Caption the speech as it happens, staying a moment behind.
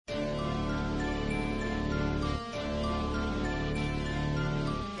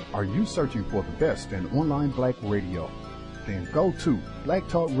Are you searching for the best in online black radio? Then go to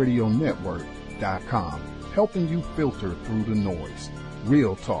blacktalkradionetwork.com, helping you filter through the noise.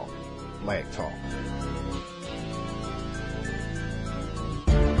 Real talk, black talk.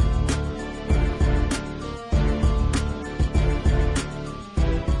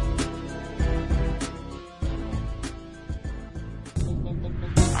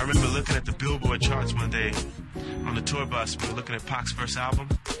 I remember looking at the Billboard charts one day on the tour bus. We were looking at Pac's first album.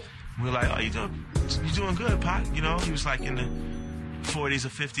 We were like, "Oh, you doing good, Pac?" You know, he was like in the 40s or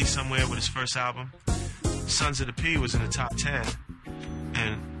 50s somewhere with his first album. Sons of the P was in the top 10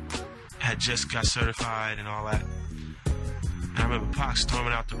 and had just got certified and all that. And I remember Pac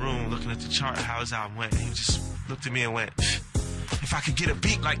storming out the room, looking at the chart, how his album went. And he just looked at me and went, "If I could get a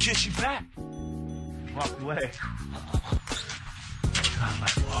beat like Kiss You Back." Walked away. I'm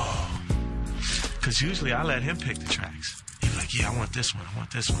like, whoa. Because usually I let him pick the tracks. He was like, "Yeah, I want this one, I want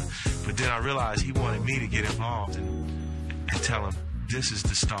this one." But then I realized he wanted me to get involved and tell him, this is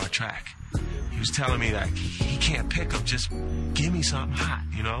the star track. He was telling me that he can't pick them, just give me something hot,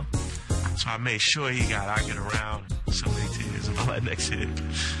 you know? So I made sure he got I Get Around, So Many Tears, and all that next hit.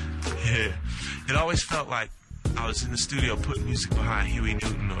 Yeah. It always felt like I was in the studio putting music behind Huey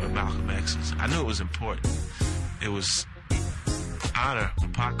Newton or Malcolm X's. I knew it was important. It was honor.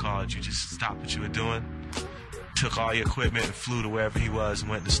 When Pac called, you just stopped what you were doing, took all your equipment and flew to wherever he was and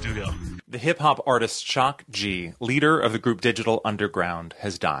went in the studio. The hip-hop artist C.O.W.S, leader of the group Digital Underground,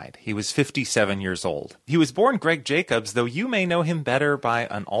 has died. He was 57 years old. He was born Greg Jacobs, though you may know him better by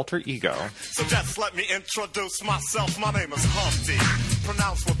an alter ego. So just let me introduce myself. My name is Humpty,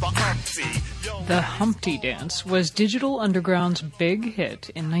 pronounced with the Humpty. The Humpty Dance was Digital Underground's big hit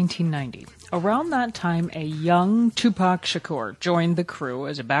in 1990. Around that time, a young Tupac Shakur joined the crew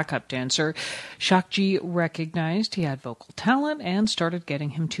as a backup dancer. C.O.W.S recognized he had vocal talent and started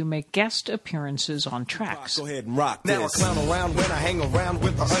getting him to make guest appearances on tracks. Go ahead and rock this. Now I clown around when I hang around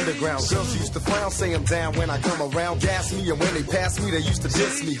with the underground. Girls used to frown, say I'm down when I come around. Gas me, and when they pass me, they used to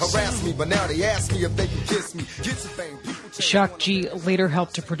diss me, harass me. But now they ask me if they can kiss me. Get some fame. C.O.W.S later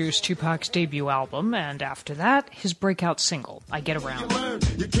helped to produce Tupac's debut album, and after that, his breakout single, I Get Around.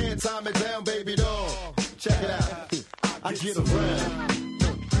 You can't tie me down, baby doll. Check it out. I get around.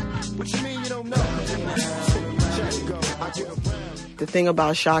 What you mean you don't know? Check it go. I get around. The thing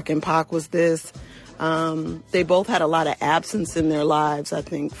about Shock and Pac was this. They both had a lot of absence in their lives, I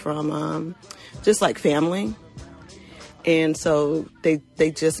think, from just like family. And so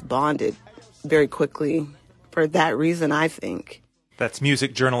they just bonded very quickly for that reason, I think. That's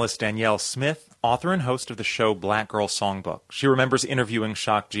music journalist Danielle Smith, author and host of the show Black Girl Songbook. She remembers interviewing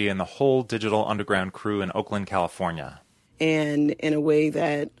C.O.W.S and the whole Digital Underground crew in Oakland, California. And in a way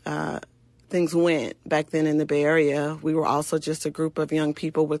that things went back then in the Bay Area, we were also just a group of young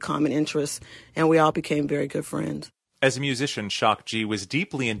people with common interests, and we all became very good friends. As a musician, C.O.W.S was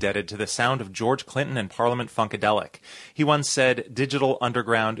deeply indebted to the sound of George Clinton and Parliament Funkadelic. He once said, "Digital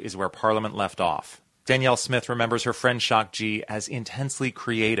Underground is where Parliament left off." Danielle Smith remembers her friend C.O.W.S as intensely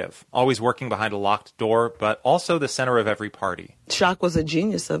creative, always working behind a locked door, but also the center of every party. C.O.W.S was a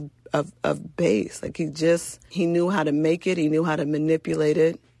genius of bass. Like he knew how to make it, he knew how to manipulate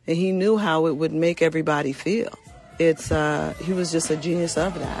it, and he knew how it would make everybody feel. He was just a genius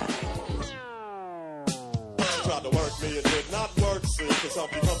of that. She tried to work me, it did not work, see, cause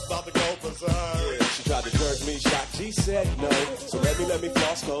something comes about to go berserk. Yeah, she tried to jerk me, C.O.W.S said no, so let me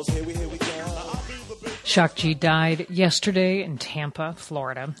floss close, here we go. C.O.W.S died yesterday in Tampa,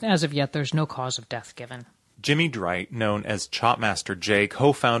 Florida. As of yet, there's no cause of death given. Jimmy Dright, known as Chopmaster Jay,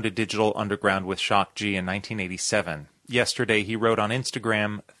 co-founded Digital Underground with C.O.W.S in 1987. Yesterday, he wrote on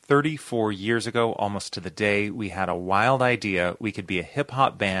Instagram, 34 years ago, almost to the day, we had a wild idea we could be a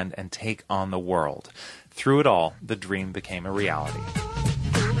hip-hop band and take on the world. Through it all, the dream became a reality.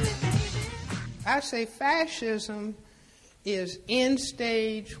 I say fascism is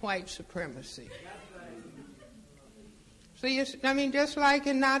end-stage white supremacy. See, just like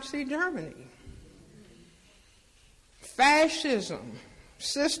in Nazi Germany. Fascism,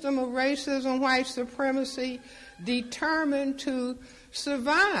 system of racism, white supremacy, determined to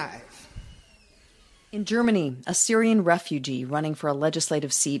survive. In Germany, a Syrian refugee running for a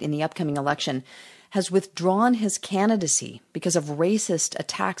legislative seat in the upcoming election has withdrawn his candidacy because of racist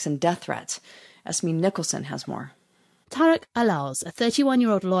attacks and death threats. Esme Nicholson has more. Tarek Alaouz, a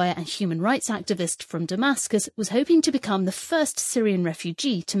 31-year-old lawyer and human rights activist from Damascus, was hoping to become the first Syrian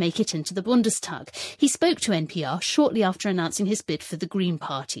refugee to make it into the Bundestag. He spoke to NPR shortly after announcing his bid for the Green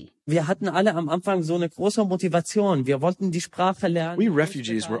Party. We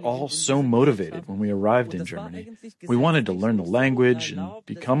refugees were all so motivated when we arrived in Germany. We wanted to learn the language and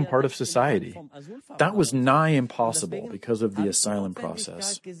become part of society. That was nigh impossible because of the asylum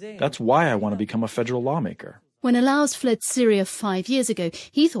process. That's why I want to become a federal lawmaker. When Alaouz fled Syria 5 years ago,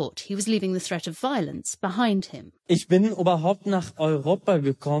 he thought he was leaving the threat of violence behind him. The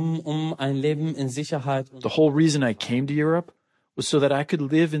whole reason I came to Europe was so that I could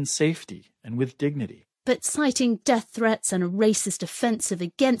live in safety and with dignity. But citing death threats and a racist offensive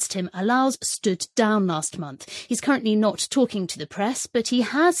against him, Alaouz stood down last month. He's currently not talking to the press, but he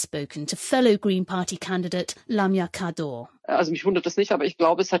has spoken to fellow Green Party candidate Lamia Kaddour.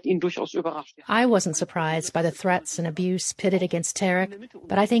 I wasn't surprised by the threats and abuse pitted against Tarek,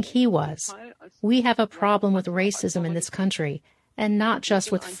 but I think he was. We have a problem with racism in this country, and not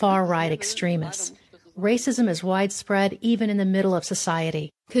just with far-right extremists. Racism is widespread even in the middle of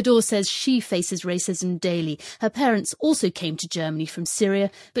society. Kaddour says she faces racism daily. Her parents also came to Germany from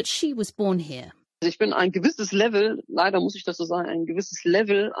Syria, but she was born here. I'm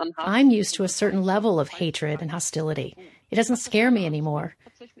used to a certain level of hatred and hostility. It doesn't scare me anymore.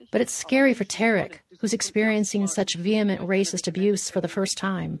 But it's scary for Tarek, who's experiencing such vehement racist abuse for the first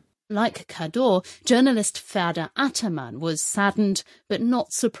time. Like Kaddour, journalist Ferda Ataman was saddened but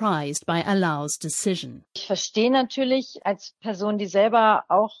not surprised by Alaouz's decision.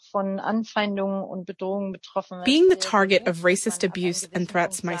 Being the target of racist abuse and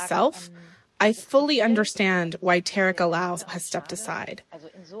threats myself, I fully understand why Tarek Alaouz has stepped aside.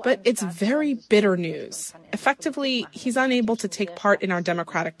 But it's very bitter news. Effectively, he's unable to take part in our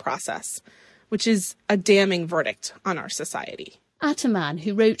democratic process, which is a damning verdict on our society. Ataman,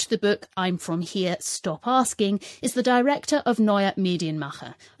 who wrote the book I'm From Here, Stop Asking, is the director of Neue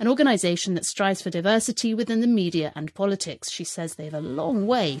Medienmacher, an organisation that strives for diversity within the media and politics. She says they have a long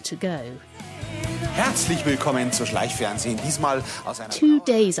way to go. Herzlich willkommen zu Schleichfernsehen. Diesmal aus einer 2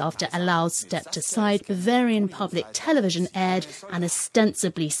 days after Alaouz stepped aside, Bavarian public television aired an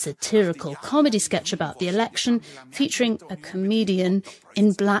ostensibly satirical comedy sketch about the election featuring a comedian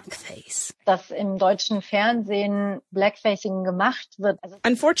in blackface.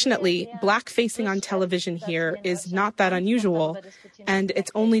 Unfortunately, blackfacing on television here is not that unusual, and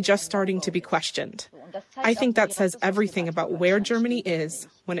it's only just starting to be questioned. I think that says everything about where Germany is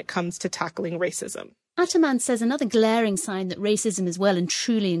when it comes to tackling racism. Ataman says another glaring sign that racism is well and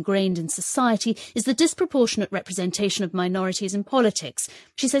truly ingrained in society is the disproportionate representation of minorities in politics.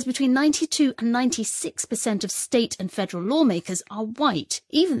 She says between 92 and 96% of state and federal lawmakers are white,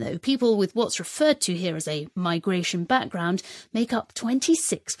 even though people with what's referred to here as a migration background make up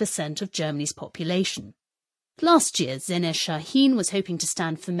 26% of Germany's population. Last year, Zener Şahin was hoping to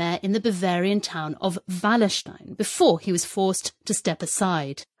stand for mayor in the Bavarian town of Wallerstein before he was forced to step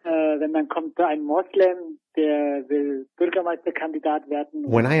aside.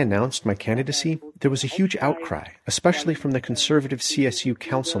 When I announced my candidacy, there was a huge outcry, especially from the conservative CSU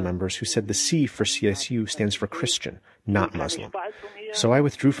council members who said the C for CSU stands for Christian, not Muslim. So I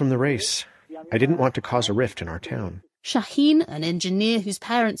withdrew from the race. I didn't want to cause a rift in our town. Şahin, an engineer whose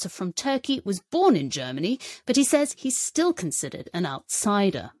parents are from Turkey, was born in Germany, but he says he's still considered an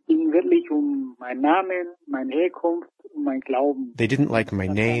outsider. They didn't like my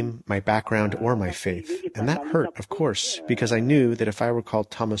name, my background, or my faith, and that hurt, of course, because I knew that if I were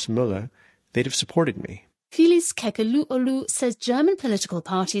called Thomas Müller, they'd have supported me. Filiz Kekuluoğlu says German political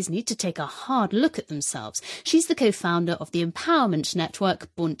parties need to take a hard look at themselves. She's the co-founder of the empowerment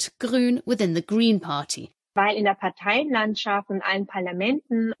network Bund Grün within the Green Party.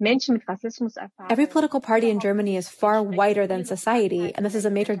 Every political party in Germany is far whiter than society, and this is a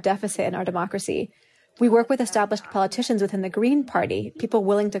major deficit in our democracy. We work with established politicians within the Green Party, people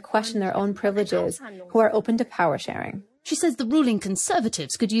willing to question their own privileges, who are open to power sharing. She says the ruling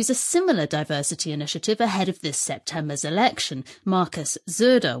Conservatives could use a similar diversity initiative ahead of this September's election. Markus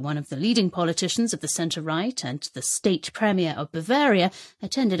Söder, one of the leading politicians of the centre-right and the state premier of Bavaria,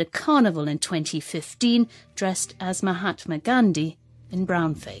 attended a carnival in 2015 dressed as Mahatma Gandhi in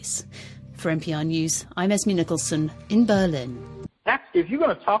brownface. For NPR News, I'm Esme Nicholson in Berlin. If you're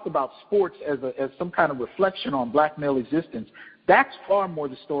going to talk about sports as some kind of reflection on black male existence, that's far more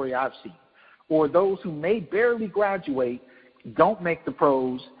the story I've seen. Or those who may barely graduate, don't make the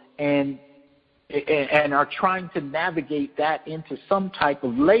pros, and are trying to navigate that into some type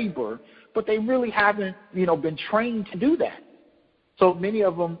of labor, but they really haven't, been trained to do that. So many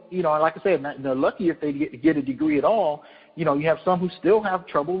of them, like I said, they're lucky if they get a degree at all. You have some who still have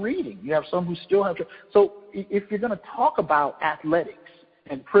trouble reading. You have some who still have trouble. So if you're going to talk about athletics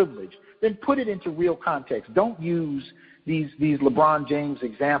and privilege, then put it into real context. Don't use these LeBron James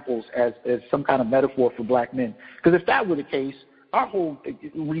examples as some kind of metaphor for black men. Because if that were the case, our whole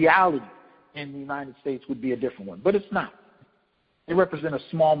reality in the United States would be a different one. But it's not. They represent a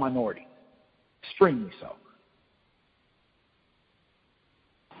small minority, extremely so.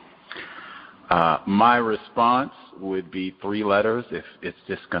 My response would be 3 letters if it's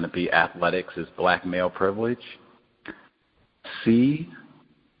just going to be athletics is black male privilege.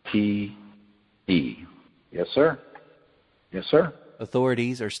 C-T-E. Yes, sir. Yes, sir.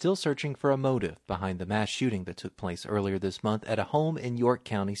 Authorities are still searching for a motive behind the mass shooting that took place earlier this month at a home in York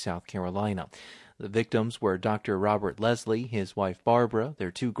County, South Carolina. The victims were Dr. Robert Leslie, his wife Barbara,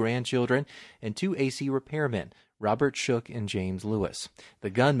 their 2 grandchildren, and 2 AC repairmen, Robert Shook and James Lewis. The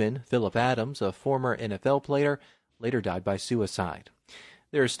gunman, Philip Adams, a former NFL player, later died by suicide.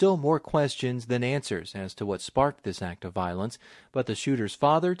 There are still more questions than answers as to what sparked this act of violence, but the shooter's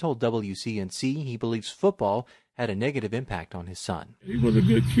father told WCNC he believes football had a negative impact on his son. He was a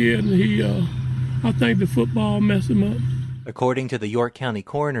good kid, and I think the football messed him up. According to the York County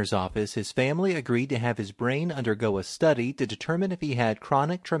Coroner's Office, his family agreed to have his brain undergo a study to determine if he had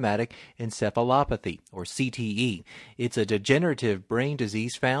chronic traumatic encephalopathy, or CTE. It's a degenerative brain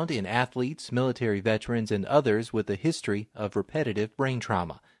disease found in athletes, military veterans, and others with a history of repetitive brain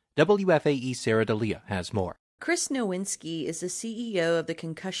trauma. WFAE Sarah D'Elia has more. Chris Nowinski is the CEO of the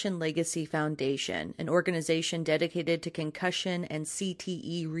Concussion Legacy Foundation, an organization dedicated to concussion and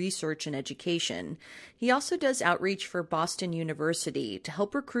CTE research and education. He also does outreach for Boston University to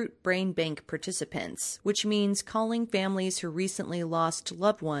help recruit brain bank participants, which means calling families who recently lost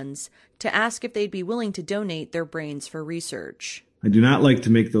loved ones to ask if they'd be willing to donate their brains for research. I do not like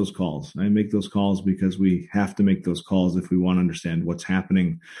to make those calls. I make those calls because we have to make those calls if we want to understand what's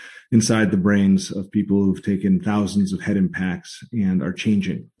happening inside the brains of people who've taken thousands of head impacts and are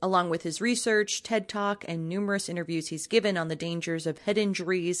changing. Along with his research, TED Talk, and numerous interviews he's given on the dangers of head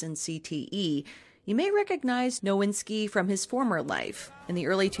injuries and CTE, you may recognize Nowinski from his former life. In the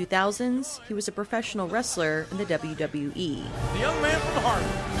early 2000s, he was a professional wrestler in the WWE. The young man from Harvard.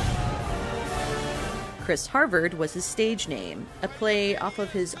 Chris Harvard was his stage name, a play off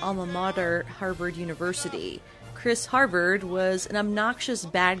of his alma mater, Harvard University. Chris Harvard was an obnoxious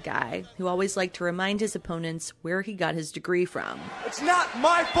bad guy who always liked to remind his opponents where he got his degree from. It's not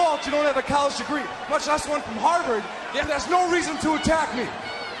my fault you don't have a college degree, much less one from Harvard. Yeah, there's no reason to attack me.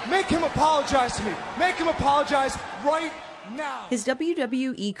 Make him apologize to me. Make him apologize right now. His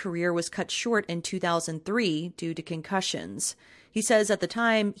WWE career was cut short in 2003 due to concussions. He says at the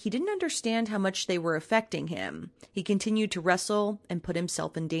time, he didn't understand how much they were affecting him. He continued to wrestle and put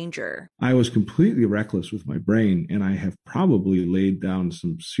himself in danger. I was completely reckless with my brain, and I have probably laid down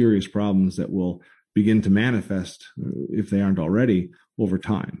some serious problems that will begin to manifest, if they aren't already, over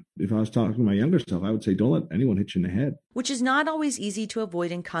time. If I was talking to my younger self, I would say, don't let anyone hit you in the head. Which is not always easy to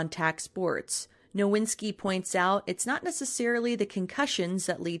avoid in contact sports. Nowinski points out it's not necessarily the concussions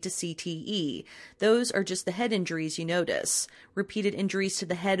that lead to CTE. Those are just the head injuries you notice. Repeated injuries to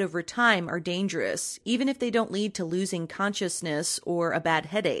the head over time are dangerous, even if they don't lead to losing consciousness or a bad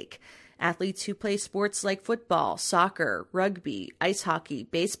headache. Athletes who play sports like football, soccer, rugby, ice hockey,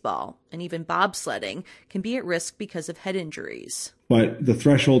 baseball, and even bobsledding can be at risk because of head injuries. But the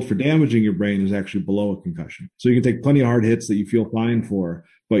threshold for damaging your brain is actually below a concussion. So you can take plenty of hard hits that you feel fine for,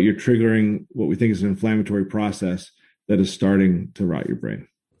 but you're triggering what we think is an inflammatory process that is starting to rot your brain.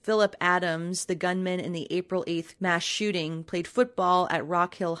 Philip Adams, the gunman in the April 8th mass shooting, played football at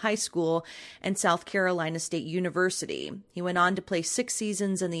Rock Hill High School and South Carolina State University. He went on to play 6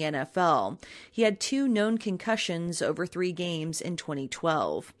 seasons in the NFL. He had 2 known concussions over 3 games in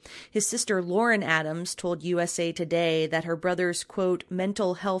 2012. His sister Lauren Adams told USA Today that her brother's, quote,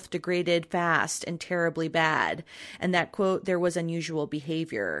 mental health degraded fast and terribly bad, and that, quote, there was unusual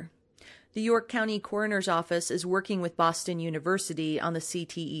behavior. The York County Coroner's Office is working with Boston University on the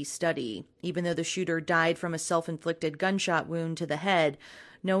CTE study. Even though the shooter died from a self-inflicted gunshot wound to the head,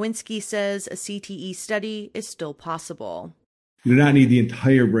 Nowinski says a CTE study is still possible. You do not need the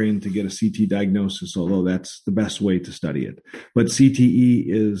entire brain to get a CT diagnosis, although that's the best way to study it. But CTE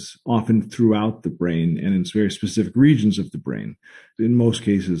is often throughout the brain and in very specific regions of the brain. In most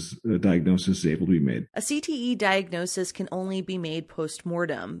cases, a diagnosis is able to be made. A CTE diagnosis can only be made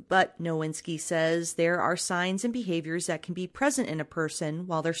post-mortem, but Nowinski says there are signs and behaviors that can be present in a person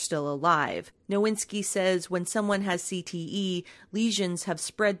while they're still alive. Nowinski says when someone has CTE, lesions have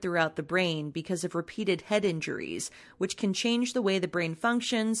spread throughout the brain because of repeated head injuries, which can change the way the brain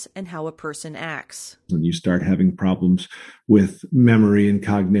functions and how a person acts. And you start having problems with memory and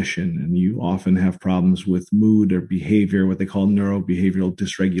cognition, and you often have problems with mood or behavior, what they call neurobehavioral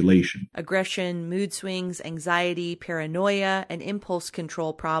dysregulation. Aggression, mood swings, anxiety, paranoia, and impulse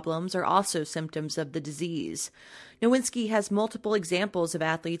control problems are also symptoms of the disease. Nowinski has multiple examples of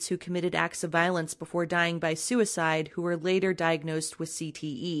athletes who committed acts of violence before dying by suicide who were later diagnosed with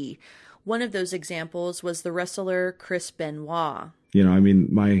CTE. One of those examples was the wrestler Chris Benoit.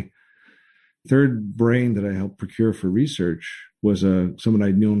 My third brain that I helped procure for research was someone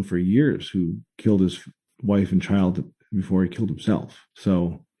I'd known for years who killed his wife and child before he killed himself.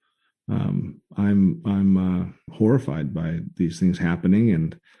 So I'm horrified by these things happening,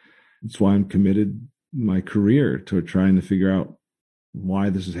 and that's why I'm committed my career to trying to figure out why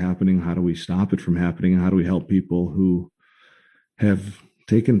this is happening, how do we stop it from happening, and how do we help people who have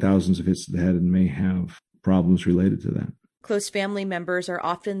taken thousands of hits to the head and may have problems related to that. Close family members are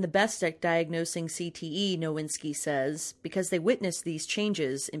often the best at diagnosing CTE, Nowinski says, because they witness these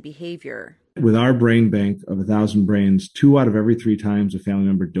changes in behavior. With our brain bank of 1,000 brains, 2 out of every 3 times a family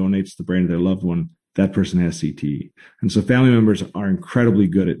member donates the brain of their loved one, that person has CTE. And so family members are incredibly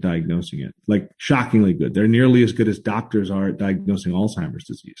good at diagnosing it, like shockingly good. They're nearly as good as doctors are at diagnosing Alzheimer's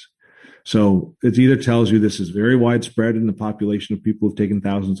disease. So it either tells you this is very widespread in the population of people who've taken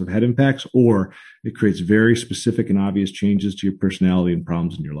thousands of head impacts, or it creates very specific and obvious changes to your personality and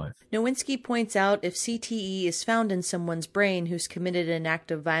problems in your life. Nowinski points out if CTE is found in someone's brain who's committed an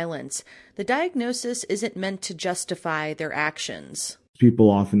act of violence, the diagnosis isn't meant to justify their actions.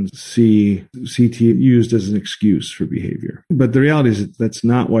 People often see CTE used as an excuse for behavior. But the reality is that's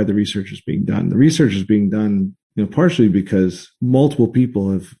not why the research is being done. The research is being done partially because multiple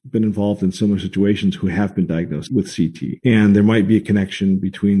people have been involved in similar situations who have been diagnosed with CTE. And there might be a connection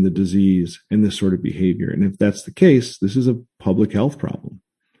between the disease and this sort of behavior. And if that's the case, this is a public health problem.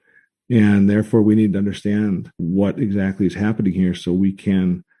 And therefore, we need to understand what exactly is happening here so we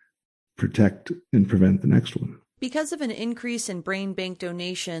can protect and prevent the next one. Because of an increase in brain bank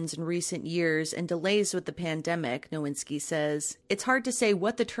donations in recent years and delays with the pandemic, Nowinski says, it's hard to say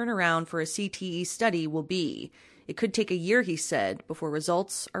what the turnaround for a CTE study will be. It could take a year, he said, before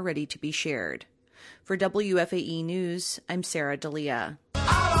results are ready to be shared. For WFAE News, I'm Sarah D'Elia.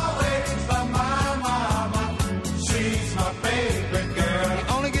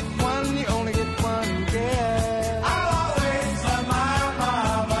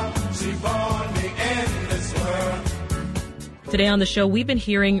 Today on the show, we've been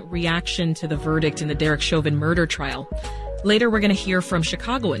hearing reaction to the verdict in the Derek Chauvin murder trial. Later, we're going to hear from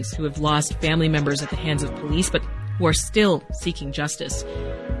Chicagoans who have lost family members at the hands of police, but who are still seeking justice.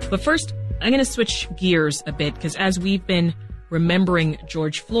 But first, I'm going to switch gears a bit, because as we've been remembering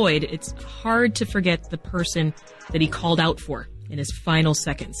George Floyd, it's hard to forget the person that he called out for in his final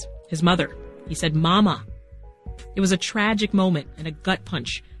seconds. His mother. He said, "Mama." It was a tragic moment and a gut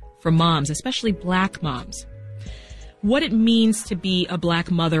punch for moms, especially black moms. What it means to be a black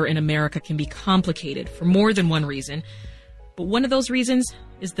mother in America can be complicated for more than one reason. But one of those reasons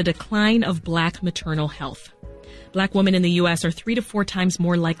is the decline of black maternal health. Black women in the U.S. are 3 to 4 times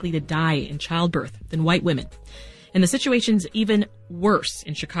more likely to die in childbirth than white women. And the situation's even worse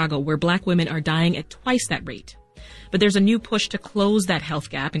in Chicago, where black women are dying at twice that rate. But there's a new push to close that health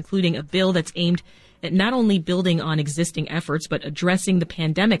gap, including a bill that's aimed at not only building on existing efforts, but addressing the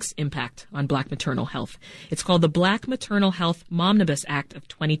pandemic's impact on black maternal health. It's called the Black Maternal Health Momnibus Act of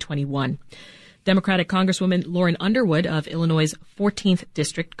 2021. Democratic Congresswoman Lauren Underwood of Illinois' 14th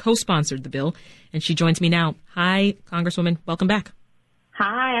District co-sponsored the bill, and she joins me now. Hi, Congresswoman. Welcome back.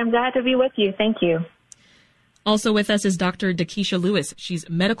 Hi, I'm glad to be with you. Thank you. Also with us is Dr. Dakisha Lewis. She's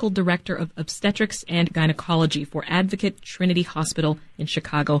Medical Director of Obstetrics and Gynecology for Advocate Trinity Hospital in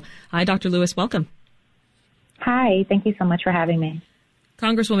Chicago. Hi, Dr. Lewis. Welcome. Hi. Thank you so much for having me.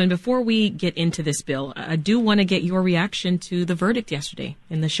 Congresswoman, before we get into this bill, I do want to get your reaction to the verdict yesterday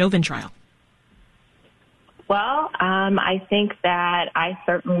in the Chauvin trial. Well, I think that I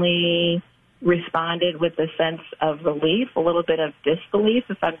certainly responded with a sense of relief, a little bit of disbelief,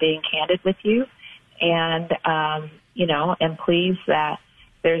 if I'm being candid with you. And, am pleased that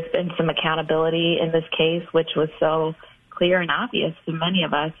there's been some accountability in this case, which was so clear and obvious to many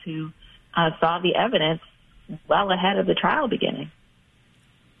of us who saw the evidence well ahead of the trial beginning.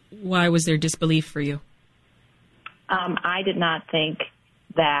 Why was there disbelief for you? I did not think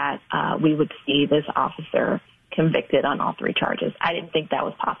that we would see this officer convicted on all 3 charges. I didn't think that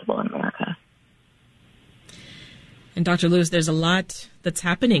was possible in America. And Dr. Lewis, there's a lot that's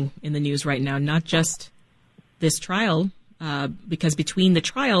happening in the news right now, not just this trial, because between the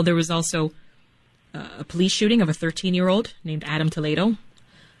trial, there was also a police shooting of a 13-year-old named Adam Toledo.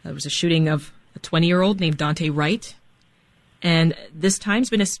 There was a shooting of a 20-year-old named Dante Wright. And this time's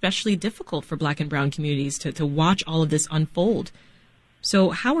been especially difficult for Black and brown communities to watch all of this unfold. So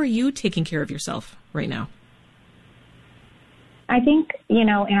how are you taking care of yourself right now? I think, in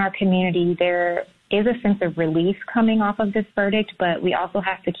our community, there is a sense of relief coming off of this verdict, but we also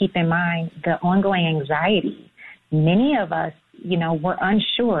have to keep in mind the ongoing anxiety. Many of us, we're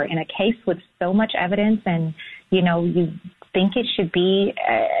unsure in a case with so much evidence and, you think it should be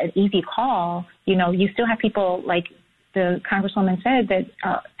an easy call. You still have people like the Congresswoman said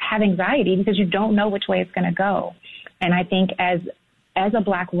that have anxiety because you don't know which way it's going to go. And I think as a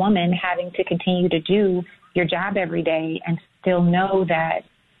Black woman having to continue to do your job every day and still know that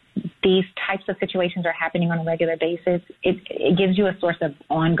these types of situations are happening on a regular basis, it gives you a source of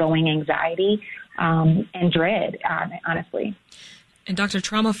ongoing anxiety and dread, honestly. And Dr.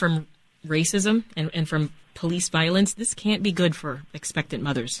 Trauma from racism and from police violence, this can't be good for expectant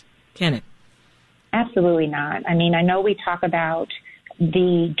mothers, can it? Absolutely not. I mean, I know we talk about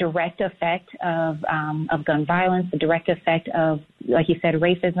the direct effect of gun violence, the direct effect of, like you said,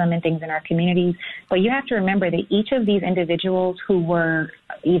 racism and things in our communities. But you have to remember that each of these individuals who were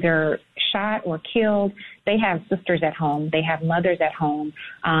either shot or killed, they have sisters at home, they have mothers at home,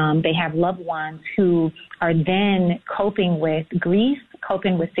 they have loved ones who are then coping with grief,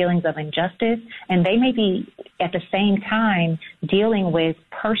 coping with feelings of injustice, and they may be at the same time dealing with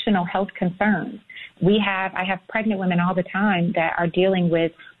personal health concerns. I have pregnant women all the time that are dealing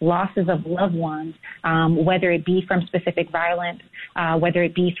with losses of loved ones, whether it be from specific violence, whether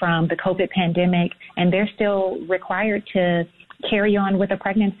it be from the COVID pandemic, and they're still required to carry on with a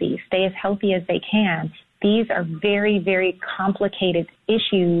pregnancy, stay as healthy as they can. These are very, very complicated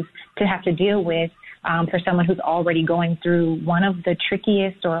issues to have to deal with for someone who's already going through one of the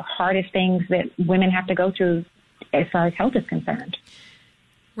trickiest or hardest things that women have to go through as far as health is concerned.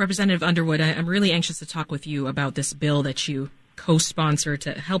 Representative Underwood, I'm really anxious to talk with you about this bill that you co-sponsor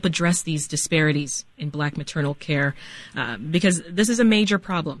to help address these disparities in Black maternal care, because this is a major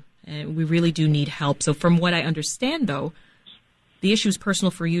problem, and we really do need help. So from what I understand, though, the issue is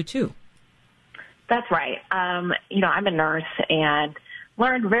personal for you, too. That's right. I'm a nurse and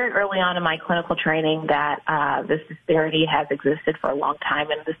learned very early on in my clinical training that this disparity has existed for a long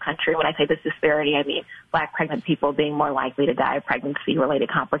time in this country. When I say this disparity, I mean Black pregnant people being more likely to die of pregnancy-related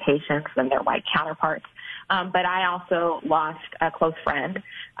complications than their white counterparts. But I also lost a close friend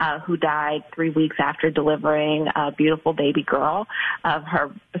who died 3 weeks after delivering a beautiful baby girl of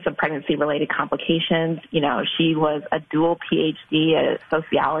some pregnancy-related complications. She was a dual PhD, a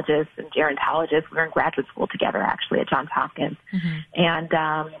sociologist and gerontologist. We were in graduate school together, actually, at Johns Hopkins.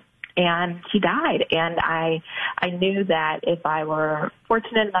 Mm-hmm. And she died. And I knew that if I were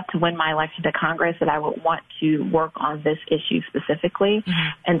fortunate enough to win my election to Congress, that I would want to work on this issue specifically. Mm-hmm.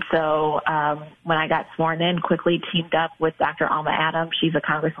 And so when I got sworn in, quickly teamed up with Dr. Alma Adams. She's a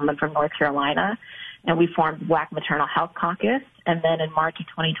congresswoman from North Carolina. And we formed Black Maternal Health Caucus. And then in March of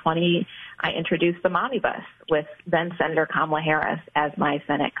 2020, I introduced the Mommy Bus with then Senator Kamala Harris as my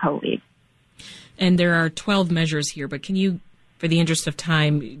Senate co-lead. And there are 12 measures here, but can you, for the interest of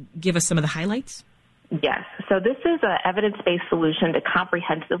time, give us some of the highlights? Yes. So this is an evidence-based solution to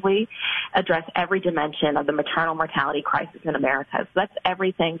comprehensively address every dimension of the maternal mortality crisis in America. So that's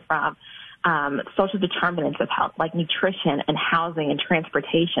everything from social determinants of health, like nutrition and housing and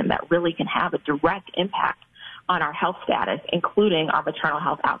transportation, that really can have a direct impact on our health status, including our maternal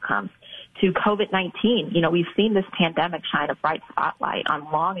health outcomes, to COVID-19. We've seen this pandemic shine a bright spotlight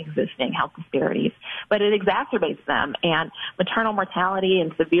on long-existing health disparities, but it exacerbates them. And maternal mortality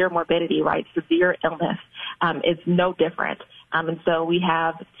and severe morbidity, severe illness, is no different. And so we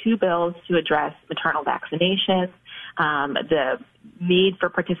have 2 bills to address maternal vaccinations, the need for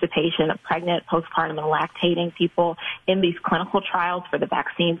participation of pregnant, postpartum, and lactating people in these clinical trials for the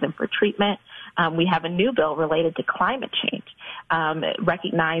vaccines and for treatment. We have a new bill related to climate change,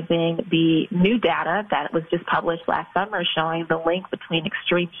 recognizing the new data that was just published last summer showing the link between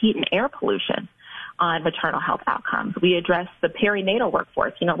extreme heat and air pollution on maternal health outcomes. We address the perinatal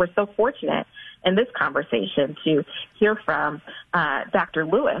workforce. We're so fortunate in this conversation to hear from Dr.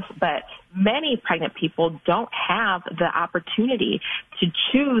 Lewis, but many pregnant people don't have the opportunity to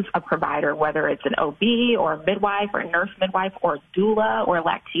choose a provider, whether it's an OB or a midwife or a nurse midwife or a doula or a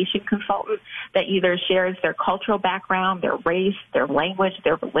lactation consultant that either shares their cultural background, their race, their language,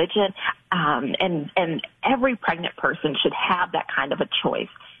 their religion, and every pregnant person should have that kind of a choice.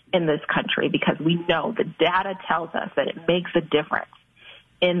 in this country because we know the data tells us that it makes a difference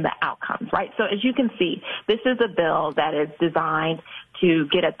in the outcomes, right? So as you can see, this is a bill that is designed to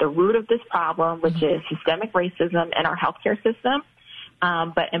get at the root of this problem, which is systemic racism in our healthcare system,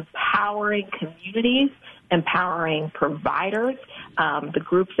 but empowering communities, empowering providers, the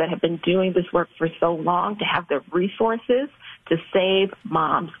groups that have been doing this work for so long to have the resources to save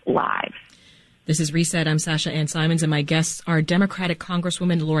moms' lives. This is Reset. I'm Sasha Ann Simons, and my guests are Democratic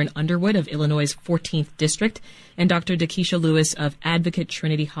Congresswoman Lauren Underwood of Illinois' 14th District and Dr. Dakisha Lewis of Advocate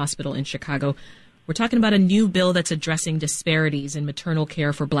Trinity Hospital in Chicago. We're talking about a new bill that's addressing disparities in maternal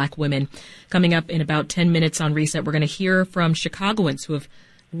care for Black women. Coming up in about 10 minutes on Reset, we're going to hear from Chicagoans who have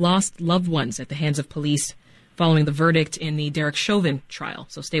lost loved ones at the hands of police following the verdict in the Derek Chauvin trial.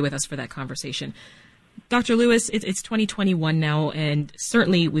 So stay with us for that conversation. Dr. Lewis, it's 2021 now, and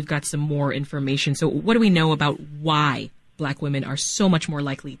certainly we've got some more information. So what do we know about why Black women are so much more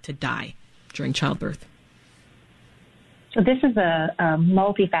likely to die during childbirth? So this is a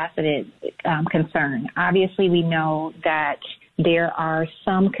multifaceted concern. Obviously, we know that there are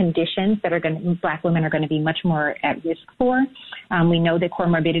some conditions that Black women are going to be much more at risk for. We know that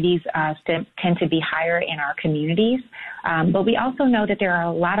comorbidities tend to be higher in our communities. But we also know that there are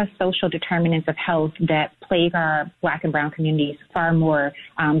a lot of social determinants of health that plague our Black and brown communities far more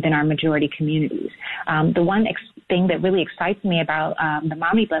than our majority communities. The one thing that really excites me about the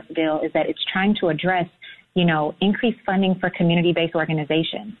Mommy Bus bill is that it's trying to address increased funding for community-based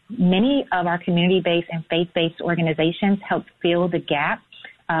organizations. Many of our community-based and faith-based organizations help fill the gap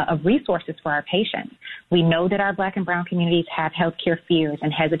of resources for our patients. We know that our Black and brown communities have healthcare fears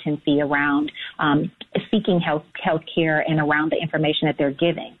and hesitancy around seeking health care and around the information that they're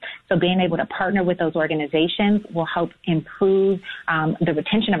giving. So being able to partner with those organizations will help improve the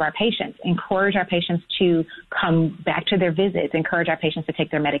retention of our patients, encourage our patients to come back to their visits, encourage our patients to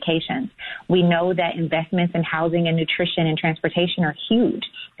take their medications. We know that investments in housing and nutrition and transportation are huge.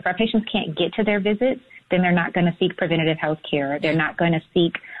 If our patients can't get to their visits, then they're not going to seek preventative health care. They're not going to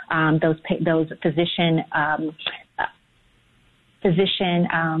seek those physician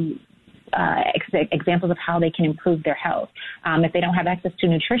examples of how they can improve their health. If they don't have access to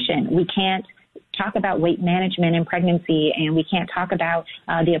nutrition, we can't talk about weight management in pregnancy, and we can't talk about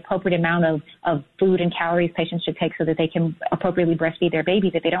the appropriate amount of food and calories patients should take so that they can appropriately breastfeed their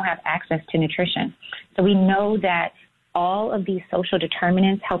babies if they don't have access to nutrition. So we know that all of these social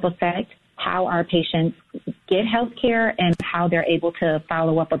determinants help affect how our patients get health care and how they're able to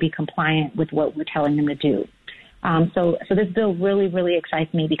follow up or be compliant with what we're telling them to do. So this bill really, really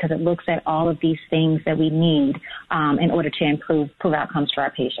excites me because it looks at all of these things that we need in order to improve outcomes for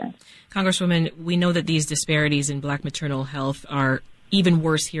our patients. Congresswoman, we know that these disparities in Black maternal health are even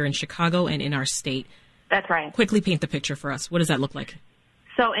worse here in Chicago and in our state. That's right. Quickly paint the picture for us. What does that look like?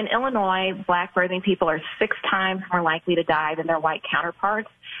 So in Illinois, Black birthing people are 6 times more likely to die than their white counterparts.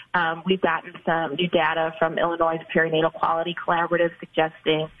 We've gotten some new data from Illinois' Perinatal Quality Collaborative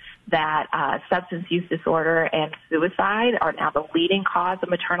suggesting that substance use disorder and suicide are now the leading cause of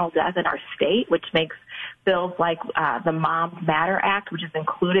maternal death in our state, which makes bills like the Moms Matter Act, which is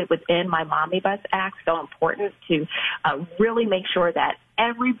included within my Mommy Bus Act, so important to really make sure that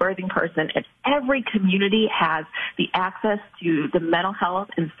every birthing person in every community has the access to the mental health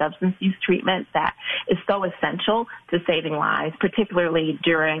and substance use treatment that is so essential to saving lives, particularly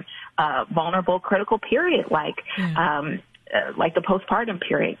during a vulnerable, critical period like the postpartum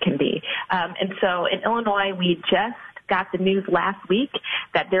period can be. And so in Illinois, we just got the news last week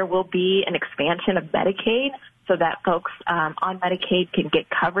that there will be an expansion of Medicaid so that folks on Medicaid can get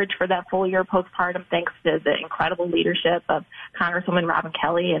coverage for that full year postpartum, thanks to the incredible leadership of Congresswoman Robin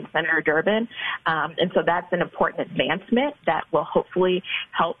Kelly and Senator Durbin. And so that's an important advancement that will hopefully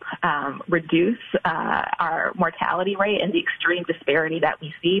help reduce our mortality rate and the extreme disparity that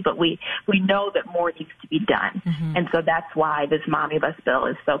we see. But we know that more needs to be done. Mm-hmm. And so that's why this Mommy Bus bill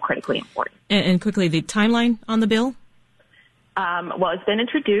is so critically important. And quickly, the timeline on the bill? Well, it's been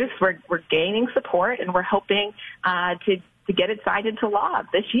introduced. We're gaining support, and we're hoping to get it signed into law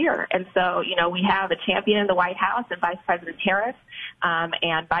this year. And so, we have a champion in the White House and Vice President Harris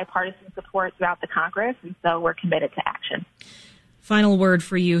and bipartisan support throughout the Congress, and so we're committed to action. Final word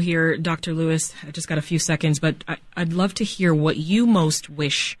for you here, Dr. Lewis. I just got a few seconds, but I'd love to hear what you most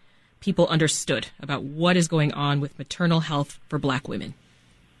wish people understood about what is going on with maternal health for Black women.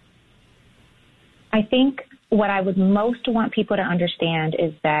 I think what I would most want people to understand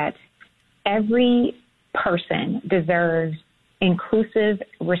is that every person deserves inclusive,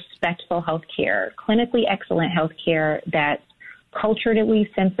 respectful health care, clinically excellent health care that's culturally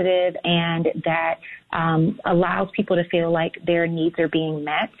sensitive and that allows people to feel like their needs are being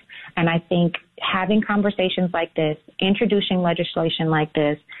met. And I think having conversations like this, introducing legislation like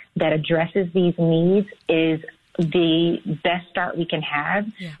this that addresses these needs is the best start we can have.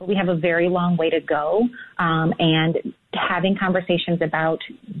 Yeah. We have a very long way to go. And having conversations about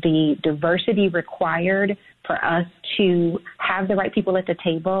the diversity required for us to have the right people at the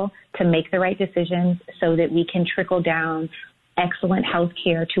table to make the right decisions so that we can trickle down excellent health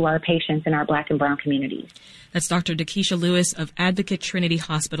care to our patients in our Black and brown communities. That's Dr. Dakisha Lewis of Advocate Trinity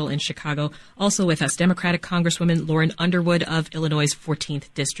Hospital in Chicago. Also with us, Democratic Congresswoman Lauren Underwood of Illinois' 14th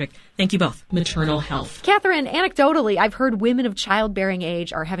District. Thank you both. Maternal health. Catherine, anecdotally, I've heard women of childbearing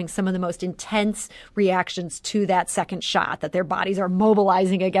age are having some of the most intense reactions to that second shot, that their bodies are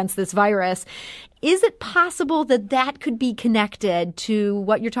mobilizing against this virus. Is it possible that that could be connected to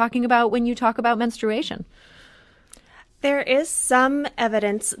what you're talking about when you talk about menstruation? There is some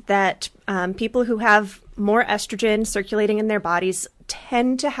evidence that people who have more estrogen circulating in their bodies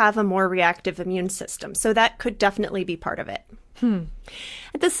tend to have a more reactive immune system. So that could definitely be part of it.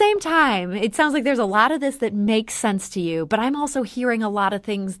 At the same time, it sounds like there's a lot of this that makes sense to you, but I'm also hearing a lot of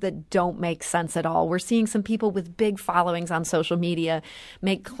things that don't make sense at all. We're seeing some people with big followings on social media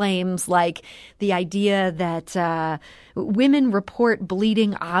make claims like the idea that women report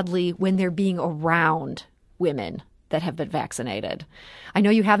bleeding oddly when they're being around women that have been vaccinated. I know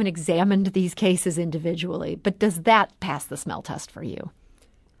you haven't examined these cases individually, but does that pass the smell test for you?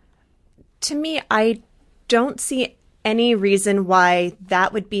 To me, I don't see any reason why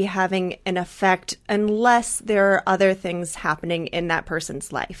that would be having an effect unless there are other things happening in that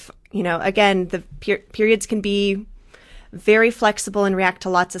person's life. You know, again, the periods can be very flexible and react to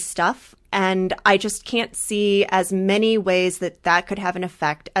lots of stuff. And I just can't see as many ways that that could have an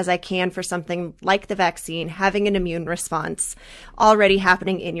effect as I can for something like the vaccine, having an immune response already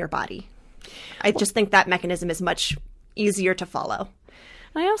happening in your body. I just think that mechanism is much easier to follow.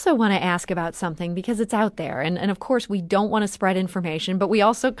 I also want to ask about something because it's out there. And of course, we don't want to spread information, but we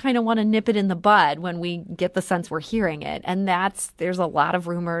also kind of want to nip it in the bud when we get the sense we're hearing it. And there's a lot of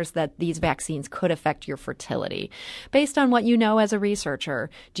rumors that these vaccines could affect your fertility. Based on what you know as a researcher,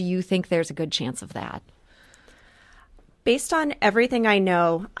 do you think there's a good chance of that? Based on everything I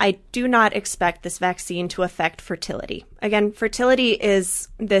know, I do not expect this vaccine to affect fertility. Again, fertility is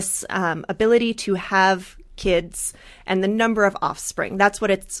this ability to have kids and the number of offspring. That's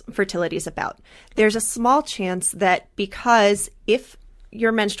what fertility is about. There's a small chance that because if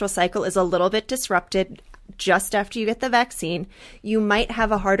your menstrual cycle is a little bit disrupted just after you get the vaccine, you might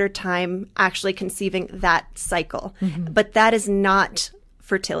have a harder time actually conceiving that cycle. Mm-hmm. But that is not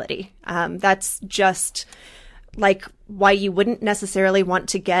fertility. That's just like why you wouldn't necessarily want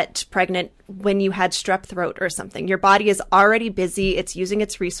to get pregnant when you had strep throat or something. Your body is already busy. It's using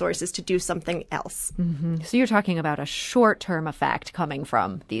its resources to do something else. Mm-hmm. So you're talking about a short-term effect coming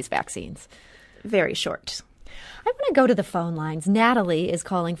from these vaccines. Very short. I want to go to the phone lines. Natalie is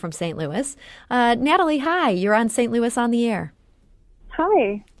calling from St. Louis. Natalie, hi. You're on St. Louis on the Air.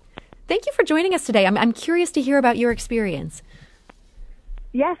 Hi. Thank you for joining us today. I'm curious to hear about your experience.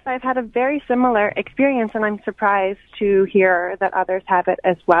 Yes, I've had a very similar experience, and I'm surprised to hear that others have it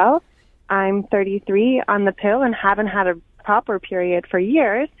as well. I'm 33 on the pill and haven't had a proper period for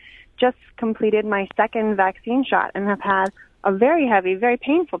years. Just completed my second vaccine shot and have had a very heavy, very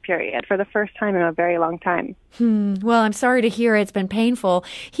painful period for the first time in a very long time. Well, I'm sorry to hear it's been painful.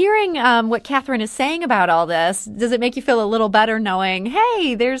 Hearing what Catherine is saying about all this, does it make you feel a little better knowing,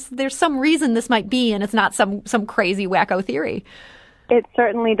 hey, there's some reason this might be and it's not some crazy wacko theory? It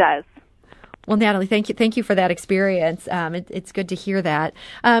certainly does. Well, Natalie, thank you for that experience. It's good to hear that.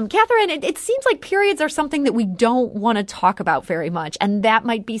 Catherine, it seems like periods are something that we don't want to talk about very much, and that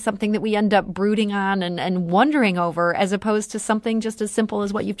might be something that we end up brooding on and wondering over as opposed to something just as simple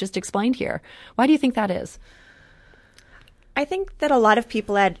as what you've just explained here. Why do you think that is? I think that a lot of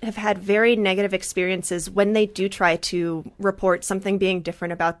people have had very negative experiences when they do try to report something being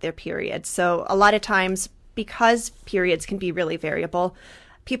different about their period. So a lot of times, because periods can be really variable,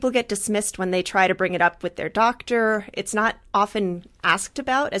 people get dismissed when they try to bring it up with their doctor. It's not often asked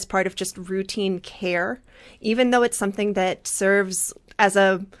about as part of just routine care, even though it's something that serves as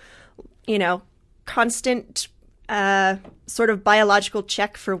a, constant sort of biological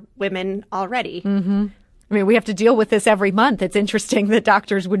check for women already. Mm-hmm. I mean, we have to deal with this every month. It's interesting that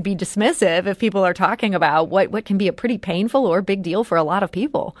doctors would be dismissive if people are talking about what can be a pretty painful or big deal for a lot of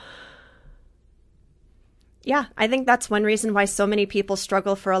people. Yeah, I think that's one reason why so many people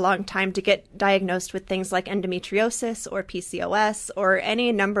struggle for a long time to get diagnosed with things like endometriosis or PCOS or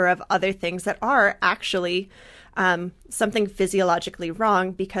any number of other things that are actually something physiologically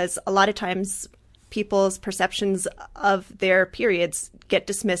wrong, because a lot of times people's perceptions of their periods get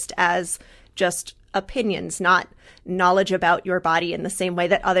dismissed as just opinions, not knowledge about your body in the same way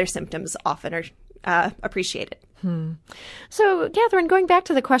that other symptoms often are appreciated. So, Catherine, going back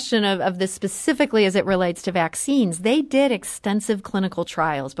to the question of this specifically as it relates to vaccines, they did extensive clinical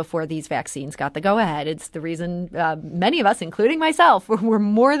trials before these vaccines got the go-ahead. It's the reason many of us, including myself, were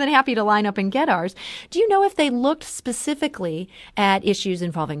more than happy to line up and get ours. Do you know if they looked specifically at issues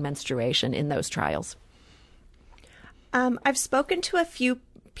involving menstruation in those trials? I've spoken to a few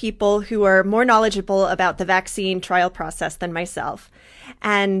people who are more knowledgeable about the vaccine trial process than myself.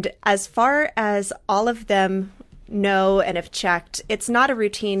 And as far as all of them know and have checked, it's not a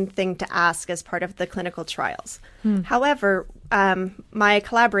routine thing to ask as part of the clinical trials. However, my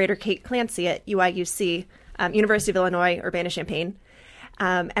collaborator, Kate Clancy at UIUC, University of Illinois, Urbana-Champaign,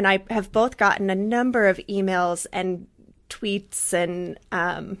 and I have both gotten a number of emails and tweets and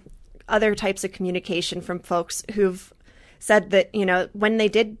other types of communication from folks who've said that, you know, when they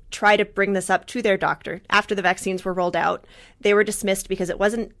did try to bring this up to their doctor after the vaccines were rolled out, they were dismissed because it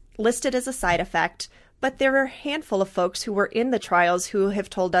wasn't listed as a side effect. But there are a handful of folks who were in the trials who have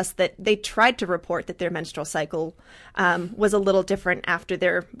told us that they tried to report that their menstrual cycle was a little different after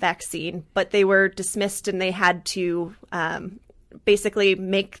their vaccine, but they were dismissed and they had to basically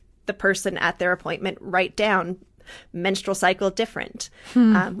make the person at their appointment write down menstrual cycle different.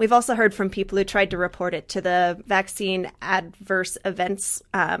 We've also heard from people who tried to report it to the vaccine adverse events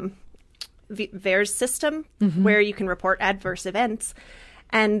VAERS system, where you can report adverse events.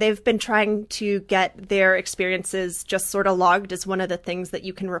 And they've been trying to get their experiences just sort of logged as one of the things that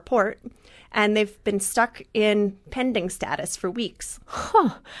you can report. And they've been stuck in pending status for weeks.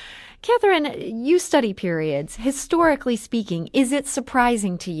 Catherine, you study periods. Historically speaking, is it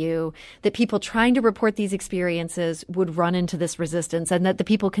surprising to you that people trying to report these experiences would run into this resistance and that the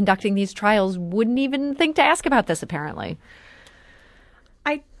people conducting these trials wouldn't even think to ask about this, apparently?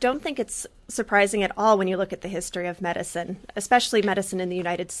 I don't think it's surprising at all when you look at the history of medicine, especially medicine in the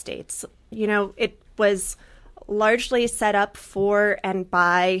United States. You know, it was largely set up for and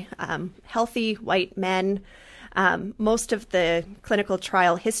by healthy white men. Most of the clinical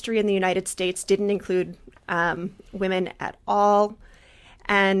trial history in the United States didn't include women at all.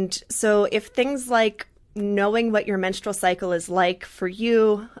 And so if things like knowing what your menstrual cycle is like for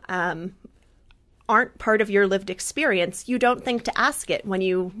you aren't part of your lived experience, you don't think to ask it when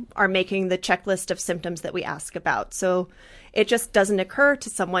you are making the checklist of symptoms that we ask about. So it just doesn't occur to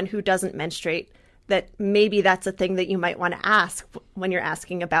someone who doesn't menstruate that maybe that's a thing that you might want to ask when you're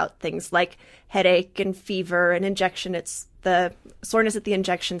asking about things like headache and fever and injection. It's the soreness at the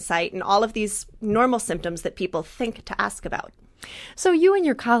injection site and all of these normal symptoms that people think to ask about. So you and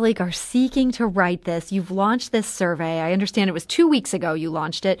your colleague are seeking to write this. You've launched this survey. I understand it was 2 weeks ago you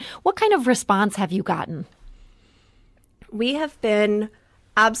launched it. What kind of response have you gotten? We have been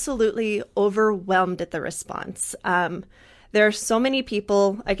absolutely overwhelmed at the response. There are so many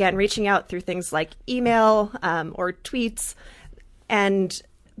people, again, reaching out through things like email or tweets. And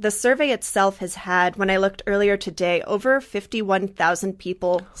the survey itself has had, when I looked earlier today, over 51,000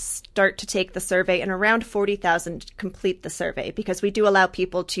 people start to take the survey and around 40,000 complete the survey, because we do allow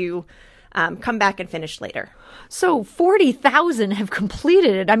people to come back and finish later. So 40,000 have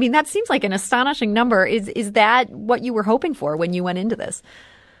completed it. I mean, that seems like an astonishing number. Is that what you were hoping for when you went into this?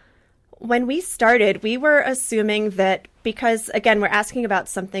 When we started, we were assuming that because, again, we're asking about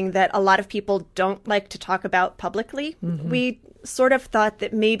something that a lot of people don't like to talk about publicly, we sort of thought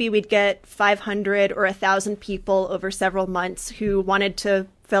that maybe we'd get 500 or 1,000 people over several months who wanted to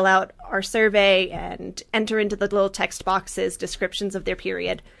fill out our survey and enter into the little text boxes descriptions of their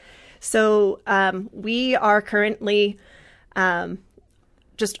period. So we are currently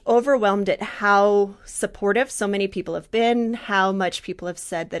just overwhelmed at how supportive so many people have been, how much people have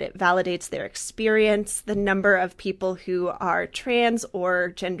said that it validates their experience, the number of people who are trans or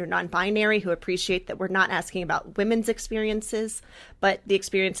gender non-binary who appreciate that we're not asking about women's experiences, but the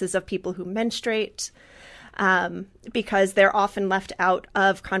experiences of people who menstruate, because they're often left out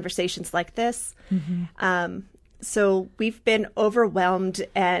of conversations like this. So we've been overwhelmed,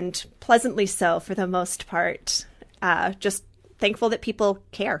 and pleasantly so for the most part, just thankful that people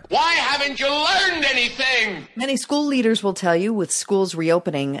care. Why haven't you learned anything? Many school leaders will tell you with schools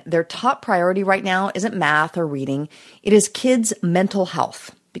reopening, their top priority right now isn't math or reading. It is kids' mental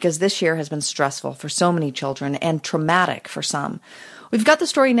health. because this year has been stressful for so many children and traumatic for some. We've got the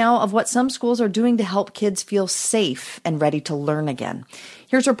story now of what some schools are doing to help kids feel safe and ready to learn again.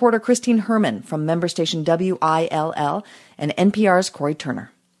 Here's reporter Christine Herman from member station WILL and NPR's Corey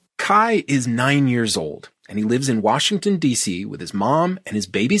Turner. Kai is 9 years old, and he lives in Washington, D.C. with his mom and his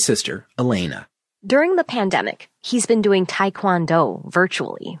baby sister, Elena. During the pandemic, he's been doing Taekwondo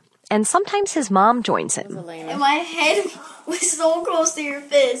virtually, and sometimes his mom joins him. And my head was so close to your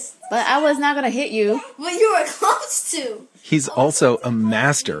fist. But I was not going to hit you. But you were close to. He's also a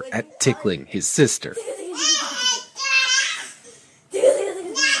master at tickling his sister.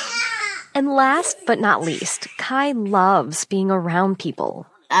 And last but not least, Kai loves being around people.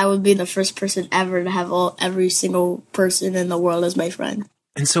 I would be the first person ever to have every single person in the world as my friend.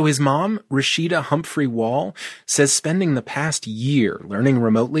 And so his mom, Rashida Humphrey Wall, says spending the past year learning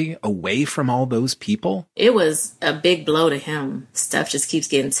remotely away from all those people. It was a big blow to him. Stuff just keeps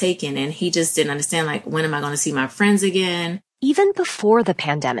getting taken, and he just didn't understand, when am I going to see my friends again? Even before the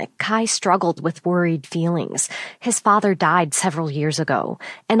pandemic, Kai struggled with worried feelings. His father died several years ago,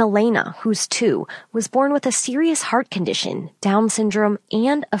 and Elena, who's 2, was born with a serious heart condition, Down syndrome,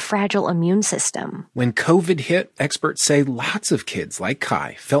 and a fragile immune system. When COVID hit, experts say lots of kids like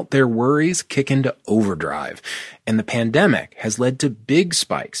Kai felt their worries kick into overdrive, and the pandemic has led to big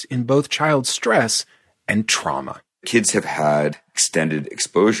spikes in both child stress and trauma. Kids have had extended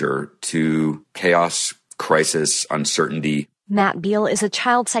exposure to chaos, crisis, uncertainty. Matt Beal is a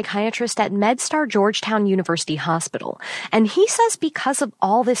child psychiatrist at MedStar Georgetown University Hospital, and he says because of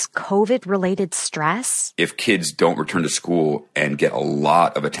all this COVID-related stress, if kids don't return to school and get a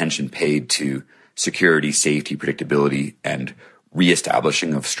lot of attention paid to security, safety, predictability, and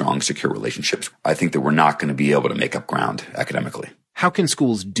reestablishing of strong, secure relationships, I think that we're not going to be able to make up ground academically. How can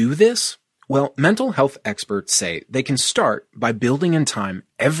schools do this? Well, mental health experts say they can start by building in time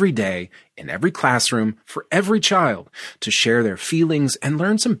every day in every classroom for every child to share their feelings and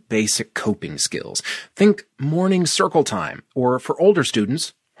learn some basic coping skills. Think morning circle time, or for older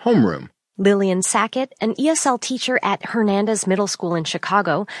students, homeroom. Lillian Sackett, an ESL teacher at Hernandez Middle School in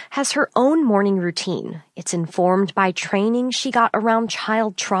Chicago, has her own morning routine. It's informed by training she got around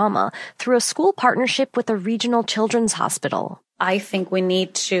child trauma through a school partnership with a regional children's hospital. I think we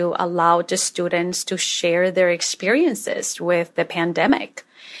need to allow the students to share their experiences with the pandemic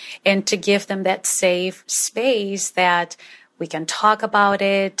and to give them that safe space that we can talk about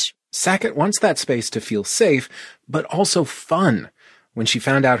it. Sackett wants that space to feel safe, but also fun. When she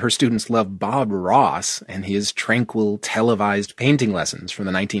found out her students loved Bob Ross and his tranquil, televised painting lessons from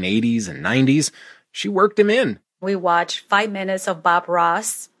the 1980s and 90s, she worked him in. We watched 5 minutes of Bob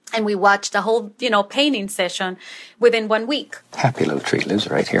Ross, and we watched the whole, painting session within 1 week. Happy little tree lives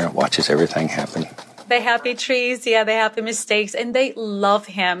right here and watches everything happen. The happy trees, the happy mistakes, and they love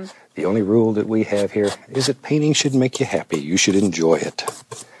him. The only rule that we have here is that painting should make you happy. You should enjoy it.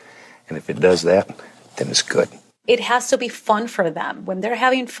 And if it does that, then it's good. It has to be fun for them. When they're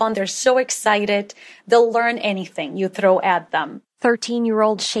having fun, they're so excited. They'll learn anything you throw at them.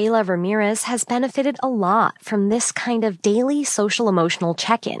 13-year-old Shayla Ramirez has benefited a lot from this kind of daily social-emotional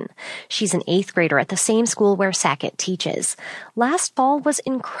check-in. She's an 8th grader at the same school where Sackett teaches. Last fall was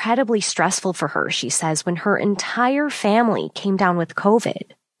incredibly stressful for her, she says, when her entire family came down with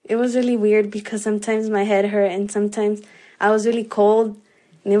COVID. It was really weird because sometimes my head hurt and sometimes I was really cold,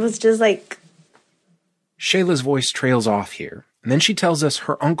 and it was just like... Shayla's voice trails off here. And then she tells us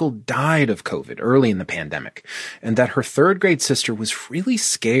her uncle died of COVID early in the pandemic, and that her 3rd grade sister was really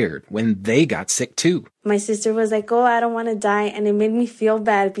scared when they got sick too. My sister was like, I don't want to die, and it made me feel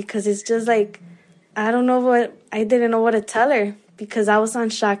bad because it's just like, I didn't know what to tell her because I was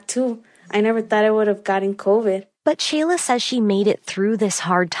on shock too. I never thought I would have gotten COVID. But Shayla says she made it through this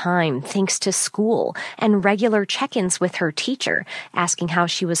hard time thanks to school and regular check-ins with her teacher, asking how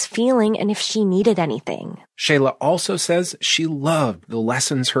she was feeling and if she needed anything. Shayla also says she loved the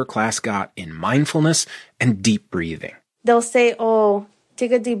lessons her class got in mindfulness and deep breathing. They'll say,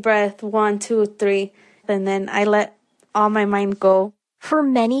 take a deep breath, 1, 2, 3, and then I let all my mind go. For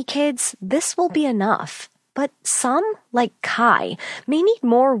many kids, this will be enough. But some, like Kai, may need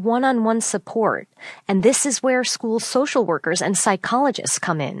more one-on-one support, and this is where school social workers and psychologists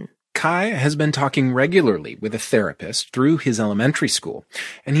come in. Kai has been talking regularly with a therapist through his elementary school,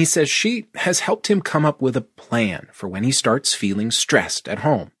 and he says she has helped him come up with a plan for when he starts feeling stressed at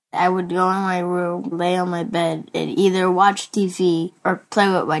home. I would go in my room, lay on my bed, and either watch TV or play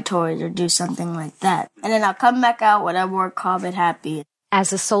with my toys or do something like that. And then I'll come back out when I'm more calm and happy.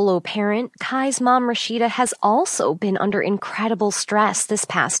 As a solo parent, Kai's mom, Rashida, has also been under incredible stress this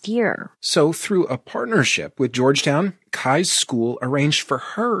past year. So through a partnership with Georgetown Kai's school arranged for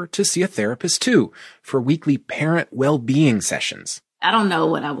her to see a therapist too, for weekly parent well-being sessions. I don't know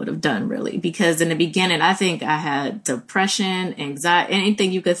what I would have done really, because in the beginning, I think I had depression, anxiety,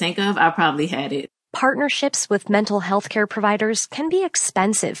 anything you could think of, I probably had it. Partnerships with mental health care providers can be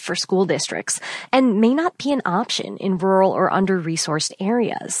expensive for school districts and may not be an option in rural or under-resourced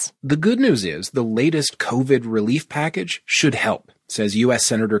areas. The good news is the latest COVID relief package should help, says U.S.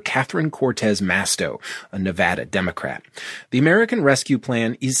 Senator Catherine Cortez Masto, a Nevada Democrat. The American Rescue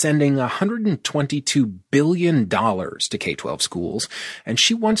Plan is sending $122 billion to K-12 schools, and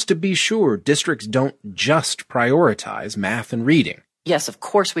she wants to be sure districts don't just prioritize math and reading. Yes, of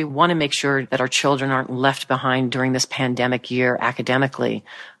course, we want to make sure that our children aren't left behind during this pandemic year academically.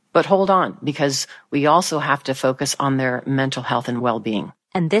 But hold on, because we also have to focus on their mental health and well-being.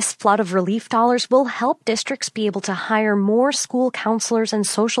 And this flood of relief dollars will help districts be able to hire more school counselors and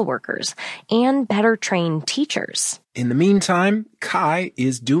social workers and better trained teachers. In the meantime, Kai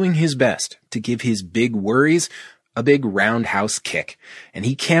is doing his best to give his big worries a big roundhouse kick. And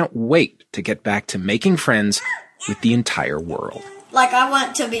he can't wait to get back to making friends with the entire world. Like, I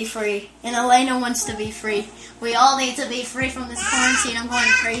want to be free, and Elena wants to be free. We all need to be free from this quarantine. I'm going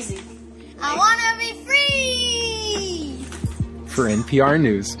crazy. I want to be free! For NPR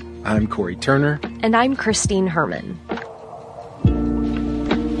News, I'm Corey Turner. And I'm Christine Herman.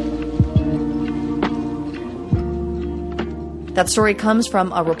 That story comes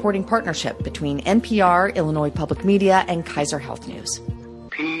from a reporting partnership between NPR, Illinois Public Media, and Kaiser Health News.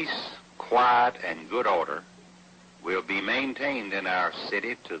 Peace, quiet, and good order will be maintained in our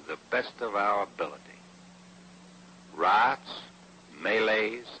city to the best of our ability. Riots,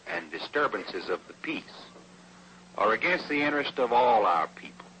 melees, and disturbances of the peace are against the interest of all our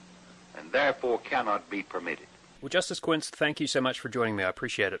people, and therefore cannot be permitted. Well, Justice Quince, thank you so much for joining me. I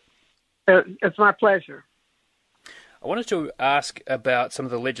appreciate it. It's my pleasure. I wanted to ask about some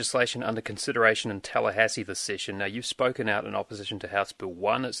of the legislation under consideration in Tallahassee this session. Now, you've spoken out in opposition to House Bill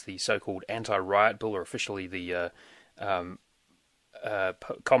 1. It's the so-called anti-riot bill, or officially the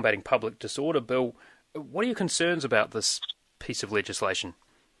combating public disorder bill. What are your concerns about this piece of legislation?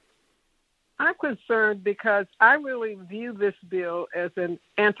 I'm concerned because I really view this bill as an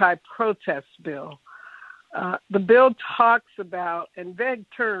anti-protest bill. The bill talks about, in vague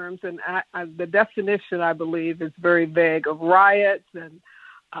terms, and the definition, I believe, is very vague, of riots and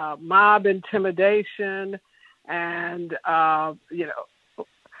mob intimidation. And,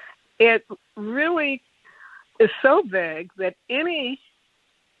 it really is so vague that any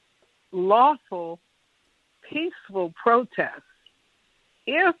lawful, peaceful protest,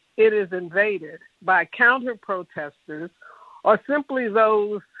 if it is invaded by counter-protesters or simply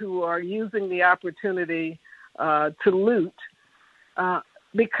those who are using the opportunity to loot,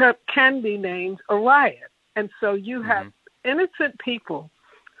 can be named a riot. And so you have innocent people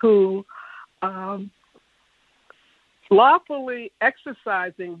who lawfully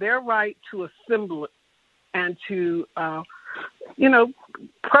exercising their right to assemble and to,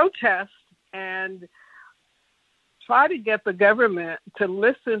 protest and try to get the government to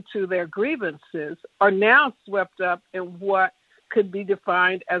listen to their grievances are now swept up in what could be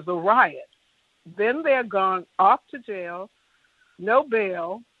defined as a riot. Then they're gone off to jail, no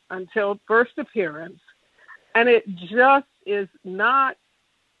bail until first appearance, and it just is not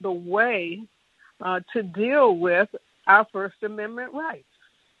the way to deal with our First Amendment rights.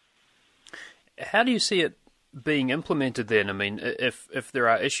 How do you see it being implemented then? I mean, if there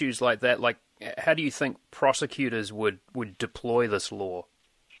are issues like that, how do you think prosecutors would deploy this law?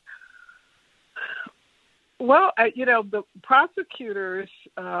 Well, the prosecutors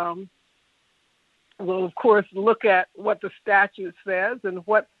will, of course, look at what the statute says and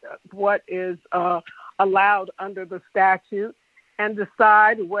what is allowed under the statute and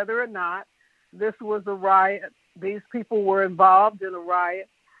decide whether or not this was a riot, these people were involved in a riot,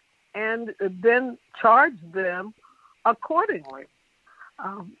 and then charge them accordingly.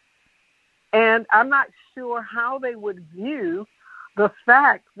 And I'm not sure how they would view the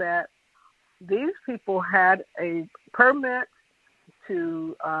fact that these people had a permit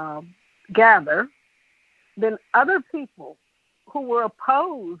to gather, then other people who were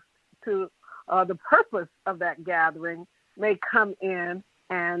opposed to the purpose of that gathering may come in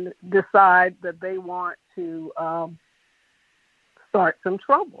and decide that they want to start some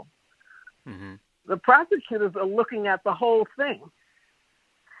trouble. Mm-hmm. The prosecutors are looking at the whole thing.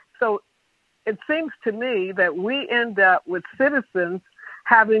 So it seems to me that we end up with citizens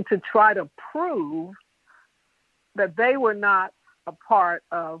having to try to prove that they were not a part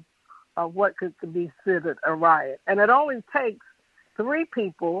of what could be considered a riot. And it only takes 3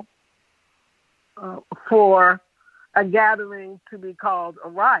 people for a gathering to be called a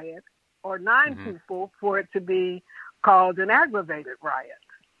riot, or 9 people for it to be called an aggravated riot.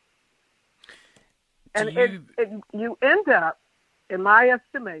 And you end up, in my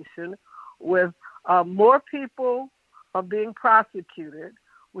estimation, with more people are being prosecuted.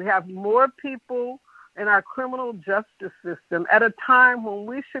 We have more people in our criminal justice system at a time when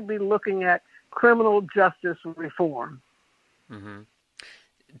we should be looking at criminal justice reform. Mm-hmm.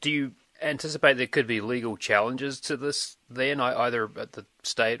 Do you anticipate there could be legal challenges to this then, either at the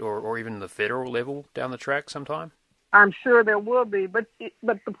state or even the federal level down the track sometime? I'm sure there will be, but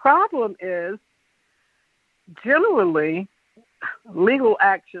the problem is, generally, legal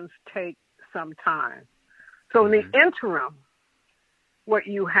actions take some time. So in the interim, what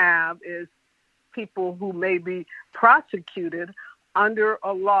you have is people who may be prosecuted under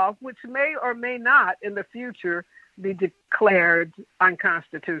a law which may or may not in the future be declared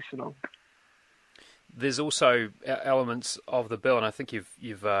unconstitutional. There's also elements of the bill, and I think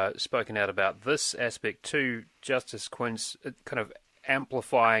you've spoken out about this aspect too, Justice Quince, kind of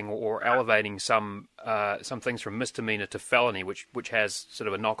amplifying or elevating some things from misdemeanor to felony, which has sort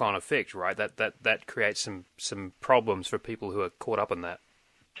of a knock-on effect, right? That creates some problems for people who are caught up in that.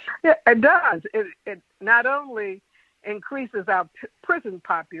 Yeah, it does. It not only increases our prison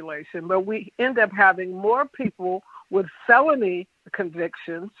population, but we end up having more people with felony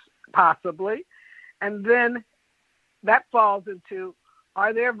convictions, possibly, and then that falls into,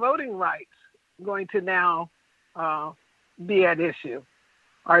 are their voting rights going to now be at issue?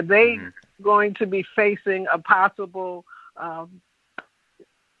 Are they going to be facing a possible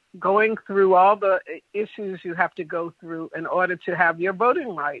going through all the issues you have to go through in order to have your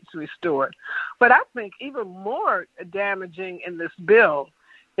voting rights restored? But I think even more damaging in this bill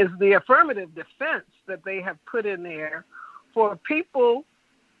is the affirmative defense that they have put in there for people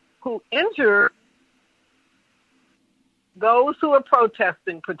who injure those who are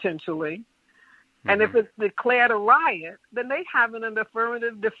protesting potentially. And if it's declared a riot, then they have an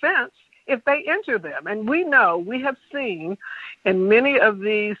affirmative defense if they injure them. And we have seen in many of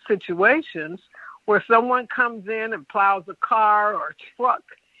these situations where someone comes in and plows a car or a truck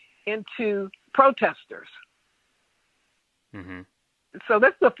into protesters. So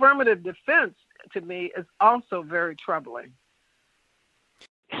this affirmative defense, to me, is also very troubling.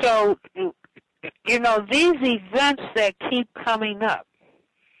 So, these events that keep coming up,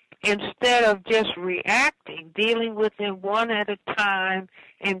 instead of just reacting, dealing with them one at a time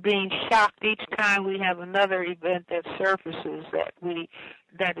and being shocked each time we have another event that surfaces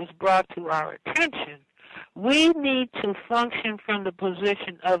that is brought to our attention, we need to function from the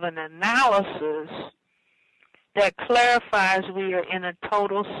position of an analysis that clarifies we are in a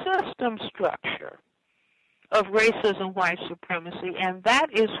total system structure of racism, white supremacy, and that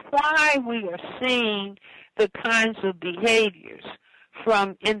is why we are seeing the kinds of behaviors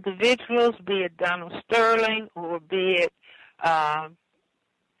from individuals, be it Donald Sterling or be it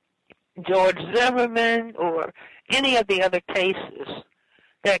George Zimmerman or any of the other cases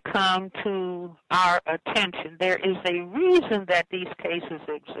that come to our attention. There is a reason that these cases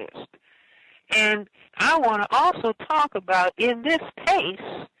exist. And I want to also talk about, in this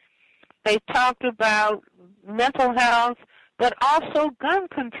case, they talked about mental health, but also gun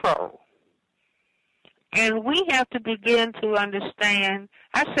control. And we have to begin to understand,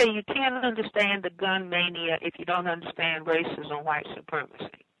 I say you can't understand the gun mania if you don't understand racism, white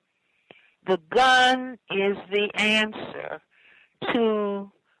supremacy. The gun is the answer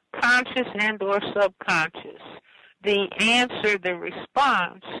to conscious and or subconscious, the answer, the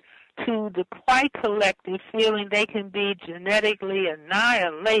response to the white collective feeling they can be genetically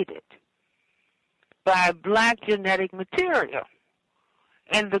annihilated by black genetic material.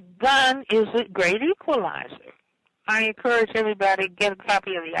 And the gun is a great equalizer. I encourage everybody to get a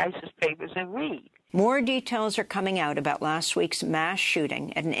copy of the ISIS papers and read. More details are coming out about last week's mass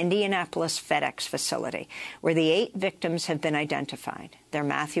shooting at an Indianapolis FedEx facility, where the 8 victims have been identified. They're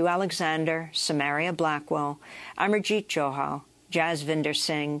Matthew Alexander, Samaria Blackwell, Amarjeet Johal, Jasvinder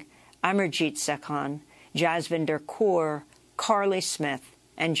Singh, Amarjeet Sekhan, Jasvinder Kaur, Carly Smith,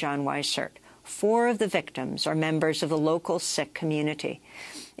 and John Weissert. 4 of the victims are members of the local Sikh community.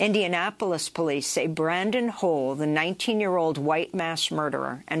 Indianapolis police say Brandon Hole, the 19-year-old white mass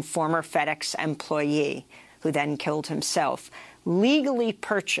murderer and former FedEx employee, who then killed himself, legally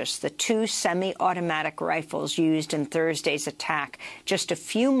purchased the 2 semi-automatic rifles used in Thursday's attack just a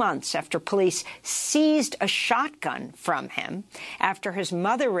few months after police seized a shotgun from him after his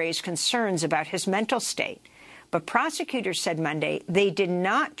mother raised concerns about his mental state. But prosecutors said Monday they did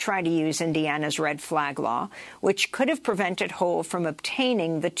not try to use Indiana's red flag law, which could have prevented Hull from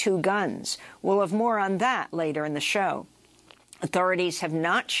obtaining the 2 guns. We'll have more on that later in the show. Authorities have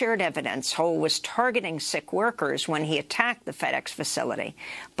not shared evidence Hull was targeting Sikh workers when he attacked the FedEx facility.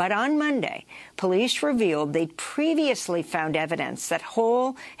 But on Monday, police revealed they'd previously found evidence that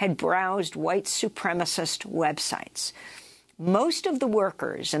Hull had browsed white supremacist websites. Most of the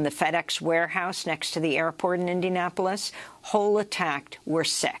workers in the FedEx warehouse next to the airport in Indianapolis Hull attacked were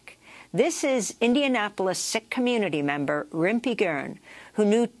Sikh. This is Indianapolis Sikh community member Rimpi Gurn, who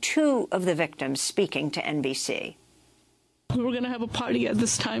knew 2 of the victims, speaking to NBC. We were going to have a party at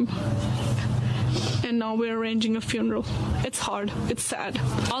this time, and now we're arranging a funeral. It's hard. It's sad.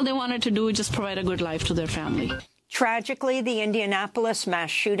 All they wanted to do was just provide a good life to their family. Tragically, the Indianapolis mass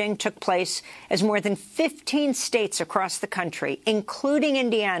shooting took place as more than 15 states across the country, including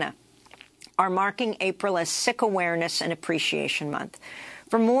Indiana, are marking April as Sikh Awareness and Appreciation Month.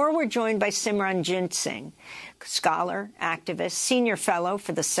 For more, we're joined by Simranjit Singh, scholar, activist, senior fellow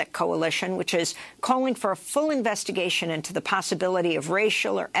for the Sikh Coalition, which is calling for a full investigation into the possibility of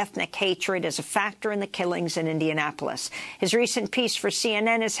racial or ethnic hatred as a factor in the killings in Indianapolis. His recent piece for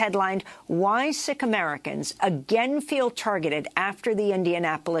CNN is headlined, "Why Sikh Americans Again Feel Targeted After the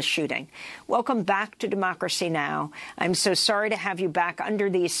Indianapolis Shooting." Welcome back to Democracy Now! I'm so sorry to have you back under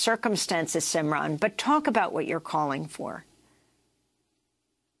these circumstances, Simran, but talk about what you're calling for.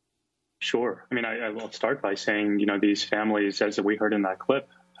 Sure. I mean, I will start by saying, these families, as we heard in that clip,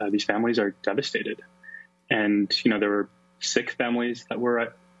 these families are devastated. And, there were Sikh families that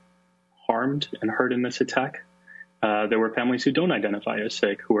were harmed and hurt in this attack. There were families who don't identify as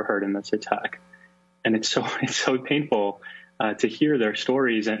Sikh who were hurt in this attack. And it's so painful to hear their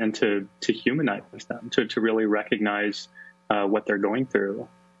stories and to humanize them, to really recognize what they're going through.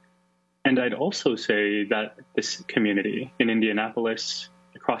 And I'd also say that this community in Indianapolis,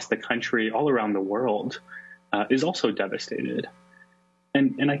 across the country, all around the world, is also devastated.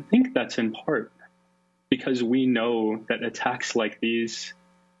 And I think that's in part because we know that attacks like these,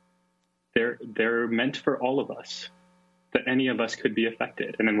 they're meant for all of us, that any of us could be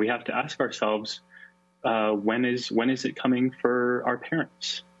affected. And then we have to ask ourselves, when is it coming for our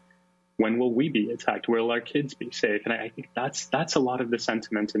parents? When will we be attacked? Will our kids be safe? And I think that's a lot of the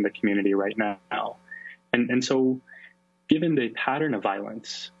sentiment in the community right now. And so, given the pattern of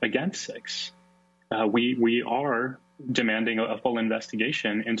violence against Sikhs, we are demanding a full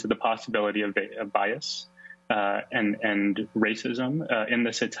investigation into the possibility of bias and racism in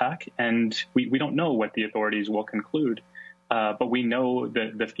this attack. And we don't know what the authorities will conclude, but we know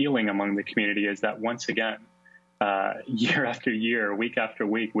that the feeling among the community is that once again, year after year, week after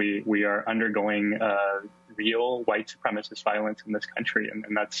week, we are undergoing real white supremacist violence in this country,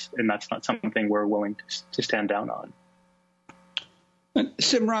 and that's not something we're willing to stand down on.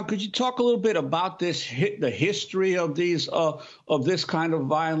 Simran, could you talk a little bit about the history of this kind of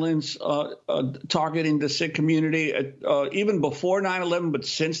violence targeting the Sikh community, even before 9/11, but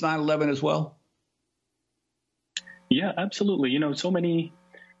since 9/11 as well? Yeah, absolutely. So many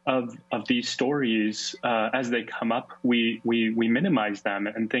of these stories, as they come up, we minimize them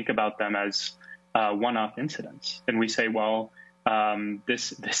and think about them as one-off incidents, and we say, well,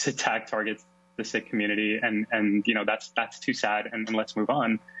 this attack targets the Sikh community, and that's too sad, and let's move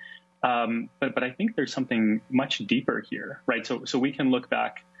on. But I think there's something much deeper here, right? So we can look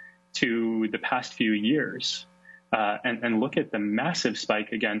back to the past few years and look at the massive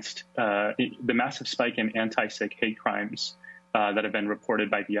spike in anti-Sikh hate crimes that have been reported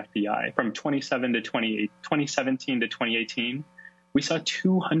by the FBI. From 2017 to 2018, we saw a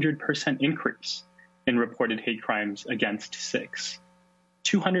 200% increase in reported hate crimes against Sikhs.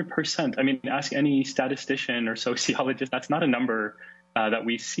 200%. I mean, ask any statistician or sociologist. That's not a number that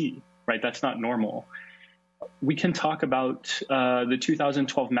we see, right? That's not normal. We can talk about the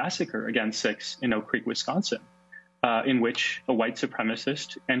 2012 massacre against Sikhs in Oak Creek, Wisconsin, in which a white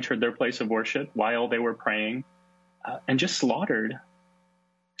supremacist entered their place of worship while they were praying and just slaughtered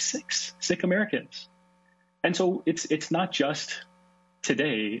Sikh Americans. And so it's not just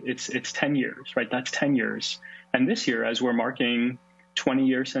today. It's 10 years, right? That's 10 years. And this year, as we're marking 20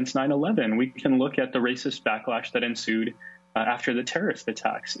 years since 9/11, we can look at the racist backlash that ensued after the terrorist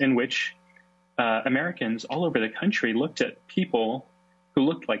attacks, in which Americans all over the country looked at people who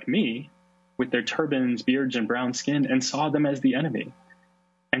looked like me with their turbans, beards, and brown skin and saw them as the enemy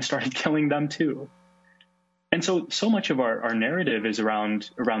and started killing them too. And so much of our narrative is around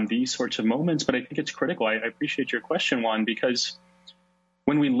these sorts of moments, but I think it's critical. I appreciate your question, Juan, because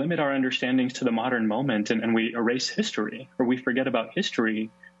when we limit our understandings to the modern moment and we erase history or we forget about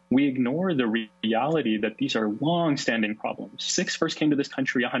history, we ignore the reality that these are long-standing problems. Sikhs first came to this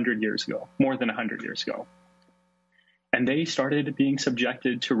country 100 years ago, more than 100 years ago. And they started being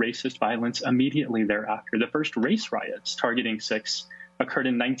subjected to racist violence immediately thereafter. The first race riots targeting Sikhs occurred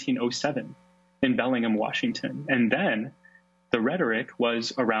in 1907 in Bellingham, Washington. And then the rhetoric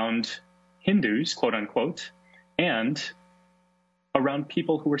was around Hindus, quote unquote, and around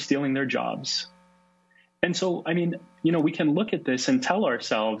people who were stealing their jobs. And so, I mean, we can look at this and tell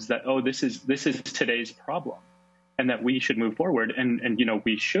ourselves that, oh, this is today's problem and that we should move forward. And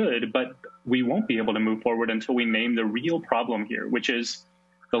we should, but we won't be able to move forward until we name the real problem here, which is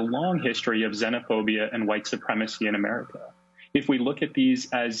the long history of xenophobia and white supremacy in America. If we look at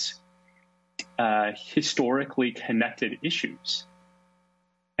these as historically connected issues,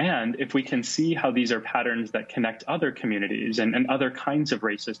 and if we can see how these are patterns that connect other communities and other kinds of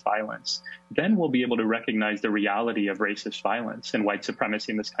racist violence, then we'll be able to recognize the reality of racist violence and white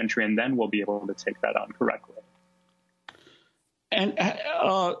supremacy in this country, and then we'll be able to take that on correctly. And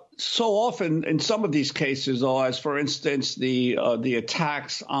so often in some of these cases, as for instance, the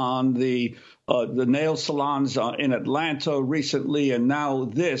attacks on the nail salons in Atlanta recently, and now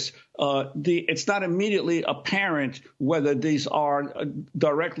this, it's not immediately apparent whether these are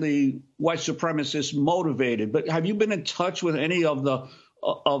directly white supremacist motivated. But have you been in touch with any of the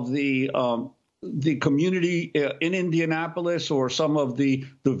community in Indianapolis or some of the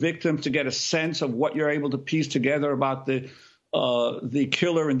victims to get a sense of what you're able to piece together about the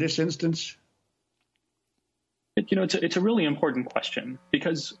killer in this instance? It's a really important question,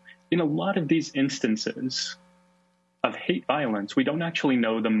 because in a lot of these instances of hate violence, we don't actually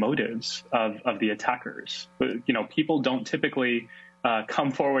know the motives of the attackers. People don't typically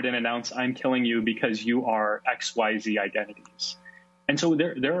come forward and announce, I'm killing you because you are XYZ identities. And so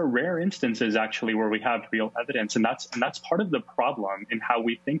there are rare instances actually where we have real evidence, and that's part of the problem in how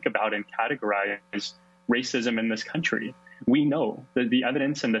we think about and categorize racism in this country. We know that the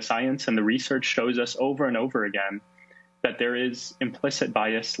evidence and the science and the research shows us over and over again that there is implicit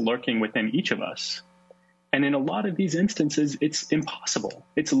bias lurking within each of us. And in a lot of these instances, it's impossible.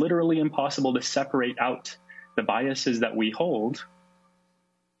 It's literally impossible to separate out the biases that we hold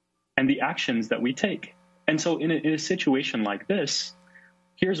and the actions that we take. And so in a situation like this,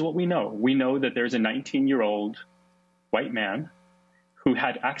 here's what we know. We know that there's a 19-year-old white man who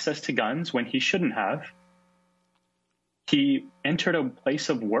had access to guns when he shouldn't have. He entered a place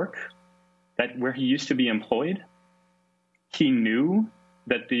of work where he used to be employed. He knew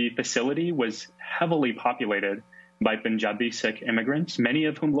that the facility was heavily populated by Punjabi Sikh immigrants, many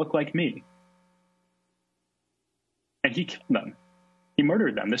of whom look like me. And he killed them. He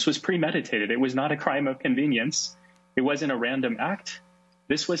murdered them. This was premeditated. It was not a crime of convenience. It wasn't a random act.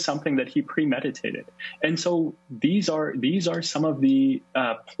 This was something that he premeditated. And so these are some of the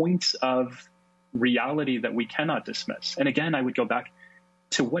points of reality that we cannot dismiss. And again, I would go back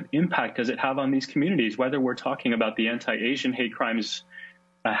to what impact does it have on these communities, whether we're talking about the anti-Asian hate crimes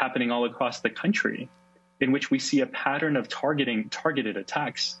happening all across the country, in which we see a pattern of targeted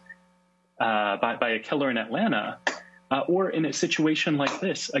attacks by a killer in Atlanta, or in a situation like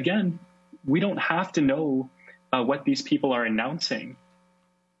this. Again, we don't have to know what these people are announcing.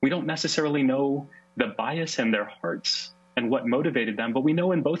 We don't necessarily know the bias in their hearts and what motivated them, but we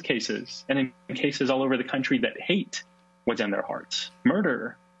know in both cases, and in cases all over the country, that hate was in their hearts.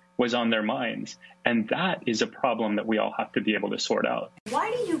 Murder was on their minds. And that is a problem that we all have to be able to sort out. Why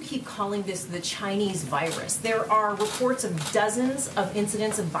do you keep calling this the Chinese virus? There are reports of dozens of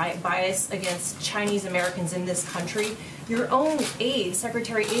incidents of bias against Chinese Americans in this country. Your own aide,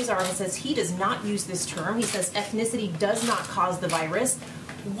 Secretary Azar, says he does not use this term. He says ethnicity does not cause the virus.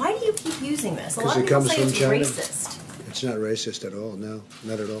 Why do you keep using this? A lot of people say it's racist. It's not racist at all. No,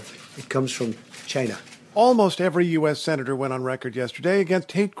 not at all. It comes from China. Almost every U.S. senator went on record yesterday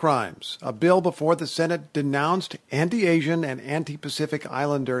against hate crimes. A bill before the Senate denounced anti-Asian and anti-Pacific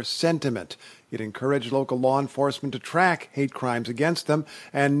Islander sentiment. It encouraged local law enforcement to track hate crimes against them,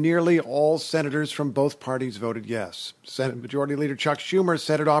 and nearly all senators from both parties voted yes. Senate Majority Leader Chuck Schumer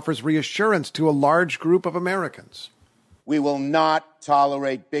said it offers reassurance to a large group of Americans. We will not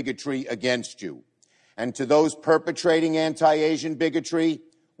tolerate bigotry against you. And to those perpetrating anti-Asian bigotry,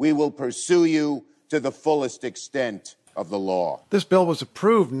 we will pursue you to the fullest extent of the law. This bill was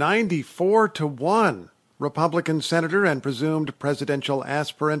approved 94-1. Republican Senator and presumed presidential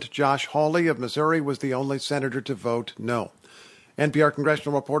aspirant Josh Hawley of Missouri was the only senator to vote no. NPR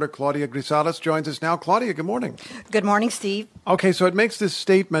congressional reporter Claudia Grisales joins us now. Claudia, good morning. Good morning, Steve. Okay, so it makes this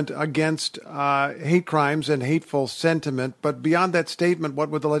statement against hate crimes and hateful sentiment, but beyond that statement, what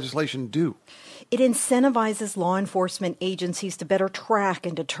would the legislation do? It incentivizes law enforcement agencies to better track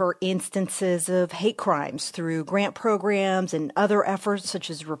and deter instances of hate crimes through grant programs and other efforts such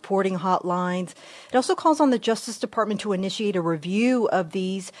as reporting hotlines. It also calls on the Justice Department to initiate a review of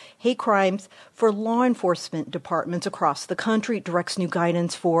these hate crimes for law enforcement departments across the country. It directs new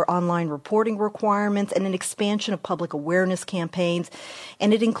guidance for online reporting requirements and an expansion of public awareness campaigns.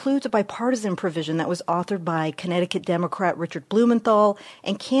 And it includes a bipartisan provision that was authored by Connecticut Democrat Richard Blumenthal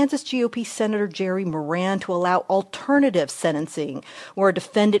and Kansas GOP Senator Jerry Moran to allow alternative sentencing where a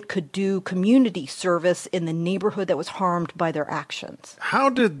defendant could do community service in the neighborhood that was harmed by their actions. How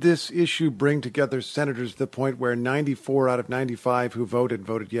did this issue bring together senators to the point where 94 out of 95 who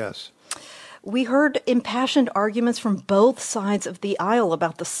voted yes? We heard impassioned arguments from both sides of the aisle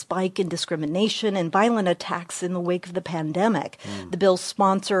about the spike in discrimination and violent attacks in the wake of the pandemic. The bill's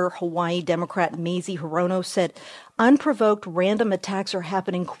sponsor, Hawaii Democrat Mazie Hirono, said unprovoked random attacks are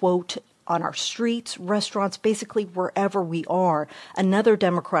happening, quote, on our streets, restaurants, basically wherever we are. Another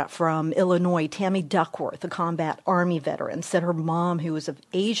Democrat from Illinois, Tammy Duckworth, a combat Army veteran, said her mom, who is of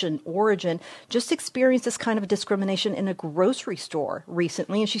Asian origin, just experienced this kind of discrimination in a grocery store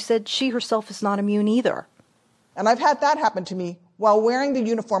recently, and she said she herself is not immune either. And I've had that happen to me while wearing the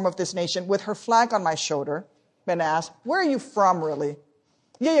uniform of this nation with her flag on my shoulder. Been asked, where are you from, really?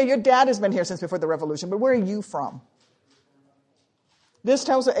 Yeah, your dad has been here since before the revolution, but where are you from? This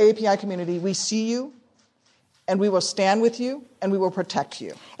tells the AAPI community, we see you, and we will stand with you, and we will protect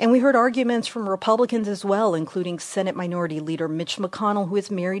you. And we heard arguments from Republicans as well, including Senate Minority Leader Mitch McConnell, who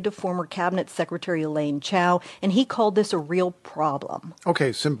is married to former Cabinet Secretary Elaine Chao, and he called this a real problem.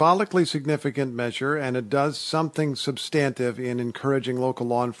 Okay, symbolically significant measure, and it does something substantive in encouraging local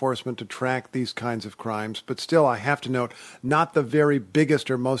law enforcement to track these kinds of crimes. But still, I have to note, not the very biggest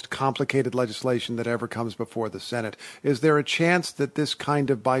or most complicated legislation that ever comes before the Senate. Is there a chance that this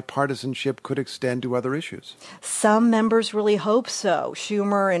kind of bipartisanship could extend to other issues? Some members really hope so.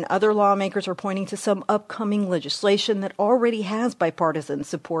 Schumer and other lawmakers are pointing to some upcoming legislation that already has bipartisan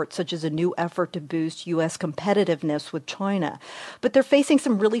support, such as a new effort to boost U.S. competitiveness with China. But they're facing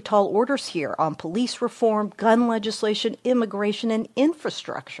some really tall orders here on police reform, gun legislation, immigration, and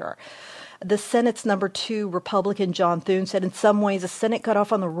infrastructure. The Senate's number 2 Republican John Thune said in some ways the Senate got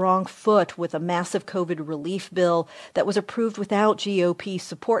off on the wrong foot with a massive COVID relief bill that was approved without GOP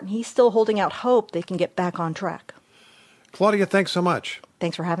support, and he's still holding out hope they can get back on track. Claudia, thanks so much.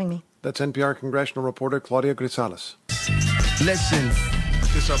 Thanks for having me. That's NPR congressional reporter Claudia Grisales. Listen,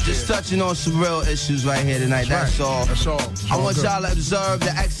 just touching on some real issues right here tonight, that's all. That's all. I want y'all to observe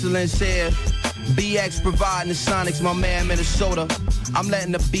the excellence here. BX providing the Sonics, my man, Minnesota. I'm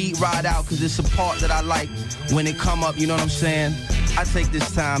letting the beat ride out because it's a part that I like when it come up, you know what I'm saying? I take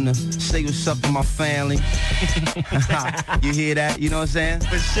this time to say what's up to my family. You hear that? You know what I'm saying?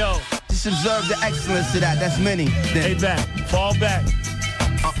 For sure. Just observe the excellence of that. That's many. Hey, back. Fall back.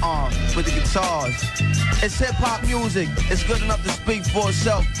 With the guitars. It's hip-hop music. It's good enough to speak for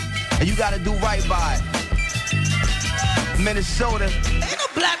itself. And you got to do right by it. Minnesota. Ain't no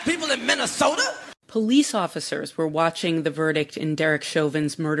black people in Minnesota. Police officers were watching the verdict in Derek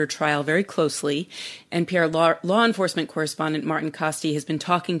Chauvin's murder trial very closely. NPR law enforcement correspondent Martin Costi has been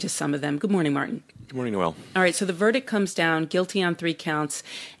talking to some of them. Good morning, Martin. Good morning, Noel. All right, so the verdict comes down, guilty on 3 counts.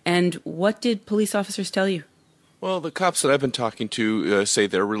 And what did police officers tell you? Well, the cops that I've been talking to say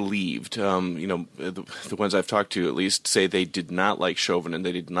they're relieved. The ones I've talked to at least say they did not like Chauvin and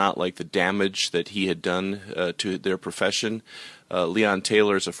they did not like the damage that he had done to their profession. Leon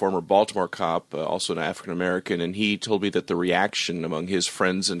Taylor is a former Baltimore cop, also an African-American, and he told me that the reaction among his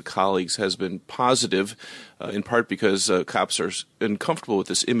friends and colleagues has been positive, in part because cops are uncomfortable with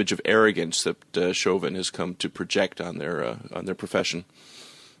this image of arrogance that Chauvin has come to project on their profession.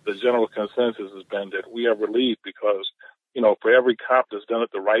 The general consensus has been that we are relieved because, for every cop that's done it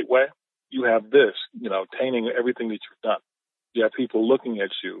the right way, you have this, tainting everything that you've done. You have people looking at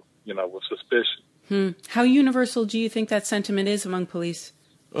you, with suspicion. How universal do you think that sentiment is among police?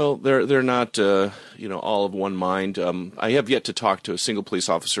 Well, they're not, all of one mind. I have yet to talk to a single police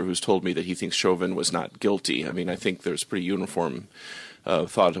officer who's told me that he thinks Chauvin was not guilty. I mean, I think there's pretty uniform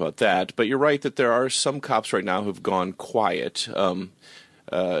thought about that. But you're right that there are some cops right now who've gone quiet.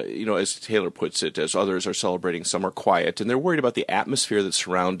 As Taylor puts it, as others are celebrating, some are quiet, and they're worried about the atmosphere that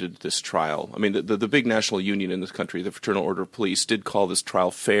surrounded this trial. I mean, the big national union in this country, the Fraternal Order of Police, did call this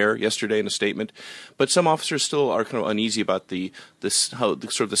trial fair yesterday in a statement, but some officers still are kind of uneasy about the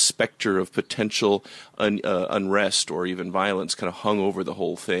specter of potential unrest or even violence kind of hung over the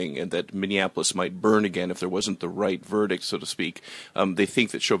whole thing, and that Minneapolis might burn again if there wasn't the right verdict, so to speak. They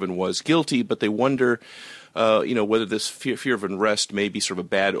think that Chauvin was guilty, but they wonder whether this fear of unrest may be sort of a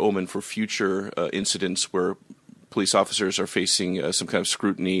bad omen for future incidents where police officers are facing some kind of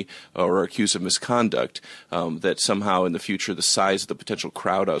scrutiny or are accused of misconduct, that somehow in the future the size of the potential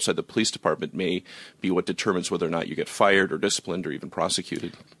crowd outside the police department may be what determines whether or not you get fired or disciplined or even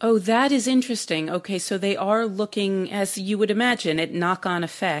prosecuted. Oh, that is interesting. Okay, so they are looking, as you would imagine, at knock-on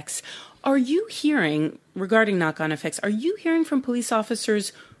effects. Are you hearing, regarding knock-on effects, are you hearing from police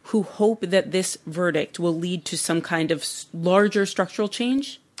officers who hope that this verdict will lead to some kind of larger structural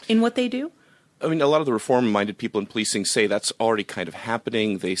change in what they do? I mean, a lot of the reform-minded people in policing say that's already kind of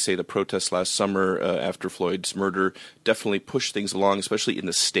happening. They say the protests last summer after Floyd's murder definitely pushed things along, especially in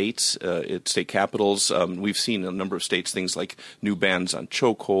the states, state capitals. We've seen in a number of states things like new bans on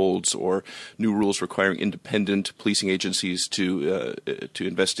chokeholds or new rules requiring independent policing agencies to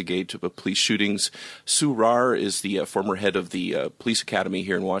investigate police shootings. Sue Rahr is the former head of the police academy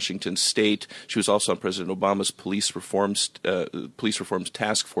here in Washington State. She was also on President Obama's police reforms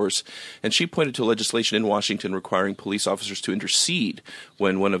task force, and she pointed to legislation in Washington requiring police officers to intercede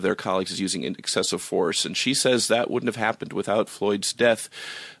when one of their colleagues is using excessive force. And she says that wouldn't have happened without Floyd's death,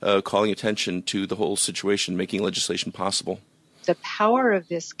 calling attention to the whole situation, making legislation possible. The power of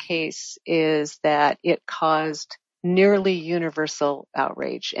this case is that it caused nearly universal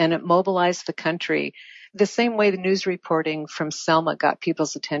outrage, and it mobilized the country the same way the news reporting from Selma got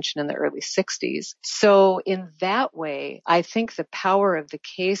people's attention in the early 60s. So in that way, I think the power of the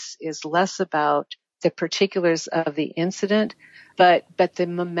case is less about the particulars of the incident, but the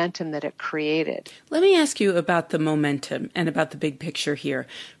momentum that it created. Let me ask you about the momentum and about the big picture here.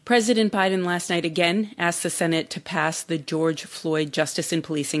 President Biden last night again asked the Senate to pass the George Floyd Justice in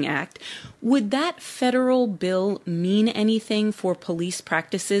Policing Act. Would that federal bill mean anything for police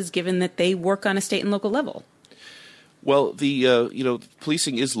practices, given that they work on a state and local level? Well,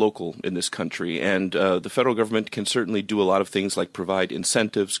 policing is local in this country, and the federal government can certainly do a lot of things like provide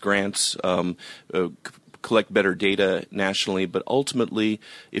incentives, grants, collect better data nationally, but ultimately,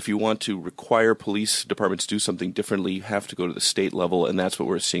 if you want to require police departments to do something differently, you have to go to the state level, and that's what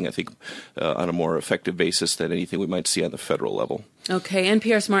we're seeing, I think, on a more effective basis than anything we might see on the federal level. Okay,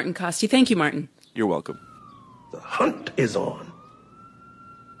 NPR's Martin Costi. Thank you, Martin. You're welcome. The hunt is on,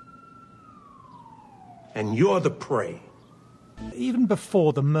 and you're the prey. Even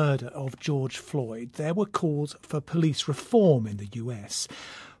before the murder of George Floyd, there were calls for police reform in the U.S.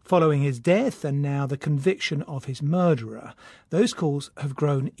 Following his death and now the conviction of his murderer, those calls have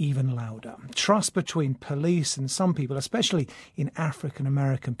grown even louder. Trust between police and some people, especially in African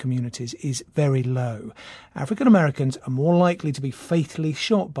American communities, is very low. African Americans are more likely to be fatally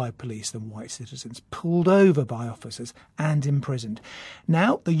shot by police than white citizens, pulled over by officers and imprisoned.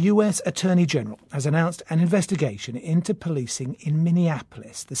 Now, the U.S. Attorney General has announced an investigation into policing in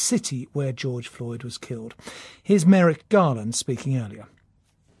Minneapolis, the city where George Floyd was killed. Here's Merrick Garland speaking earlier.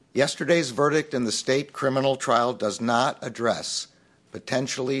 Yesterday's verdict in the state criminal trial does not address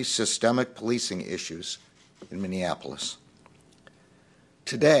potentially systemic policing issues in Minneapolis.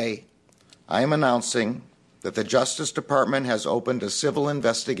 Today, I am announcing that the Justice Department has opened a civil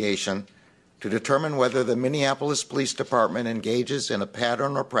investigation to determine whether the Minneapolis Police Department engages in a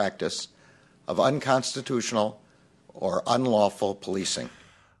pattern or practice of unconstitutional or unlawful policing.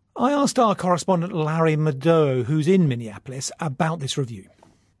 I asked our correspondent Larry Madowo, who's in Minneapolis, about this review.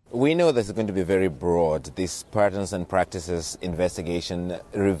 We know this is going to be very broad. This patterns and practices investigation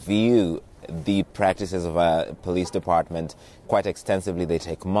review the practices of a police department quite extensively. They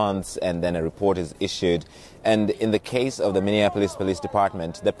take months, and then a report is issued. And in the case of the Minneapolis Police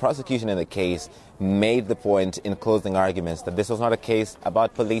Department, the prosecution in the case made the point in closing arguments that this was not a case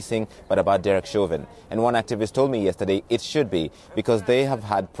about policing, but about Derek Chauvin. And one activist told me yesterday it should be, because they have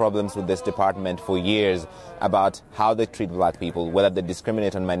had problems with this department for years about how they treat black people, whether they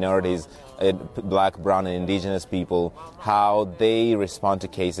discriminate on minorities, black, brown, and indigenous people, how they respond to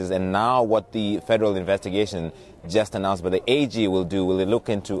cases. And now what the federal investigation just announced by the AG will do, will look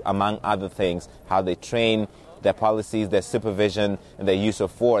into, among other things, how they train, their policies, their supervision, and their use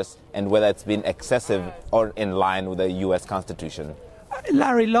of force, and whether it's been excessive or in line with the U.S. Constitution.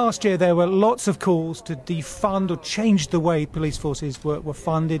 Larry, last year there were lots of calls to defund or change the way police forces were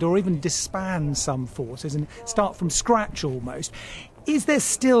funded, or even disband some forces and start from scratch almost. Is there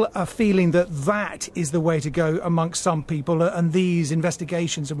still a feeling that that is the way to go amongst some people, and these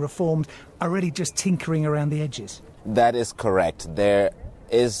investigations and reforms are really just tinkering around the edges? That is correct. There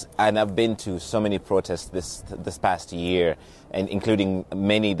and I've been to so many protests this past year, and including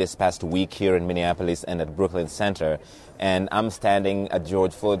many this past week here in Minneapolis and at Brooklyn Center. And I'm standing at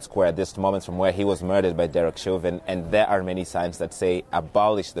George Floyd Square at this moment from where he was murdered by Derek Chauvin, and there are many signs that say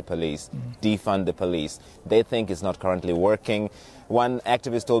abolish the police, defund the police. They think it's not currently working. One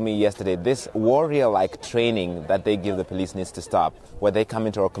activist told me yesterday this warrior-like training that they give the police needs to stop, where they come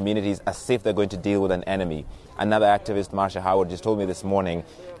into our communities as if they're going to deal with an enemy. Another activist, Marsha Howard, just told me this morning,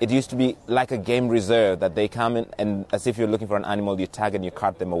 it used to be like a game reserve, that they come in and as if you're looking for an animal, you tag and you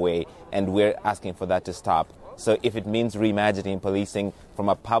cart them away, and we're asking for that to stop. So if it means reimagining policing from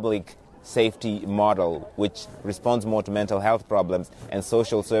a public safety model, which responds more to mental health problems and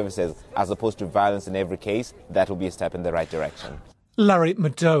social services as opposed to violence in every case, that will be a step in the right direction. Larry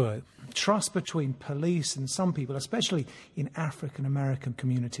Madowo, trust between police and some people, especially in African American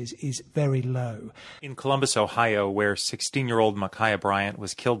communities, is very low. In Columbus, Ohio, where 16-year-old Ma'Khia Bryant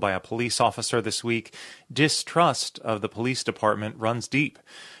was killed by a police officer this week, distrust of the police department runs deep.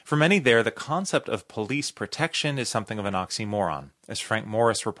 For many there, the concept of police protection is something of an oxymoron. As Frank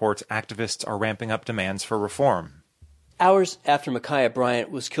Morris reports, activists are ramping up demands for reform. Hours after Ma'Khia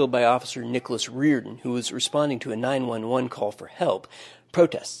Bryant was killed by Officer Nicholas Reardon, who was responding to a 911 call for help,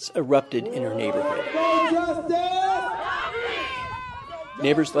 protests erupted in her neighborhood.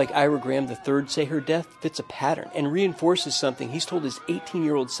 Neighbors like Ira Graham III say her death fits a pattern and reinforces something he's told his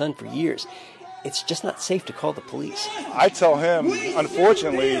 18-year-old son for years. It's just not safe to call the police. I tell him,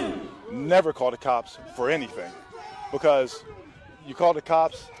 unfortunately, never call the cops for anything, because you call the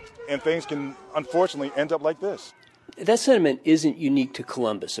cops and things can unfortunately end up like this. That sentiment isn't unique to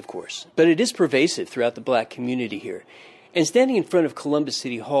Columbus, of course, but it is pervasive throughout the black community here. And standing in front of Columbus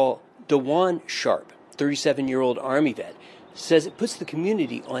City Hall, DeJuan Sharp, 37-year-old Army vet, says it puts the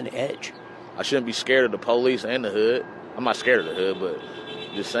community on edge. I shouldn't be scared of the police and the hood. I'm not scared of the hood, but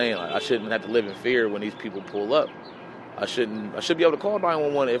just saying, I shouldn't have to live in fear when these people pull up. I should be able to call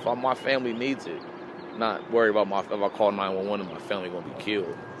 911 if my family needs it. Not worry about if I call 911 and my family going to be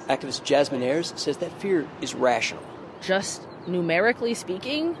killed. Activist Jasmine Ayers says that fear is rational. Just numerically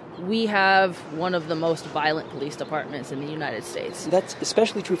speaking, we have one of the most violent police departments in the United States. That's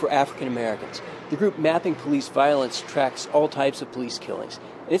especially true for African Americans. The group Mapping Police Violence tracks all types of police killings.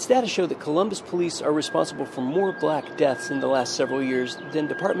 And its data show that Columbus police are responsible for more black deaths in the last several years than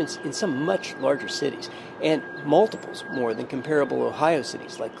departments in some much larger cities, and multiples more than comparable Ohio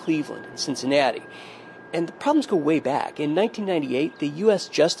cities like Cleveland and Cincinnati. And the problems go way back. In 1998, the U.S.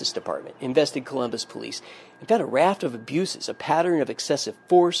 Justice Department invested Columbus police and found a raft of abuses, a pattern of excessive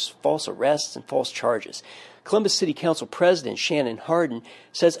force, false arrests, and false charges. Columbus City Council President Shannon Hardin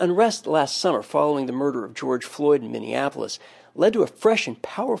says unrest last summer following the murder of George Floyd in Minneapolis led to a fresh and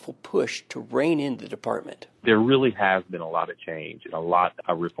powerful push to rein in the department. There really has been a lot of change and a lot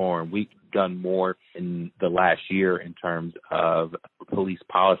of reform. We've done more in the last year in terms of police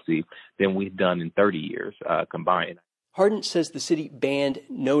policy than we've done in 30 years combined. Hardin says the city banned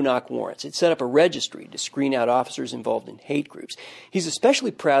no-knock warrants. It set up a registry to screen out officers involved in hate groups. He's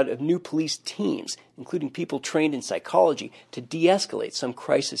especially proud of new police teams, including people trained in psychology, to de-escalate some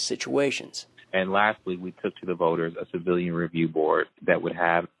crisis situations. And lastly, we took to the voters a civilian review board that would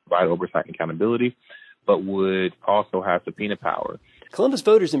have provide oversight and accountability, but would also have subpoena power. Columbus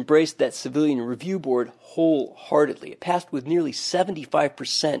voters embraced that civilian review board wholeheartedly. It passed with nearly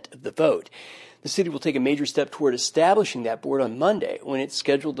 75% of the vote. The city will take a major step toward establishing that board on Monday, when it's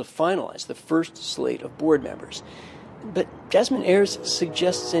scheduled to finalize the first slate of board members. But Jasmine Ayers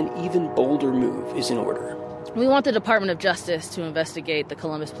suggests an even bolder move is in order. We want the Department of Justice to investigate the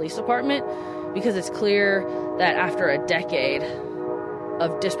Columbus Police Department, because it's clear that after a decade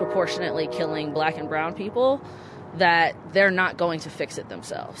of disproportionately killing black and brown people, that they're not going to fix it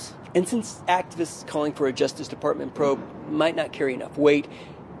themselves. And since activists calling for a Justice Department probe might not carry enough weight,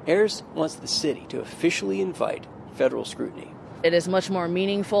 Ayers wants the city to officially invite federal scrutiny. It is much more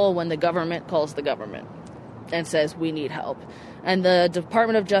meaningful when the government calls the government and says, we need help. And the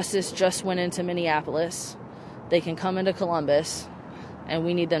Department of Justice just went into Minneapolis. They can come into Columbus, and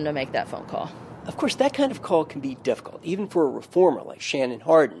we need them to make that phone call. Of course, that kind of call can be difficult, even for a reformer like Shannon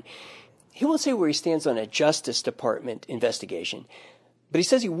Hardin. He won't say where he stands on a Justice Department investigation, but he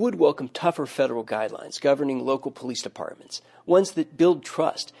says he would welcome tougher federal guidelines governing local police departments, ones that build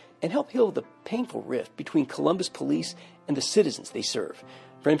trust and help heal the painful rift between Columbus police and the citizens they serve.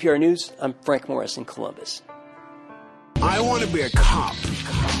 For NPR News, I'm Frank Morris in Columbus. I want to be a cop.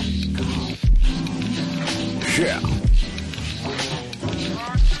 Yeah.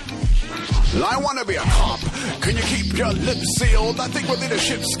 I want to be a cop. Can you keep your lips sealed? I think with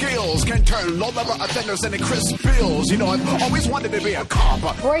leadership skills can turn low-level offenders into crisp bills. You know, I've always wanted to be a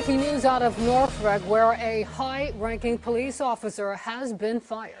cop. Breaking news out of Norfolk, where a high-ranking police officer has been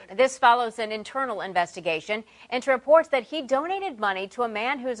fired. This follows an internal investigation into reports that he donated money to a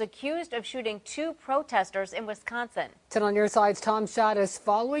man who is accused of shooting 2 protesters in Wisconsin. 10 on your side's Tom Schad is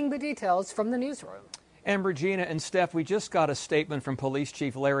following the details from the newsroom. And Regina and Steph, we just got a statement from Police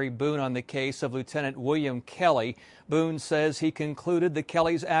Chief Larry Boone on the case of Lieutenant William Kelly. Boone says he concluded that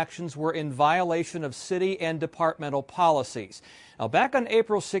Kelly's actions were in violation of city and departmental policies. Now, back on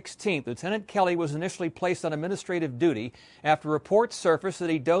April 16th, Lieutenant Kelly was initially placed on administrative duty after reports surfaced that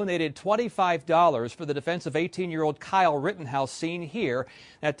he donated $25 for the defense of 18-year-old Kyle Rittenhouse, seen here.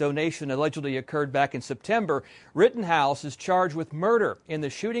 That donation allegedly occurred back in September. Rittenhouse is charged with murder in the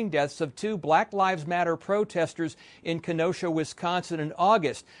shooting deaths of 2 Black Lives Matter protesters in Kenosha, Wisconsin in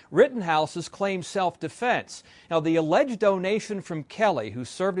August. Rittenhouse has claimed self-defense. Now, the alleged donation from Kelly, who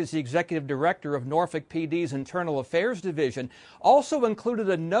served as the executive director of Norfolk PD's Internal Affairs Division, also included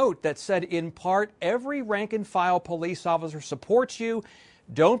a note that said, in part, every rank-and-file police officer supports you.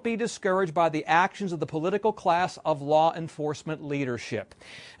 Don't be discouraged by the actions of the political class of law enforcement leadership.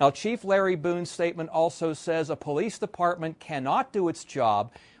 Now, Chief Larry Boone's statement also says a police department cannot do its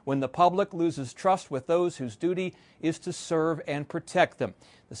job when the public loses trust with those whose duty is to serve and protect them.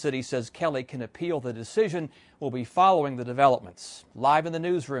 The city says Kelly can appeal the decision. We'll be following the developments. Live in the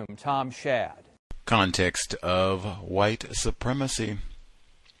newsroom, Tom Schad. Context of white supremacy.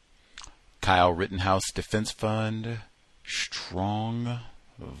 Kyle Rittenhouse Defense Fund, strong,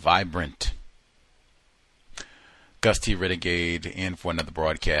 vibrant. Gus T. Renegade in for another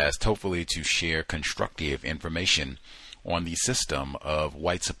broadcast, hopefully to share constructive information on the system of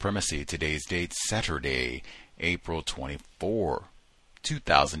white supremacy. Today's date, Saturday, April 24,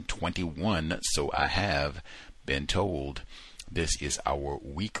 2021. So I have been told. This is our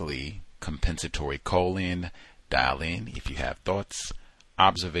weekly compensatory call-in. Dial in if you have thoughts,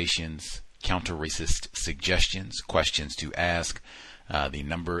 observations, counter-racist suggestions, questions to ask. The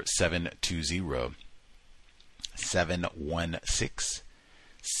number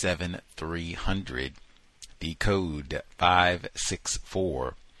 720-716-7300. The code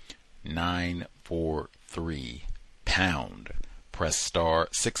 564943 pound. Press star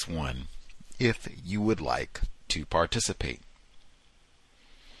 61 if you would like to participate.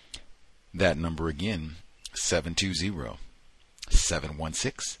 That number again,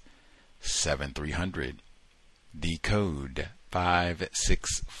 720-716-7300. The code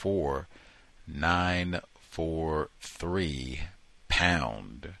 564943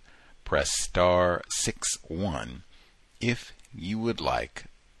 pound. Press star 61 if you would like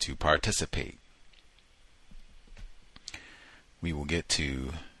to participate. We will get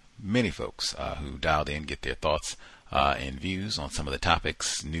to many folks who dialed in, get their thoughts and views on some of the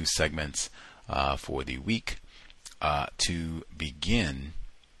topics, news segments for the week. To begin,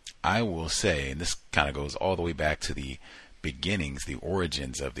 I will say, and this kind of goes all the way back to the beginnings, the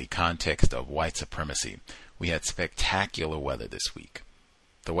origins of the context of white supremacy. We had spectacular weather this week.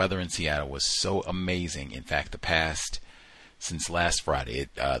 The weather in Seattle was so amazing. In fact, since last Friday,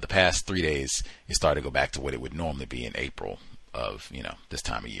 the past 3 days, it started to go back to what it would normally be in April of, this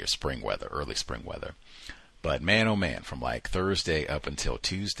time of year, spring weather, early spring weather. But man, oh man, from like Thursday up until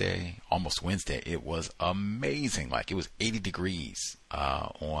Tuesday, almost Wednesday, it was amazing. Like it was 80 degrees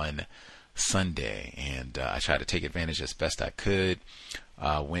on Sunday, and I tried to take advantage as best I could.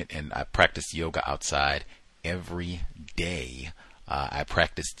 Went and I practiced yoga outside every day. I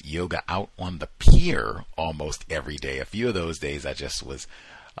practiced yoga out on the pier almost every day. A few of those days I just was,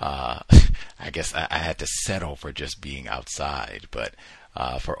 I guess I had to settle for just being outside. But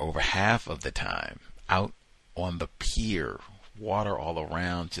for over half of the time, out on the pier, water all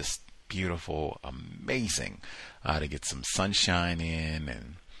around, just beautiful, amazing, to get some sunshine in,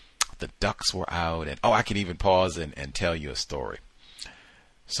 and the ducks were out. And I could even pause and tell you a story.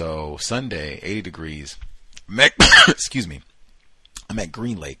 So Sunday, 80 degrees, excuse me, I'm at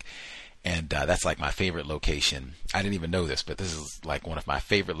Green Lake, and that's like my favorite location. I didn't even know this, but this is like one of my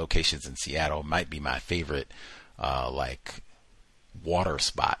favorite locations in Seattle. It might be my favorite like water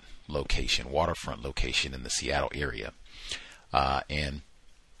spot location, waterfront location in the Seattle area. And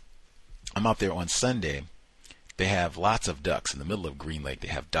I'm out there on Sunday. They have lots of ducks in the middle of Green Lake. They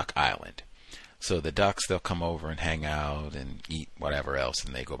have Duck Island. So the ducks, they'll come over and hang out and eat whatever else,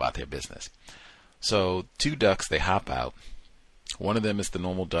 and they go about their business. So 2 ducks, they hop out. One of them is the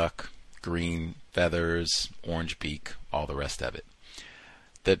normal duck, green feathers, orange beak, all the rest of it.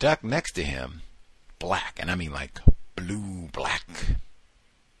 The duck next to him, black, and I mean like blue black,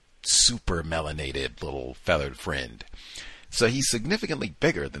 super melanated little feathered friend. So he's significantly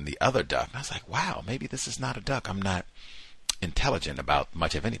bigger than the other duck. And I was like, wow, maybe this is not a duck. I'm not intelligent about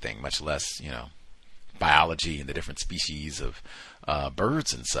much of anything, much less, biology and the different species of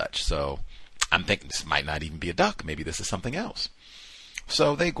birds and such. So I'm thinking this might not even be a duck. Maybe this is something else.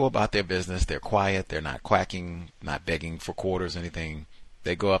 So they go about their business. They're quiet. They're not quacking, not begging for quarters or anything.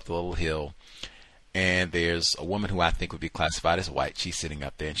 They go up the little hill, and there's a woman who I think would be classified as white. She's sitting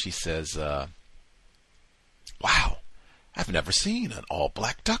up there, and she says, wow, I've never seen an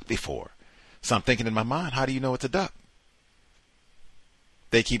all-black duck before. So I'm thinking in my mind, how do you know it's a duck?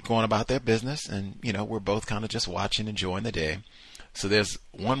 They keep going about their business, and, we're both kind of just watching, enjoying the day. So there's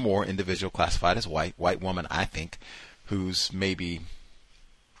one more individual classified as white woman, I think, who's maybe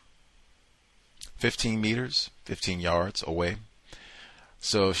 15 yards away.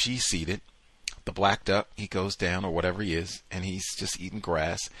 So she's seated. The black duck, he goes down or whatever he is, and he's just eating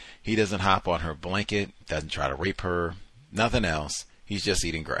grass. He doesn't hop on her blanket, doesn't try to rape her, nothing else. He's just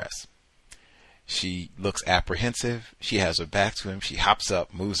eating grass. She looks apprehensive. She has her back to him. She hops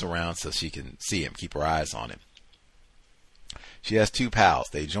up, moves around so she can see him, keep her eyes on him. She has two pals.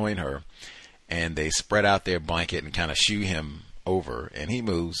 They join her, and they spread out their blanket and kind of shoo him over, and he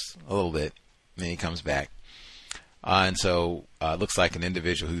moves a little bit, and then he comes back. And so it looks like an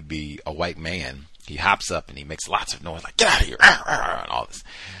individual who'd be a white man. He hops up and he makes lots of noise, like, get out of here, and all this.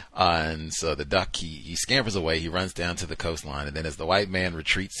 And so the duck, he scampers away. He runs down to the coastline. And then as the white man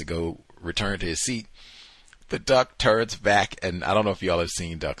retreats to go return to his seat, the duck turns back. And I don't know if y'all have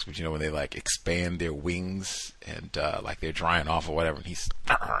seen ducks, but when they like expand their wings and like they're drying off or whatever, and he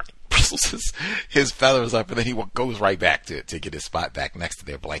bristles his feathers up, and then he goes right back to get his spot back next to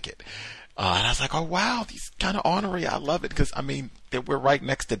their blanket. And I was like, oh, wow, these kind of ornery. I love it because, we're right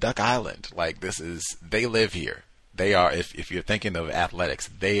next to Duck Island. Like, they live here. They are, if you're thinking of athletics,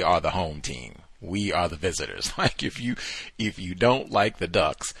 they are the home team. We are the visitors. Like, if you don't like the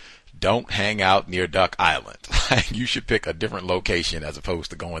Ducks, don't hang out near Duck Island. Like, you should pick a different location as opposed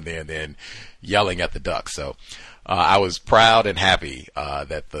to going there and then yelling at the Ducks. So I was proud and happy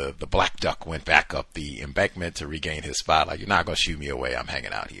that the black duck went back up the embankment to regain his spot. Like, you're not going to shoo me away. I'm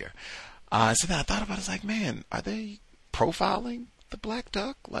hanging out here. So then I thought about it. I was like, man, are they profiling the black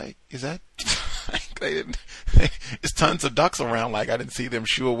duck? Like, is that like there's tons of ducks around. Like, I didn't see them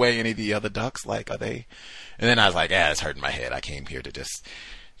shoo away any of the other ducks. Like, are they? And then I was like, it's hurting my head. I came here to just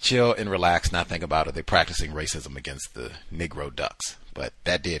chill and relax, not think about it. They're practicing racism against the Negro ducks. But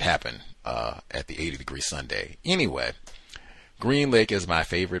that did happen at the 80-degree Sunday. Anyway, Green Lake is my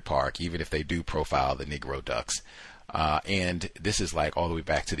favorite park, even if they do profile the Negro ducks. And this is like all the way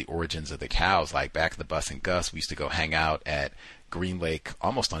back to the origins of the cows. Like back in the Bus and Gus, we used to go hang out at Green Lake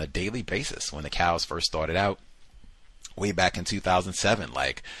almost on a daily basis when the cows first started out way back in 2007.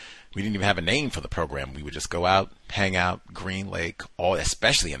 Like, we didn't even have a name for the program. We would just go out, hang out, Green Lake,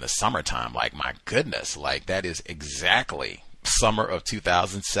 especially in the summertime. Like, my goodness, like that is exactly summer of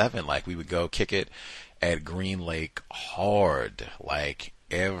 2007. Like, we would go kick it at Green Lake hard, like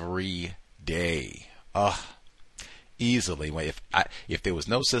every day. Easily. If there was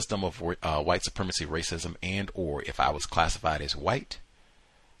no system of white supremacy, racism, and or if I was classified as white,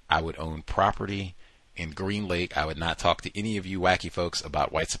 I would own property in Green Lake. I would not talk to any of you wacky folks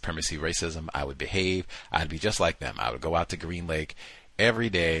about white supremacy, racism. I would behave. I'd be just like them. I would go out to Green Lake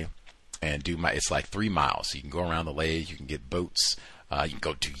every day and it's like 3 miles. So you can go around the lake. You can get boats. You can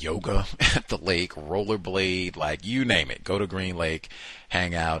go do yoga at the lake, rollerblade, like you name it. Go to Green Lake,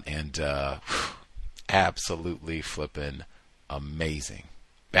 hang out, and absolutely flipping amazing.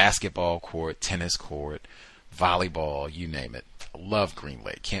 Basketball court, tennis court, volleyball, you name it. I love Green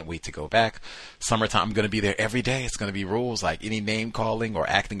Lake. Can't wait to go back. Summertime, I'm going to be there every day. It's going to be rules like any name calling or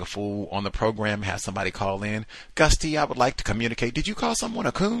acting a fool on the program. Have somebody call in. Gusty, I would like to communicate. Did you call someone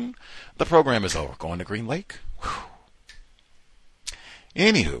a coon? The program is over. Going to Green Lake? Whew.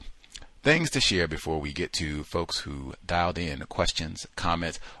 Anywho, things to share before we get to folks who dialed in, questions,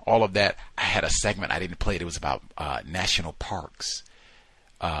 comments, all of that. I had a segment I didn't play it. It was about national parks.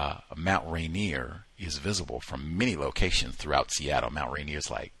 Mount Rainier is visible from many locations throughout Seattle. Mount Rainier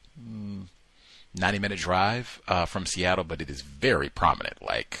is like 90-minute drive from Seattle, but it is very prominent.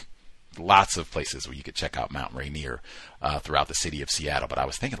 Like lots of places where you could check out Mount Rainier throughout the city of Seattle. But I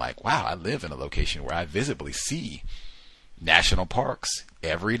was thinking like, wow, I live in a location where I visibly see national parks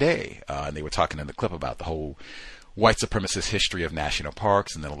every day. And they were talking in the clip about the whole white supremacist history of national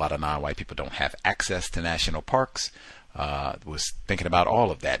parks, and then a lot of non-white people don't have access to national parks. Was thinking about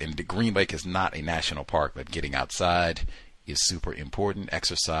all of that. And the Green Lake is not a national park, but getting outside is super important.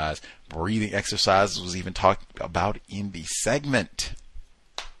 Exercise, breathing exercises was even talked about in the segment.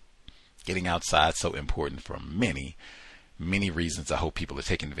 Getting outside so important for many reasons. I hope people are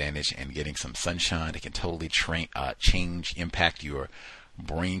taking advantage and getting some sunshine. It can totally change, impact your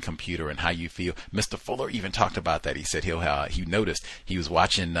brain computer and how you feel. Mr. Fuller even talked about that. He said he noticed he was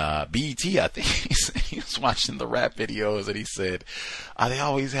watching BET, I think. He was watching the rap videos, and he said they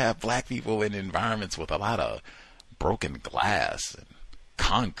always have black people in environments with a lot of broken glass and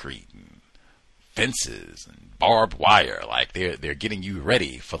concrete and fences and barbed wire. Like they're getting you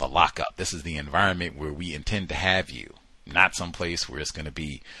ready for the lockup. This is the environment where we intend to have you, not some place where it's going to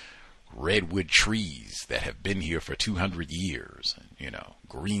be redwood trees that have been here for 200 years, and,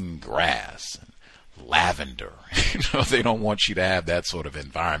 green grass and lavender. They don't want you to have that sort of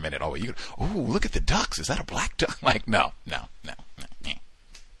environment at all. Look at the ducks. Is that a black duck? Like, no.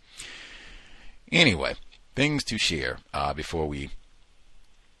 Anyway, things to share before we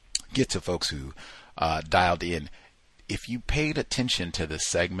get to folks who dialed in. If you paid attention to the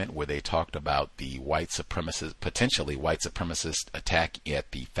segment where they talked about the potentially white supremacist attack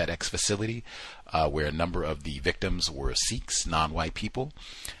at the FedEx facility, where a number of the victims were Sikhs, non-white people,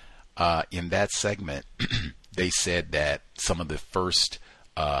 in that segment, they said that some of the first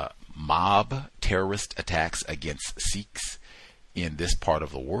mob terrorist attacks against Sikhs in this part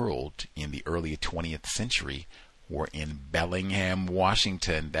of the world in the early 20th century were in Bellingham,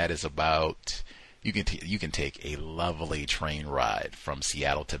 Washington. That is about... You can take a lovely train ride from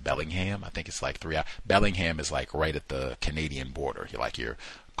Seattle to Bellingham. I think it's like 3 hours. Bellingham is like right at the Canadian border. You're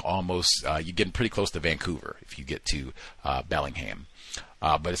getting pretty close to Vancouver if you get to Bellingham.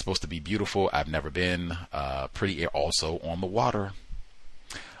 But it's supposed to be beautiful. I've never been. Pretty also on the water.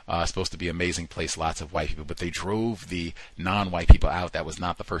 Supposed to be an amazing place, lots of white people, but they drove the non-white people out. That was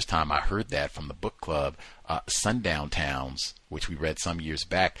not the first time I heard that from the book club. Sundown Towns, which we read some years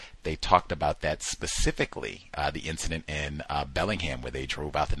back, they talked about that specifically, the incident in Bellingham where they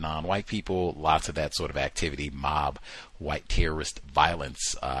drove out the non-white people, lots of that sort of activity, mob, white terrorist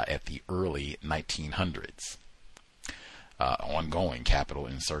violence at the early 1900s. Ongoing capital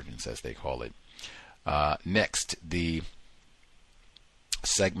insurgents, as they call it. Next, the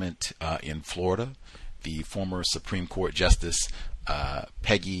segment in Florida, the former Supreme Court Justice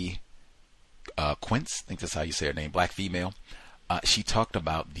Peggy Quince, I think that's how you say her name, black female. She talked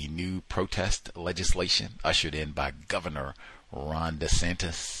about the new protest legislation ushered in by Governor Ron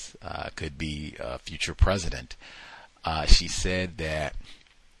DeSantis, could be a future president. She said that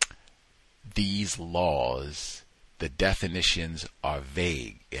these laws, the definitions are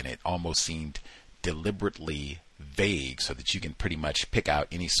vague, and it almost seemed deliberately vague so that you can pretty much pick out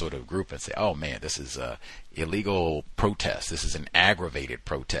any sort of group and say, oh man, this is a illegal protest, this is an aggravated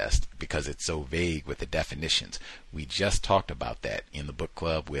protest, because it's so vague with the definitions. We just talked about that in the book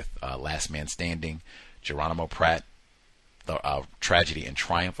club with Last Man Standing, Geronimo Pratt, the tragedy and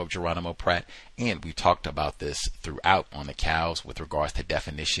triumph of Geronimo Pratt, and we talked about this throughout on the cows with regards to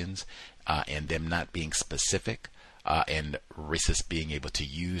definitions and them not being specific, and racists being able to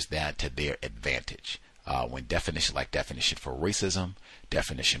use that to their advantage. When definition for racism,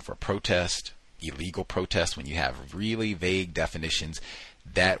 definition for protest, illegal protest, when you have really vague definitions,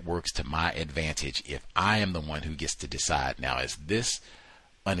 that works to my advantage if I am the one who gets to decide, now is this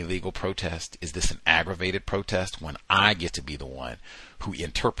an illegal protest? Is this an aggravated protest? When I get to be the one who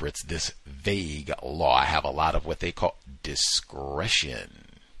interprets this vague law, I have a lot of what they call discretion.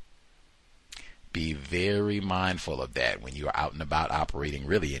 Be very mindful of that when you are out and about operating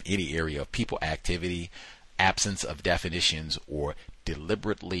really in any area of people activity, absence of definitions, or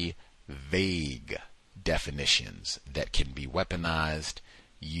deliberately vague definitions that can be weaponized,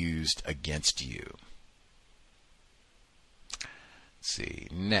 used against you. Let's see.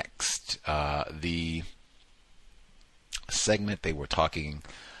 Next, the segment they were talking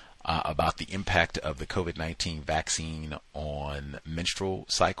about the impact of the COVID-19 vaccine on menstrual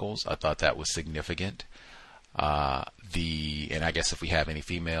cycles. I thought that was significant. And I guess if we have any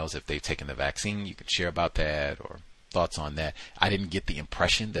females, if they've taken the vaccine, you can share about that or thoughts on that. I didn't get the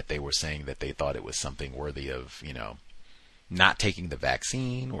impression that they were saying that they thought it was something worthy of, not taking the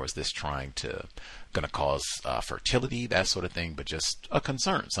vaccine, or is this going to cause fertility, that sort of thing, but just a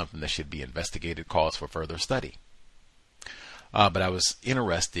concern, something that should be investigated, cause for further study. But I was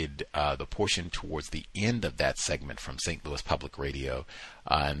interested, the portion towards the end of that segment from St. Louis Public Radio,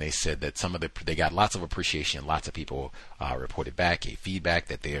 and they said that they got lots of appreciation. Lots of people reported back a feedback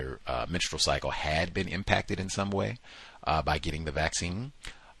that their menstrual cycle had been impacted in some way by getting the vaccine,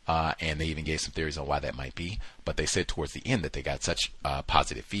 and they even gave some theories on why that might be. But they said towards the end that they got such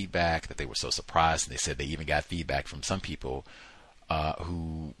positive feedback that they were so surprised, and they said they even got feedback from some people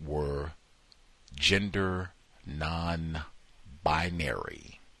who were gender non-binary,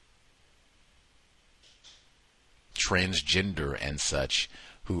 transgender and such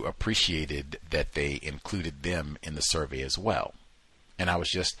who appreciated that they included them in the survey as well. And I was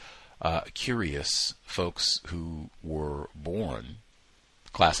just curious, folks who were born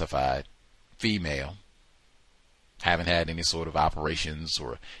classified female, haven't had any sort of operations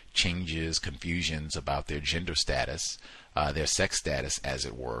or changes, confusions about their gender status, their sex status, as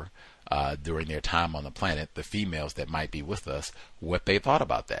it were, during their time on the planet, the females that might be with us, what they thought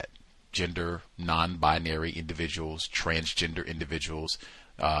about that. Gender, non-binary individuals, transgender individuals,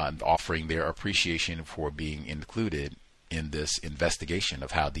 offering their appreciation for being included in this investigation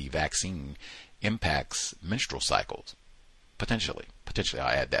of how the vaccine impacts menstrual cycles. Potentially, I'll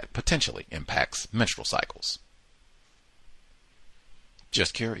add that, potentially impacts menstrual cycles.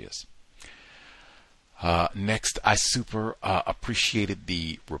 Just curious. Next, I super appreciated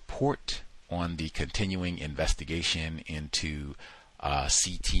the report on the continuing investigation into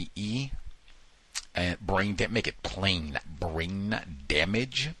CTE and make it plain, brain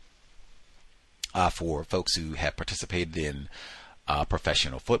damage for folks who have participated in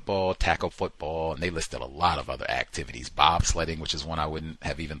professional football, tackle football, and they listed a lot of other activities. Bobsledding, which is one I wouldn't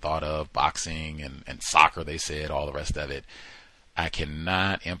have even thought of, boxing and soccer, they said, all the rest of it. I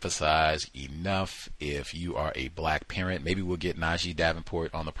cannot emphasize enough, if you are a black parent, maybe we'll get Najee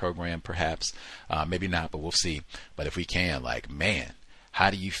Davenport on the program, perhaps. Maybe not, but we'll see. But if we can, man, how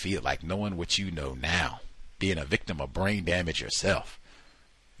do you feel knowing what you know now, being a victim of brain damage yourself?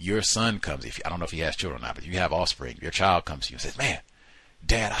 Your son comes, I don't know if he has children or not, but you have offspring. Your child comes to you and says, man,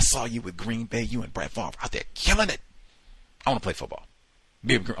 Dad, I saw you with Green Bay, you and Brett Favre out there killing it. I want to play football.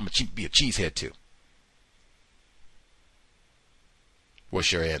 I'm going to be a cheesehead too.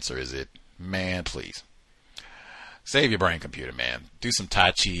 What's your answer? Is it, man, please save your brain computer, man. Do some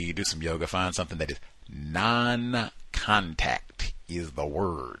Tai Chi, do some yoga, find something that is non-contact is the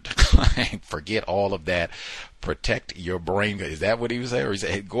word. Forget all of that. Protect your brain. Is that what he was saying? Or he said,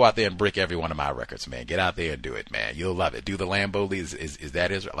 hey, go out there and break every one of my records, man. Get out there and do it, man. You'll love it. Do the Lambeau League. Is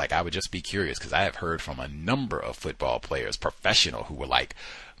that Israel? I would just be curious, because I have heard from a number of football players, professional, who were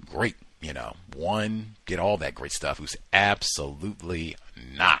great. One, get all that great stuff, who's absolutely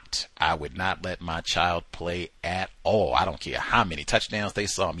not. I would not let my child play at all. I don't care how many touchdowns they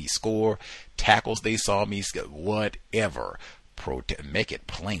saw me score, tackles they saw me score, whatever. Make it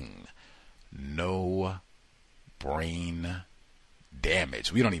plain. No brain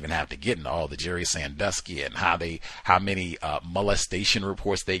damage. We don't even have to get into all the Jerry Sandusky and how many molestation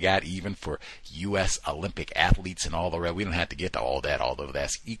reports they got, even for U.S. Olympic athletes and all the rest. We don't have to get to all that, although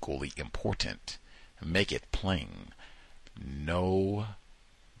that's equally important. Make it plain. No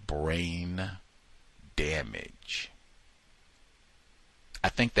brain damage. I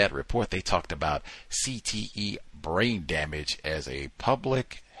think that report, they talked about CTE brain damage as a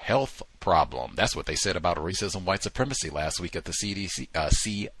public health problem. That's what they said about racism, white supremacy last week at the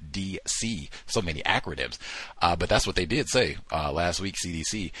CDC. So many acronyms. But that's what they did say last week,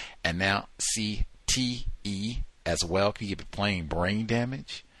 CDC. And now CTE as well. Keep it plain, brain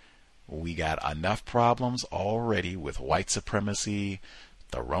damage. We got enough problems already with white supremacy,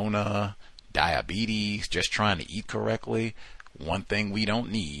 the Rona, diabetes, just trying to eat correctly. One thing we don't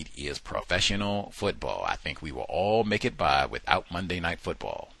need is professional football. I think we will all make it by without Monday Night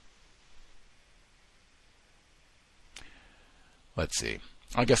Football. Let's see.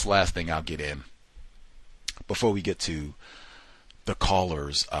 I guess last thing I'll get in before we get to the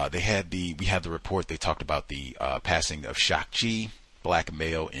callers. We had the report. They talked about the passing of Shock G, black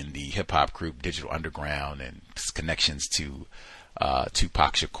male in the hip hop group Digital Underground, and connections to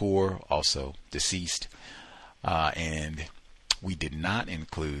Tupac Shakur, also deceased. And we did not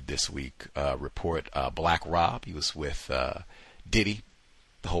include this week report Black Rob. He was with Diddy,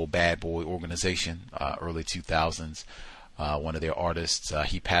 the whole Bad Boy organization, early 2000s. One of their artists.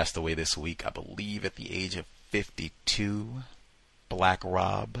 He passed away this week, I believe, at the age of 52. Black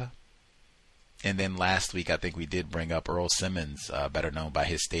Rob. And then last week, I think we did bring up Earl Simmons, better known by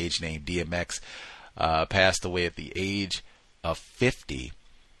his stage name DMX, passed away at the age of 50.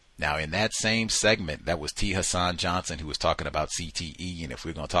 Now, in that same segment, that was T. Hassan Johnson who was talking about CTE. And if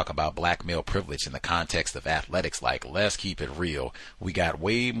we're going to talk about black male privilege in the context of athletics, let's keep it real. We got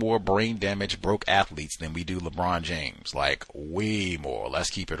way more brain damage broke athletes than we do LeBron James. Way more. Let's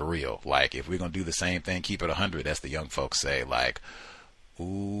keep it real. If we're going to do the same thing, keep it 100, as the young folks say.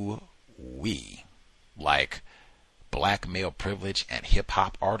 Ooh-wee. Black male privilege and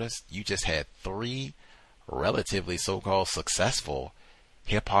hip-hop artists. You just had 3 relatively so-called successful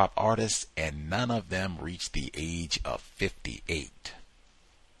hip-hop artists, and none of them reached the age of 58.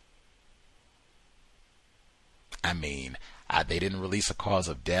 I mean, they didn't release a cause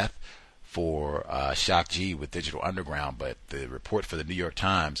of death for Shock G with Digital Underground, but the report for the New York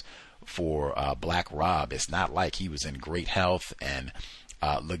Times for Black Rob, it's not like he was in great health and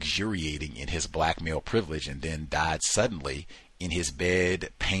luxuriating in his black male privilege and then died suddenly in his bed,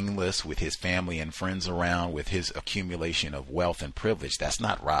 painless, with his family and friends around, with his accumulation of wealth and privilege. That's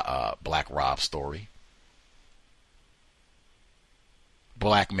not Black Rob's story.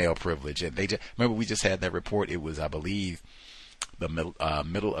 Black male privilege. And remember, we just had that report. It was, I believe, the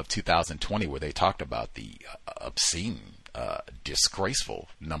middle of 2020, where they talked about the obscene, disgraceful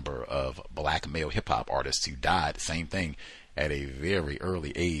number of black male hip hop artists who died. Same thing, at a very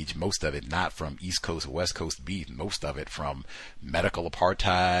early age. Most of it not from East Coast, West Coast beef. Most of it from medical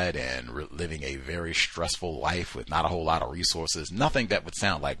apartheid and living a very stressful life with not a whole lot of resources. Nothing that would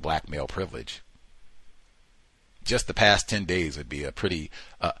sound like black male privilege. Just the past 10 days would be a pretty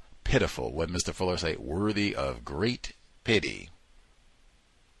pitiful, what Mr. Fuller say, worthy of great pity.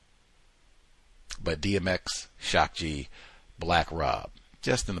 But DMX, Shock G, Black Rob,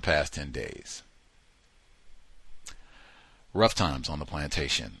 just in the past 10 days. Rough times on the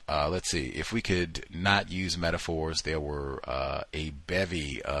plantation. Let's see. If we could not use metaphors, there were a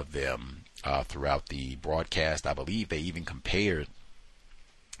bevy of them throughout the broadcast. I believe they even compared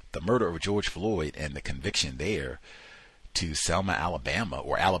the murder of George Floyd and the conviction there to Selma, Alabama,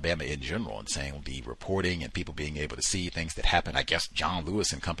 or Alabama in general, and saying the reporting and people being able to see things that happened. I guess John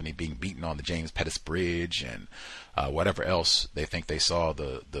Lewis and company being beaten on the James Pettis Bridge and whatever else they think they saw,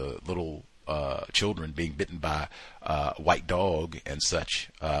 the little children being bitten by white dog and such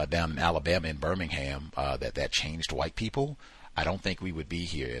down in Alabama in Birmingham, that changed white people. I don't think we would be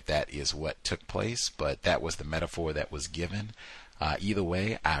here if that is what took place, but that was the metaphor that was given. Either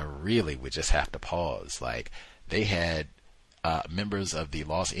way, I really would just have to pause. Like, they had members of the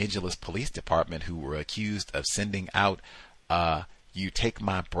Los Angeles Police Department who were accused of sending out "You Take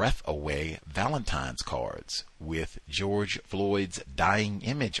My Breath Away" Valentine's cards with George Floyd's dying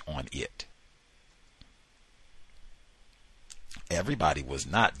image on it. Everybody was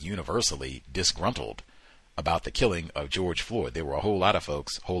not universally disgruntled about the killing of George Floyd. There were a whole lot of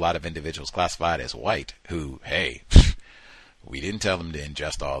folks, a whole lot of individuals classified as white who, hey, we didn't tell them to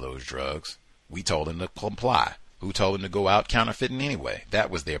ingest all those drugs. We told them to comply. Who told them to go out counterfeiting anyway? That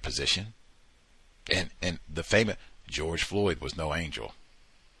was their position. And the famous George Floyd was no angel.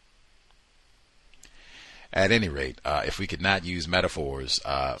 At any rate, if we could not use metaphors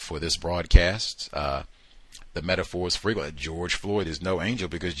for this broadcast, the metaphors frequent. George Floyd is no angel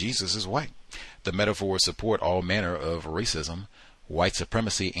because Jesus is white. The metaphors support all manner of racism, white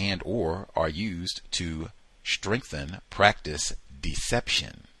supremacy, and or are used to strengthen practice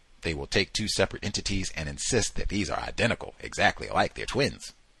deception. They will take two separate entities and insist that these are identical, exactly alike. They're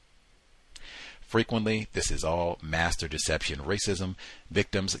twins. Frequently, this is all master deception racism.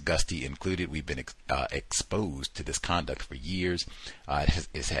 Victims, Gusty included, we've been exposed to this conduct for years. It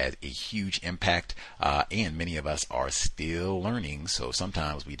has had a huge impact, and many of us are still learning, so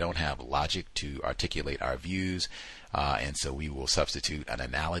sometimes we don't have logic to articulate our views, and so we will substitute an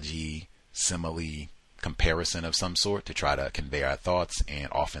analogy, simile, comparison of some sort to try to convey our thoughts, and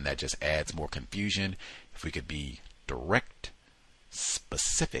often that just adds more confusion. If we could be direct,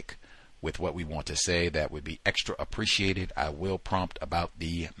 specific with what we want to say, that would be extra appreciated. I will prompt about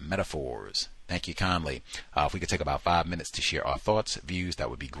the metaphors. Thank you kindly. If we could take about 5 minutes to share our thoughts, views,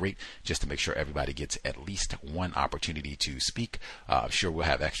 that would be great, just to make sure everybody gets at least one opportunity to speak. I'm sure we'll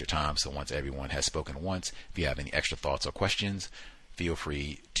have extra time, so once everyone has spoken once, if you have any extra thoughts or questions, feel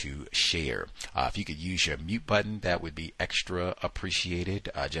free to share. If you could use your mute button, that would be extra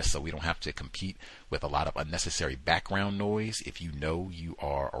appreciated, just so we don't have to compete with a lot of unnecessary background noise. If you know you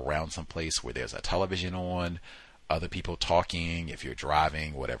are around someplace where there's a television on, other people talking, if you're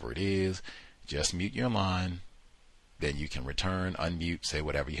driving, whatever it is, just mute your line. Then you can return, unmute, say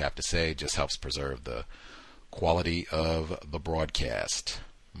whatever you have to say. Just helps preserve the quality of the broadcast.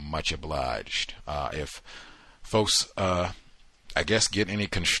 Much obliged. If folks I guess get any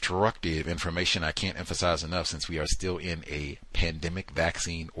constructive information, I can't emphasize enough, since we are still in a pandemic,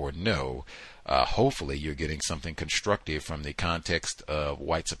 vaccine or no, hopefully you're getting something constructive from the context of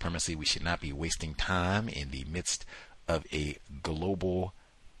white supremacy. We should not be wasting time in the midst of a global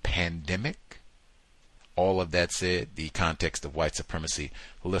pandemic. All of that said, the context of white supremacy,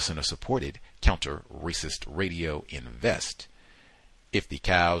 listener-supported, counter-racist radio invest. If the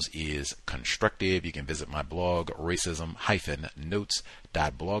C.O.W.S is constructive, you can visit my blog,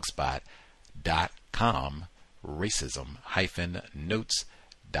 racism-notes.blogspot.com,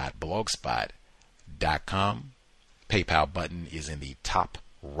 racism-notes.blogspot.com. PayPal button is in the top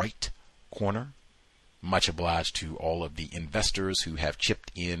right corner. Much obliged to all of the investors who have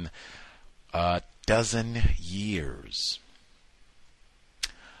chipped in a dozen years.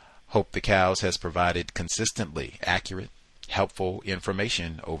 Hope the C.O.W.S has provided consistently accurate, helpful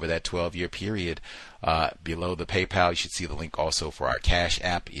information over that 12-year period. Below the PayPal, you should see the link also for our Cash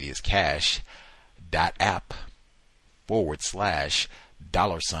App. It is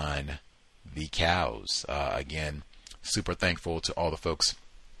cash.app/$the C.O.W.S. Again, super thankful to all the folks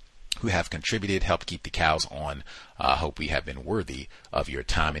who have contributed, helped keep the C.O.W.S on. Hope we have been worthy of your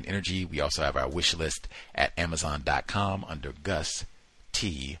time and energy. We also have our wish list at Amazon.com under Gus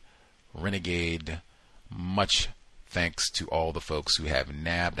T. Renegade. Much thanks to all the folks who have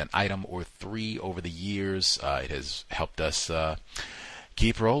nabbed an item or three over the years. It has helped us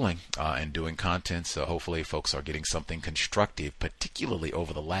keep rolling and doing content. So hopefully folks are getting something constructive, particularly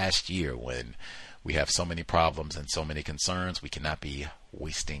over the last year when we have so many problems and so many concerns. We cannot be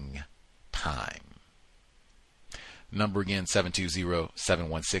wasting time. Number again,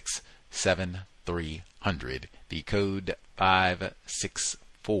 720-716-7300. The code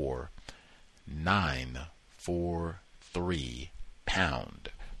 564-943#.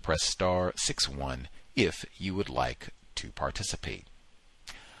 Press star 61 if you would like to participate.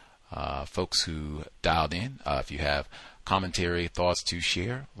 Folks who dialed in, if you have commentary, thoughts to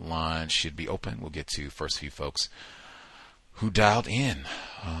share, lines should be open. We'll get to first few folks who dialed in.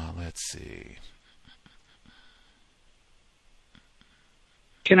 Let's see.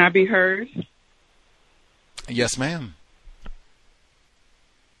 Can I be heard? Yes, ma'am.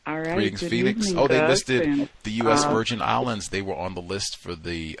 All right. Greetings, Good Phoenix. evening, They Gus, listed and, the U.S. Virgin Islands. They were on the list for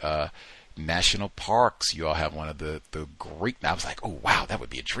the national parks. You all have one of the great. I was like, oh wow, that would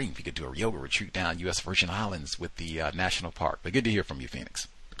be a dream if you could do a yoga retreat down U.S. Virgin Islands with the national park. But good to hear from you, Phoenix.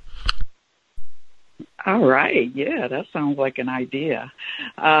 All right. Yeah, that sounds like an idea.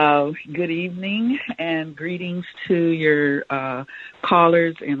 Good evening and greetings to your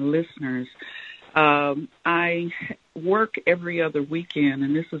callers and listeners. I work every other weekend,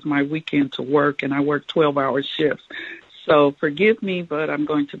 and this is my weekend to work, and I work 12-hour shifts. So forgive me, but I'm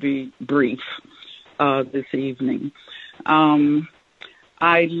going to be brief this evening.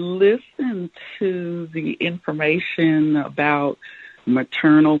 I listened to the information about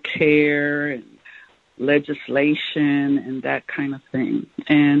maternal care and legislation and that kind of thing.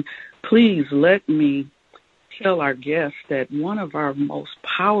 And please let me tell our guests that one of our most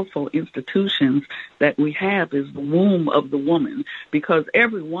powerful institutions that we have is the womb of the woman, because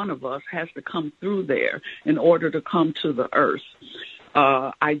every one of us has to come through there in order to come to the earth.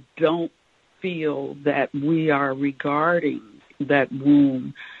 I don't feel that we are regarding that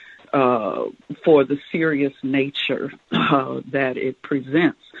womb for the serious nature that it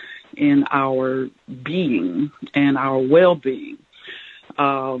presents in our being and our well-being.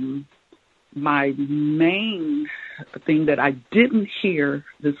 My main thing that I didn't hear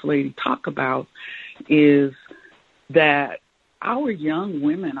this lady talk about is that our young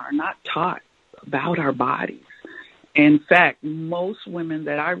women are not taught about our bodies. In fact, most women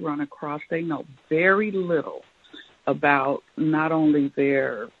that I run across, they know very little about not only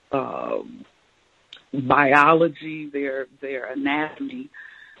their biology, their anatomy,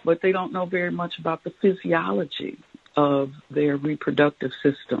 but they don't know very much about the physiology of their reproductive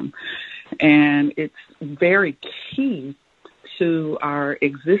system. And it's very key to our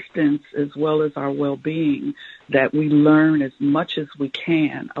existence as well as our well-being that we learn as much as we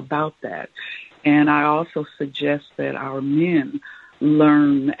can about that. And I also suggest that our men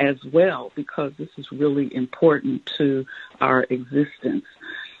learn as well, because this is really important to our existence.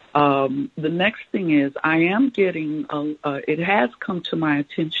 The next thing is I am getting, it has come to my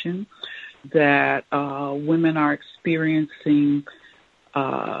attention that women are experiencing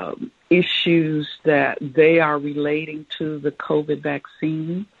issues that they are relating to the COVID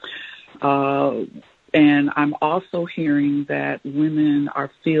vaccine. And I'm also hearing that women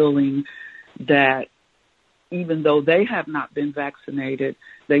are feeling that even though they have not been vaccinated,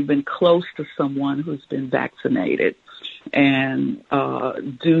 they've been close to someone who's been vaccinated, and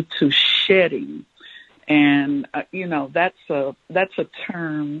due to shedding. And, that's a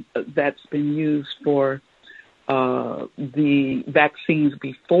term that's been used for the vaccines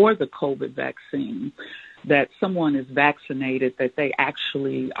before the COVID vaccine, that someone is vaccinated, that they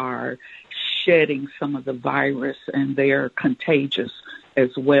actually are shedding some of the virus and they're contagious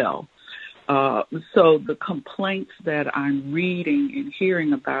as well. So the complaints that I'm reading and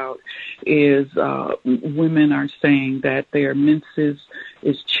hearing about is women are saying that their menses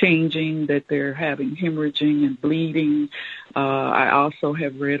is changing, that they're having hemorrhaging and bleeding. I also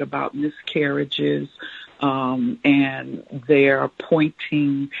have read about miscarriages, and they're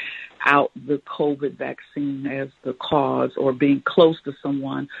pointing out the COVID vaccine as the cause, or being close to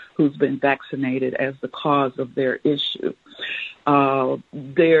someone who's been vaccinated as the cause of their issue.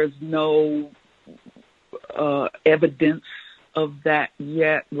 There's no evidence of that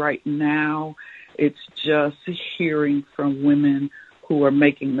yet right now. It's just hearing from women who are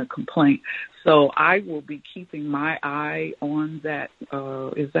making the complaint. So I will be keeping my eye on that.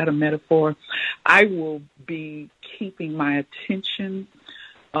 Is that a metaphor? I will be keeping my attention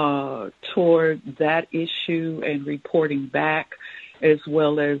toward that issue and reporting back, as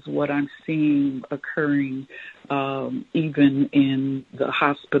well as what I'm seeing occurring even in the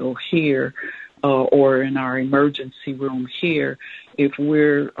hospital here or in our emergency room here, if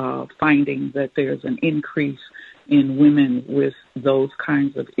we're finding that there's an increase in women with those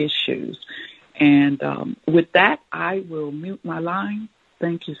kinds of issues. And with that, I will mute my line.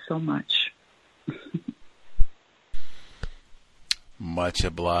 Thank you so much. Much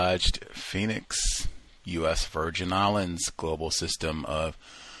obliged, Phoenix, U.S. Virgin Islands, global system of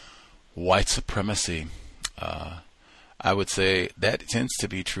white supremacy. I would say that tends to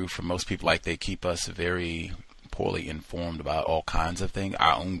be true for most people. Like, they keep us very poorly informed about all kinds of things,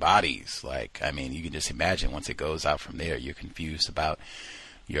 our own bodies. Like, I mean, you can just imagine once it goes out from there, you're confused about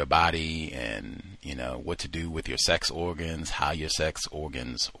your body and, you know, what to do with your sex organs, how your sex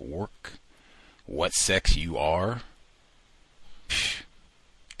organs work, what sex you are.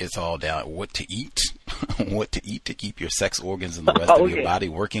 It's all down what to eat, what to eat to keep your sex organs and the rest of your body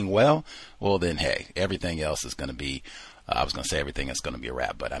working well. Well, then, hey, everything else is going to be, I was going to say everything is going to be a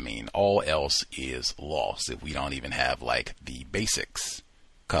wrap, but I mean, all else is lost if we don't even have like the basics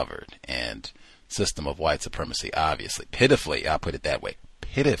covered. And system of white supremacy, obviously, pitifully, I'll put it that way,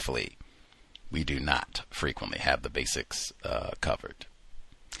 pitifully, we do not frequently have the basics covered.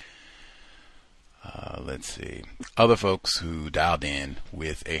 Let's see. Other folks who dialed in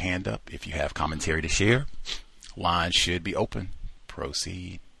with a hand up, if you have commentary to share, lines should be open.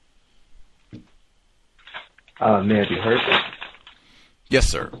 Proceed. May I be heard? Yes,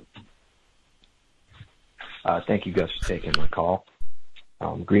 sir. Thank you guys for taking my call.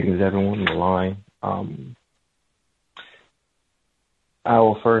 Greetings, everyone on the line. I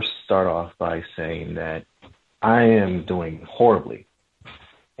will first start off by saying that I am doing horribly,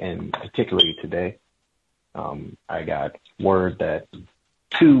 and particularly today. I got word that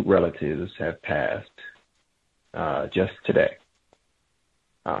 2 relatives have passed just today.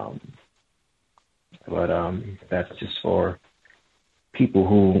 But that's just for people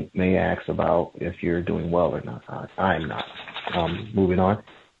who may ask about if you're doing well or not. I'm not. Moving on.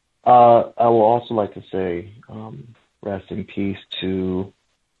 I will also like to say rest in peace to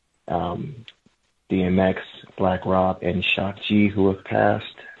DMX, Black Rob, and Shock G, who have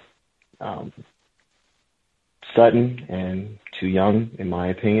passed. Sudden and too young, in my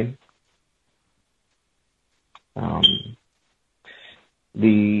opinion.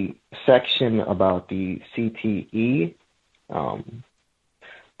 The section about the CTE,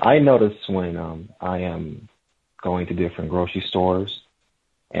 I notice when I am going to different grocery stores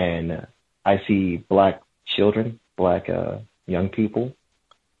and I see black children, black young people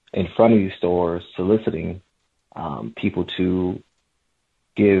in front of these stores soliciting people to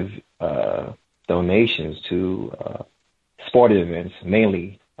give donations to sporting events,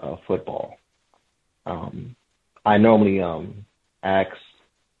 mainly football. I normally ask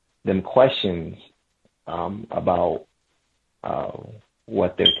them questions about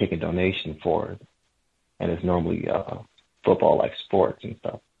what they're taking donation for, and it's normally football, like sports and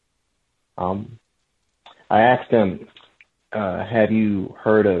stuff. I asked them, have you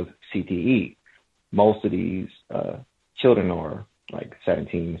heard of CTE? Most of these children are like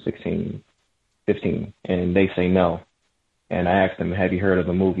 17, 16, 15, and they say no. And I asked them, have you heard of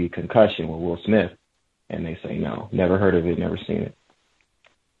the movie Concussion with Will Smith? And they say no, never heard of it, never seen it.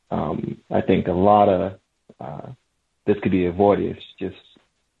 I think a lot of this could be avoided if just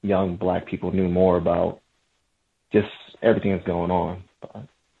young black people knew more about just everything that's going on. But,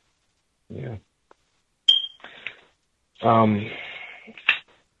 yeah.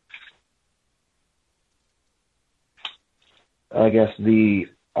 I guess the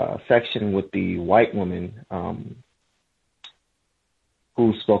section with the white woman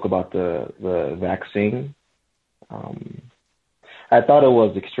who spoke about the vaccine, I thought it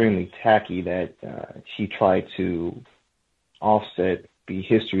was extremely tacky that she tried to offset the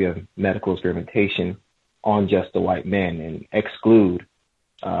history of medical experimentation on just the white men and exclude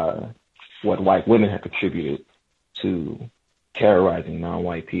what white women have contributed to terrorizing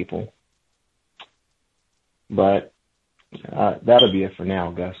non-white people. But that'll be it for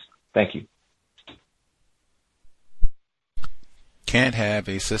now, Gus. Thank you. can't have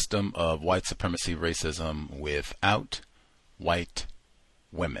a system of white supremacy racism without white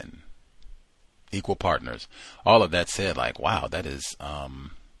women, equal partners. All of that said, like, wow, that is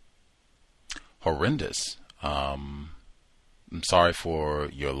horrendous. I'm sorry for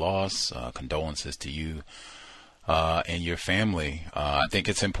your loss. Condolences to you and your family. I think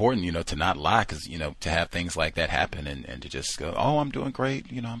it's important, to not lie, because, to have things like that happen and to just go, oh, I'm doing great,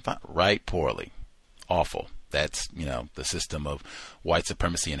 I'm fine. Right, poorly. Awful. That's, the system of white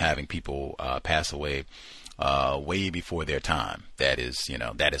supremacy and having people pass away way before their time. That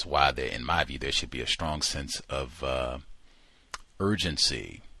is why there, in my view, there should be a strong sense of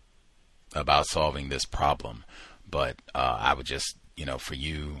urgency about solving this problem. But I would just, for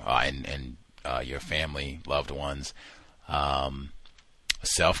you and your family, loved ones,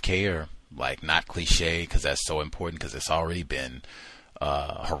 self-care, like, not cliche, because that's so important, because it's already been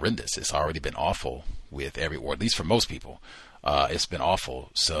horrendous. It's already been awful with or at least for most people. It's been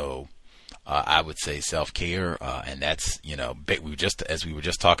awful. So I would say self-care, and that's, as we were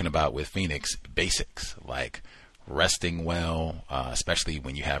just talking about with Phoenix, basics, like resting well, especially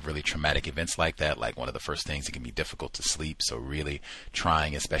when you have really traumatic events like that. Like, one of the first things, it can be difficult to sleep. So really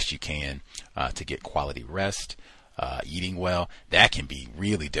trying as best you can to get quality rest. Eating well, that can be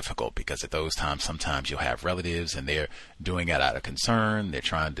really difficult, because at those times, sometimes you'll have relatives and they're doing it out of concern. They're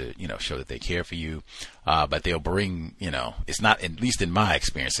trying to, show that they care for you. But they'll bring, it's not, at least in my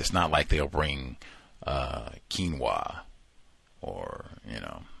experience, it's not like they'll bring quinoa or,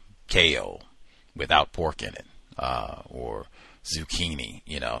 kale without pork in it, or zucchini.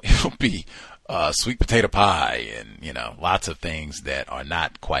 It'll be sweet potato pie and, lots of things that are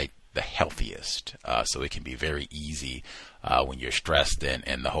not quite the healthiest. So it can be very easy when you're stressed,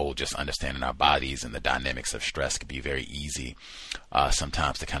 and the whole just understanding our bodies and the dynamics of stress can be very easy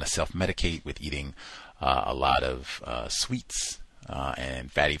sometimes to kind of self-medicate with eating a lot of sweets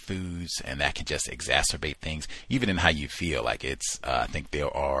and fatty foods, and that can just exacerbate things, even in how you feel. Like, it's I think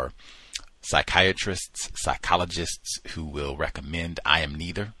there are psychiatrists, psychologists who will recommend, I am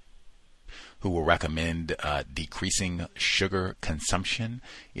neither, who will recommend decreasing sugar consumption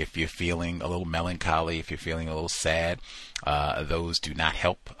if you're feeling a little melancholy, if you're feeling a little sad. Those do not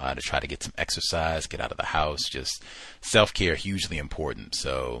help. To try to get some exercise, get out of the house, just self-care, hugely important.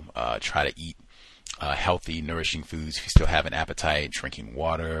 So try to eat healthy, nourishing foods. If you still have an appetite, drinking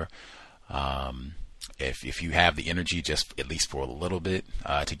water. If you have the energy, just at least for a little bit,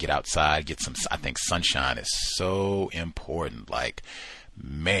 to get outside, get some, I think sunshine is so important. Like,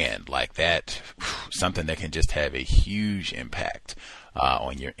 man, like that, something that can just have a huge impact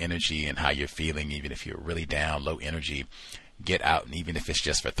on your energy and how you're feeling. Even if you're really down, low energy, get out, and even if it's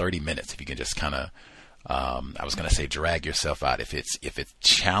just for 30 minutes, if you can just kind of, I was going to say drag yourself out. If it's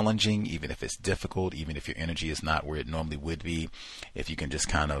challenging, even if it's difficult, even if your energy is not where it normally would be, if you can just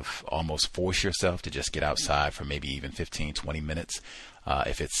kind of almost force yourself to just get outside for maybe even 15, 20 minutes,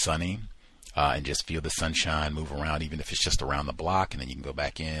 if it's sunny, and just feel the sunshine, move around, even if it's just around the block, and then you can go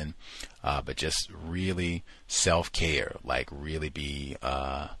back in. But just really self-care, like really be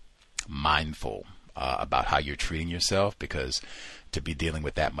mindful about how you're treating yourself, because to be dealing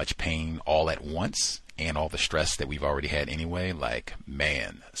with that much pain all at once and all the stress that we've already had anyway, like,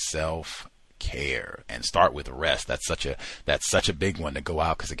 man, self-care, and start with rest. That's such a big one to go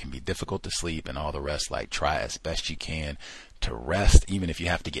out, because it can be difficult to sleep and all the rest. Like, try as best you can to rest, even if you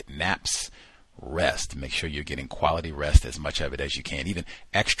have to get naps. Rest. Make sure you're getting quality rest, as much of it as you can, even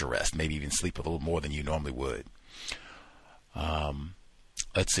extra rest, maybe even sleep a little more than you normally would.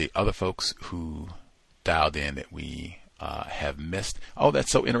 Let's see, other folks who dialed in that we have missed. Oh,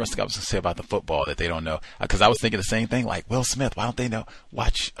 that's so interesting. I was going to say about the football that they don't know, because I was thinking the same thing, like Will Smith. Why don't they know?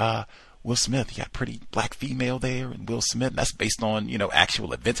 Watch Will Smith. You got pretty black female there, and Will Smith. And that's based on,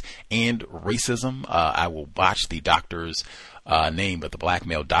 actual events and racism. I will botch the doctor's name, but the black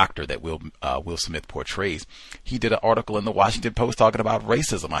male doctor that Will Smith portrays, he did an article in the Washington Post talking about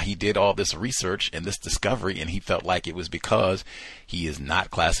racism. He did all this research and this discovery, and he felt like it was because he is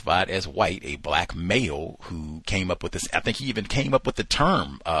not classified as white, a black male who came up with this. I think he even came up with the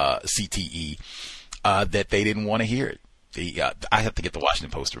term CTE, that they didn't want to hear it. I have to get the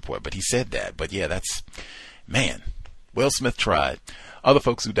Washington Post report, but he said that. But yeah, man, Will Smith tried. Other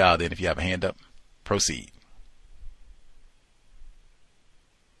folks who dialed in, if you have a hand up, proceed.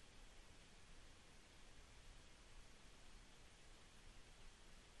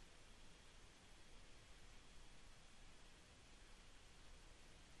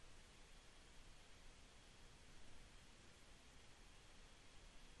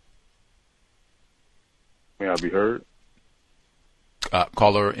 May I be heard?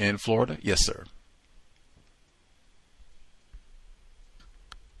 Caller in Florida? Yes, sir.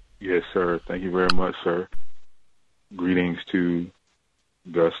 Yes, sir. Thank you very much, sir. Greetings to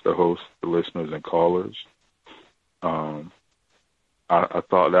Gus, the host, the listeners, and callers. I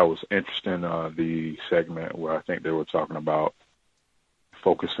thought that was interesting, the segment where I think they were talking about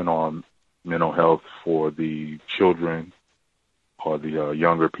focusing on mental health for the children or the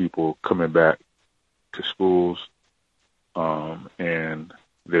younger people coming back to schools. And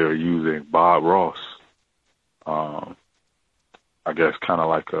they're using Bob Ross, I guess kind of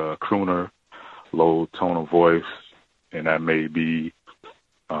like a crooner, low tone of voice, and that may be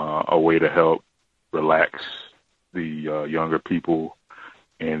a way to help relax the younger people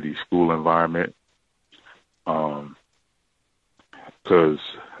in the school environment. Because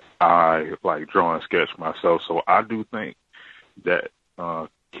I like drawing a sketch myself, so I do think that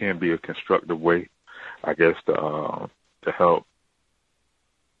can be a constructive way, I guess, to help.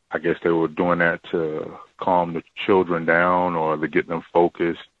 I guess they were doing that to calm the children down or to get them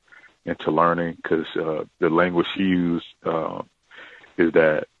focused into learning, because the language she used is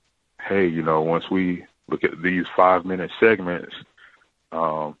that, hey, once we look at these 5-minute segments,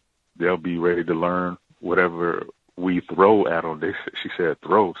 they'll be ready to learn whatever we throw at them. She said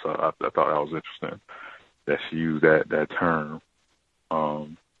throw, so I thought that was interesting that she used that term.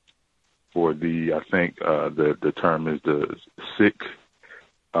 For the, I think the term is the sick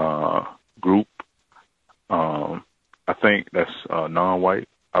group. I think that's non-white.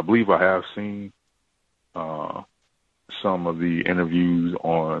 I believe I have seen some of the interviews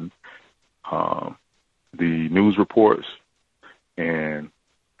on the news reports, and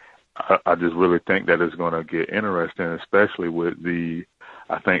I just really think that it's going to get interesting, especially with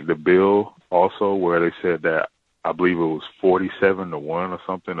I think the bill also, where they said that, I believe it was 47-1 or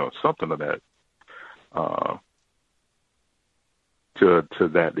something of that, to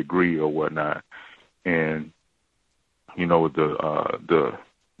that degree or whatnot. And, with the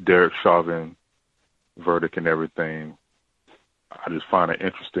Derek Chauvin verdict and everything, I just find it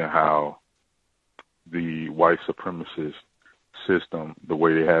interesting how the white supremacist system, the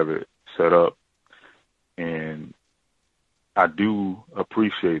way they have it set up, and I do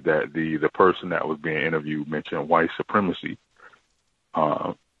appreciate that the person that was being interviewed mentioned white supremacy,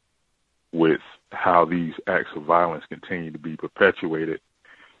 with how these acts of violence continue to be perpetuated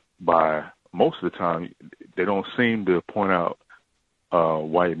by, most of the time, they don't seem to point out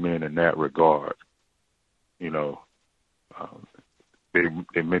white men in that regard. They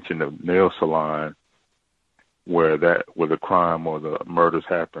mentioned the nail salon where the crime or the murders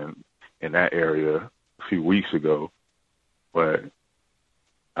happened in that area a few weeks ago. But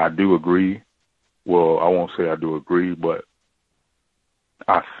I do agree. Well, I won't say I do agree, but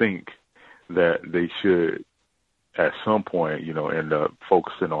I think that they should, at some point, end up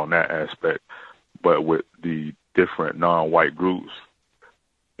focusing on that aspect, but with the different non-white groups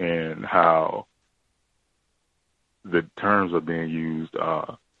and how the terms are being used,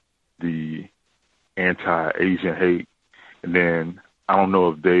 the anti-Asian hate, and then I don't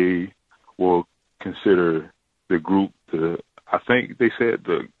know if they will consider the group, I think they said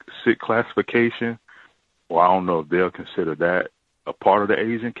the sick classification, or I don't know if they'll consider that a part of the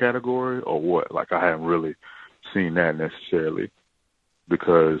Asian category or what. Like, I haven't really seen that necessarily,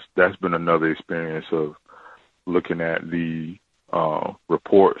 because that's been another experience of looking at the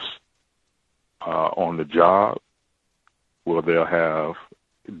reports on the job, where they'll have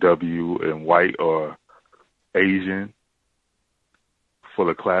W and white or Asian for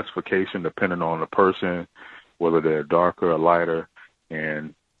the classification, depending on the person, whether they're darker or lighter.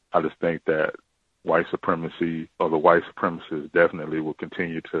 And I just think that white supremacy, or the white supremacists, definitely will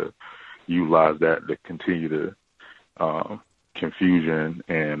continue to utilize that to continue to confusion.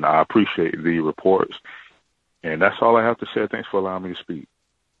 And I appreciate the reports. And that's all I have to say. Thanks for allowing me to speak.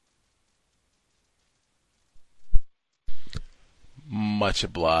 Much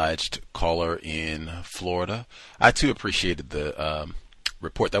obliged, caller in Florida. I too appreciated the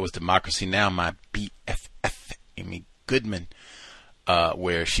report. That was Democracy Now!, my BFF, Amy Goodman,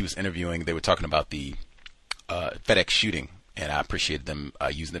 where she was interviewing. They were talking about the FedEx shooting, and I appreciated them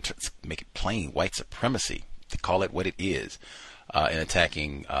using the term to make it plain, white supremacy, to call it what it is, and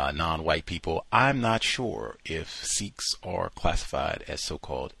attacking non-white people. I'm not sure if Sikhs are classified as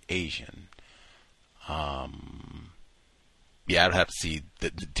so-called Asian. Yeah, I would have to see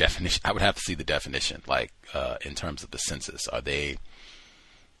the definition. I would have to see the definition, like in terms of the census. Are they?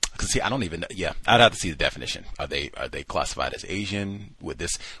 Because see, I don't even know. Yeah, I'd have to see the definition. Are they classified as Asian? Would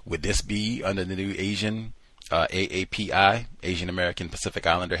this be under the new Asian AAPI, Asian American Pacific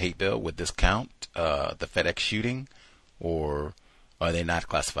Islander Hate Bill? Would this count the FedEx shooting, or are they not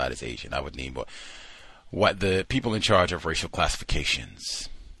classified as Asian? I would need more. What the people in charge of racial classifications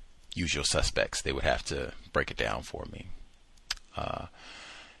usual suspects. They would have to break it down for me.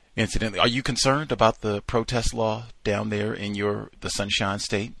 Incidentally, are you concerned about the protest law down there in the Sunshine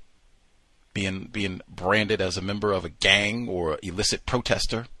State? Being branded as a member of a gang or illicit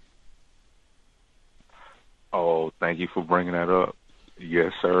protester? Oh, thank you for bringing that up.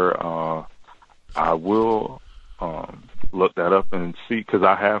 Yes, sir. I will look that up and see, because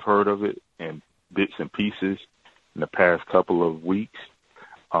I have heard of it in bits and pieces in the past couple of weeks.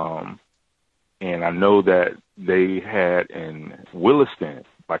 And I know that they had in Williston,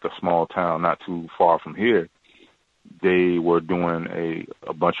 like a small town not too far from here, they were doing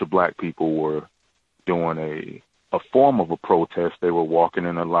a bunch of black people were doing a form of a protest. They were walking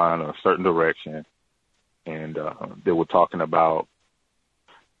in a line a certain direction, and they were talking about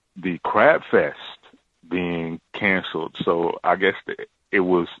the Crab Fest being canceled. So I guess it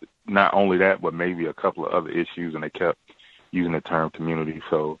was not only that, but maybe a couple of other issues, and they kept using the term community.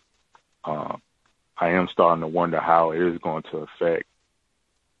 So I am starting to wonder how it is going to affect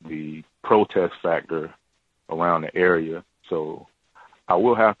the protest factor around the area. So I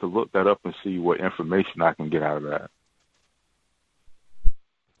will have to look that up and see what information I can get out of that.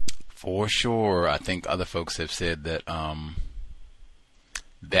 For sure. I think other folks have said that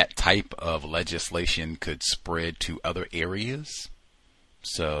that type of legislation could spread to other areas.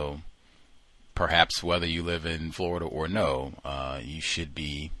 So perhaps whether you live in Florida or no, you should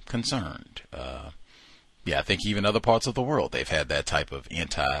be concerned. Yeah, I think even other parts of the world, they've had that type of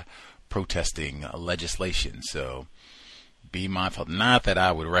anti-protesting legislation. So be mindful. Not that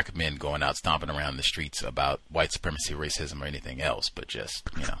I would recommend going out stomping around the streets about white supremacy, racism, or anything else, but just,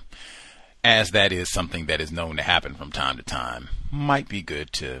 as that is something that is known to happen from time to time, might be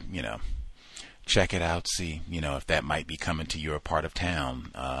good to, check it out, see, if that might be coming to your part of town,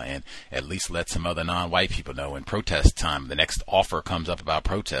 and at least let some other non-white people know in protest time, the next offer comes up about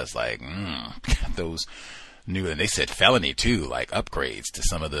protests, like, those new, and they said felony too, like upgrades to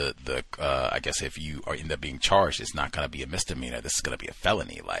some of the I guess if you end up being charged, it's not going to be a misdemeanor, this is going to be a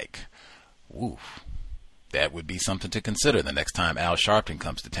felony, like, woof. That would be something to consider the next time Al Sharpton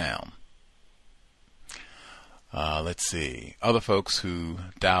comes to town. Let's see. Other folks who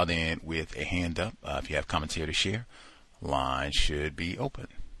dialed in with a hand up, if you have commentary to share, line should be open.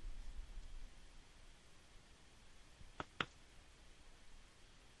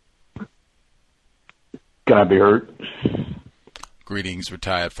 Can I be heard? Greetings,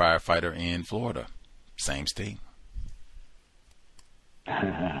 retired firefighter in Florida. Same state.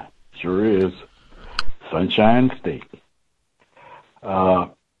 Sure is. Sunshine State.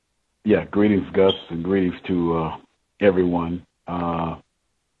 Yeah, greetings, Gus, and greetings to everyone. I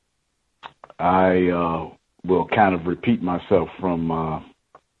will kind of repeat myself from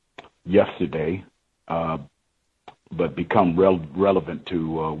yesterday, but become relevant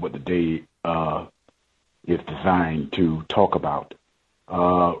to what the day is designed to talk about.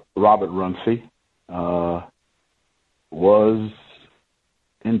 Robert Runcie was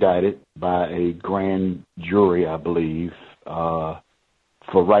indicted by a grand jury, I believe.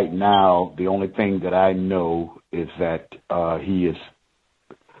 For right now, the only thing that I know is that he is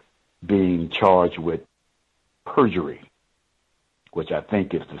being charged with perjury, which I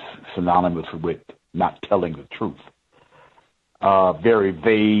think is synonymous with not telling the truth. Very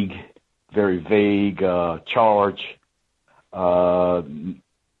vague charge. No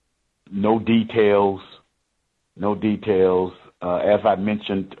details. As I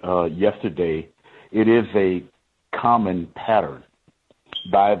mentioned yesterday, it is a common pattern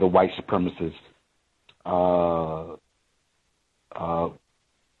by the white supremacists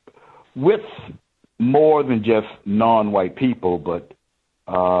with more than just non-white people, but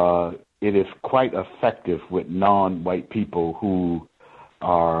it is quite effective with non-white people who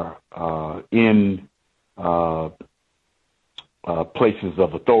are in places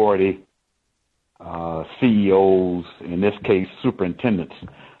of authority, CEOs, in this case, superintendents.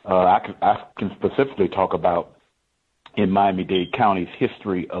 I can specifically talk about in Miami-Dade County's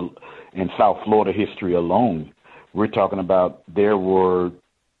history and South Florida history alone. We're talking about there were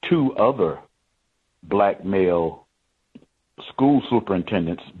 2 other black male school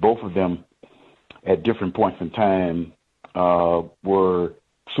superintendents, both of them at different points in time were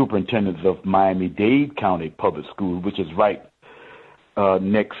superintendents of Miami-Dade County Public Schools, which is right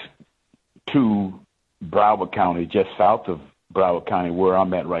next to Broward County, just south of Broward County, where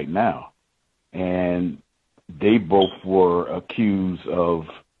I'm at right now. And they both were accused of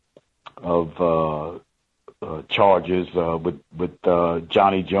charges with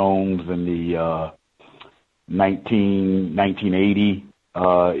Johnny Jones in the 1980.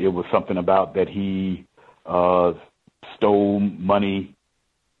 It was something about that he stole money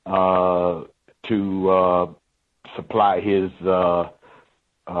to supply his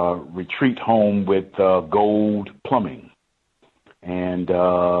retreat home with gold plumbing. And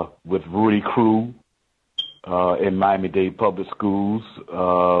with Rudy Crew in Miami-Dade Public Schools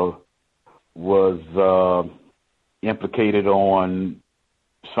was implicated on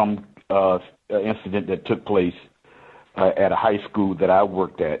some incident that took place at a high school that I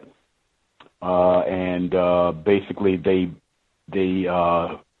worked at. And basically they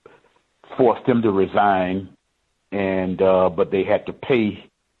forced him to resign, and but they had to pay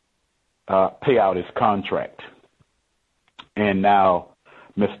out his contract. And now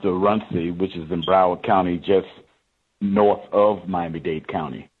Mr. Runcie, which is in Broward County, just north of Miami-Dade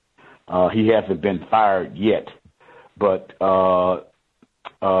County, he hasn't been fired yet, but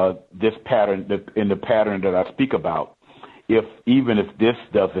this pattern, in the pattern that I speak about, even if this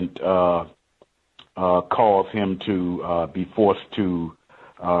doesn't cause him to be forced to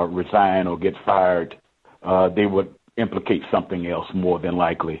resign or get fired, they would implicate something else more than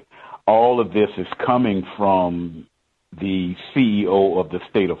likely. All of this is coming from the CEO of the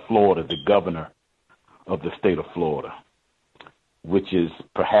state of Florida, the governor of the state of Florida, which is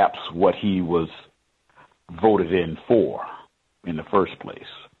perhaps what he was voted in for in the first place.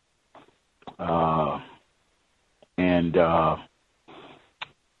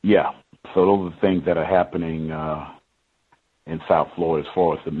 So those are the things that are happening in South Florida as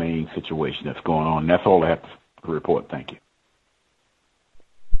far as the main situation that's going on. That's all I have to report. Thank you.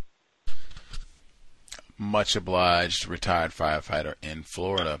 Much obliged, retired firefighter in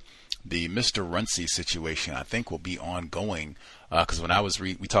Florida. The Mr. Runcie situation, I think, will be ongoing because when I was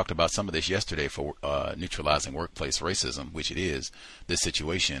we talked about some of this yesterday for neutralizing workplace racism, which it is, this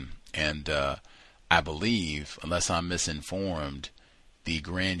situation. And I believe, unless I'm misinformed, the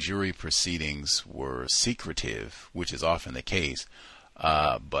grand jury proceedings were secretive, which is often the case.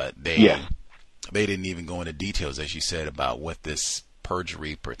 But they didn't even go into details, as you said, about what this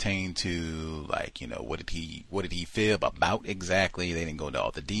perjury pertained to, like, what did he fib about exactly. They didn't go into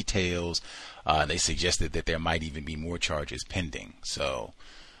all the details. They suggested that there might even be more charges pending. So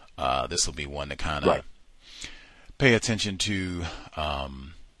this will be one to kind of pay attention to.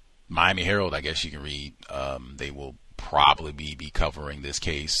 Miami Herald, I guess you can read. They will probably be covering this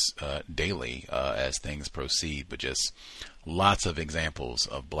case daily as things proceed, but just lots of examples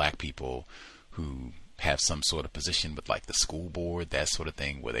of black people who have some sort of position with like the school board, that sort of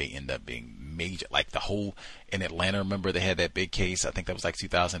thing, where they end up being major, like the whole in Atlanta. Remember they had that big case, I think that was like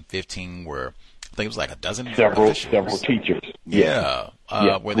 2015, where I think it was like a dozen several teachers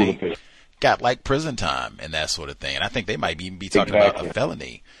where they got like prison time and that sort of thing. And I think they might even be talking about a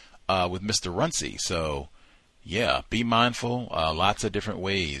felony with Mr. Runcie. So be mindful. Lots of different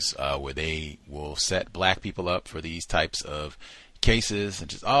ways where they will set black people up for these types of cases and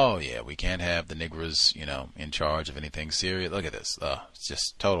just, we can't have the Negroes, in charge of anything serious. Look at this. It's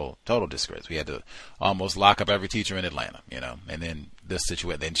just total disgrace. We had to almost lock up every teacher in Atlanta, and then this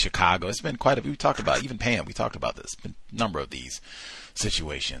situation, then Chicago. It's been quite a few. We talked about, even Pam, we talked about this, been a number of these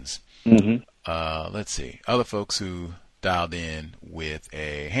situations. Mm-hmm. Let's see. Other folks who dialed in with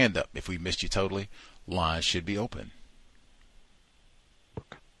a hand up. If we missed you totally, lines should be open.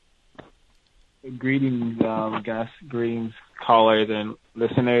 Greetings, guests. Greetings, callers and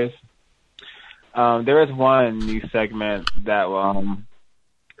listeners. There is one new segment that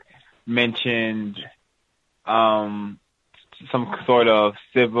mentioned some sort of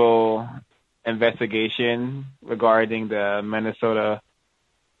civil investigation regarding the Minnesota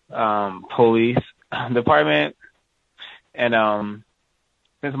police department. And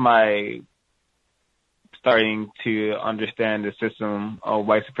since my starting to understand the system of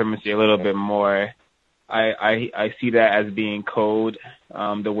white supremacy a little bit more, I see that as being code.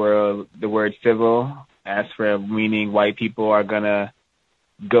 The word civil, as for meaning white people are gonna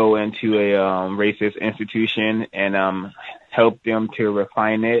go into a racist institution and help them to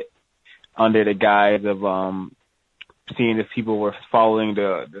refine it under the guise of seeing if people were following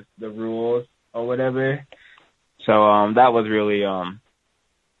the rules or whatever. So that was really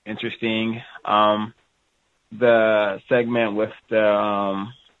interesting. The segment with the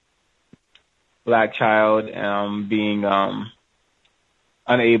black child being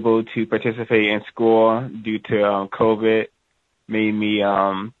unable to participate in school due to COVID made me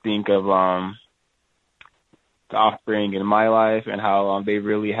think of the offspring in my life and how they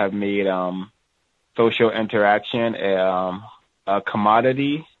really have made social interaction a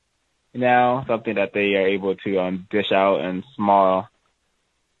commodity now, something that they are able to dish out in small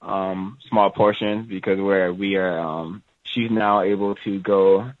portions, because where we are, she's now able to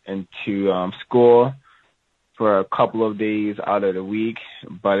go into school for a couple of days out of the week,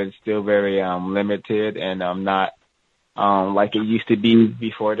 but it's still very limited and not like it used to be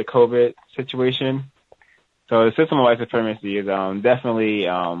before the COVID situation. So the system of white supremacy is definitely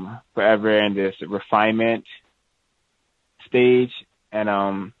forever in this refinement stage. And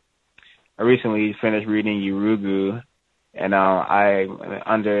I recently finished reading Yurugu, and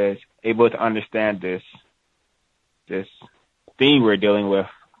I'm able to understand this theme we're dealing with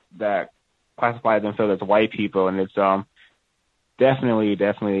that classify themselves as white people, and it's definitely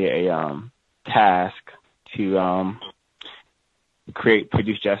a task to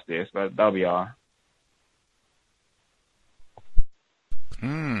produce justice. But that'll be all.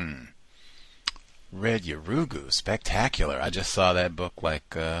 Read Yurugu, spectacular. I just saw that book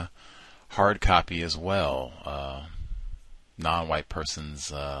like hard copy as well. Non-white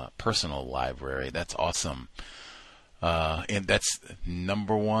person's personal library. That's awesome. And that's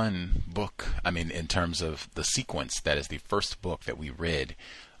number one book. I mean, in terms of the sequence, that is the first book that we read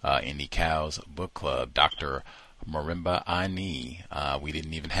in the Cows Book Club, Dr. Marimba Ani. We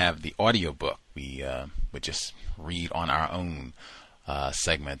didn't even have the audio book. We would just read on our own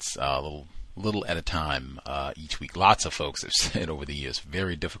segments, a little at a time each week. Lots of folks have said over the years,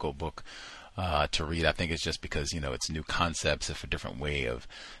 very difficult book to read. I think it's just because, it's new concepts, it's a different way of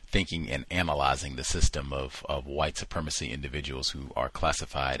thinking and analyzing the system of white supremacy individuals who are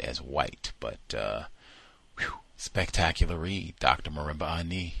classified as white. But spectacular read, Dr. Marimba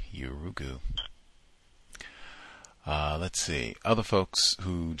Ani, Yurugu. Let's see. Other folks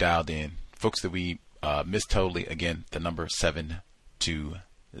who dialed in, folks that we missed totally, again, the number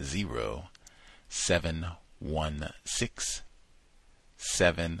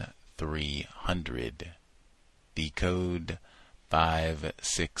 720-716-7300. The code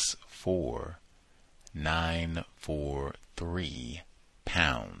 564-943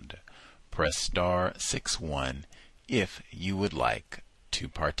 pound. Press star 61 if you would like to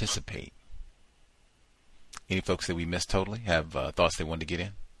participate. Any folks that we missed totally have thoughts they wanted to get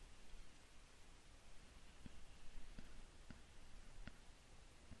in?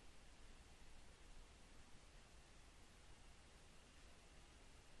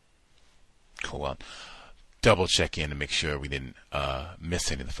 Cool. Well, double check in to make sure we didn't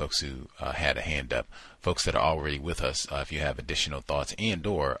miss any of the folks who had a hand up. Folks that are already with us, if you have additional thoughts and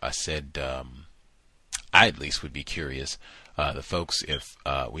or I said I at least would be curious, the folks, if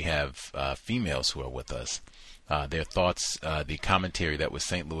we have females who are with us, their thoughts, the commentary that was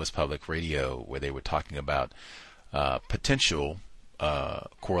St. Louis Public Radio, where they were talking about potential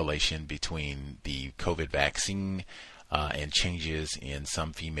correlation between the COVID vaccine and changes in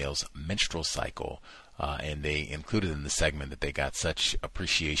some females' menstrual cycle. And they included in the segment that they got such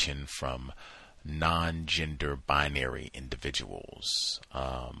appreciation from non-gender binary individuals.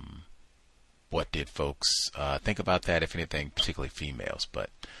 What did folks think about that, if anything, particularly females? But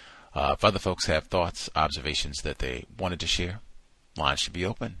if other folks have thoughts, observations that they wanted to share, lines should be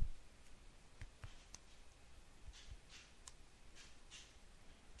open.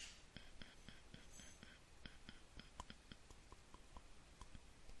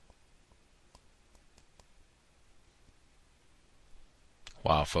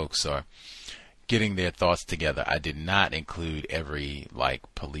 While folks are getting their thoughts together, I did not include every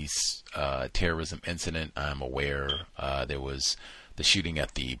police terrorism incident. I'm aware there was the shooting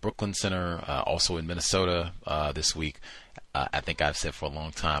at the Brooklyn Center, also in Minnesota this week. I think I've said for a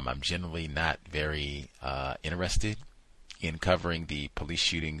long time I'm generally not very interested in covering the police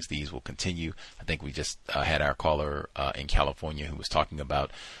shootings. These will continue. I think we just had our caller in California who was talking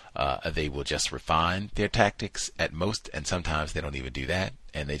about they will just refine their tactics at most, and sometimes they don't even do that,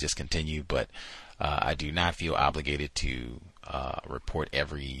 and they just continue. But I do not feel obligated to report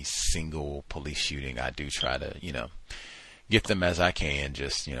every single police shooting. I do try to, get them as I can,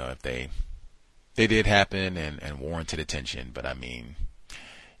 just, if they did happen and warranted attention. But I mean,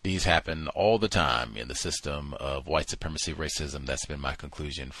 these happen all the time in the system of white supremacy racism. That's been my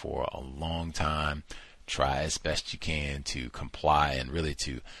conclusion for a long time. Try as best you can to comply and really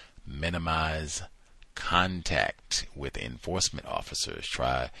to minimize contact with enforcement officers.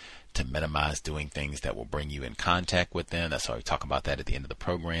 Try to minimize doing things that will bring you in contact with them. That's why we talk about that at the end of the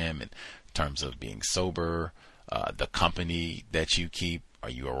program in terms of being sober, the company that you keep.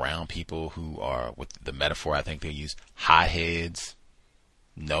 Are you around people who are, with the metaphor I think they use, hotheads,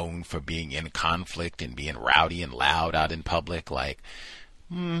 known for being in conflict and being rowdy and loud out in public?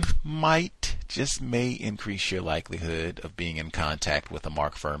 May increase your likelihood of being in contact with a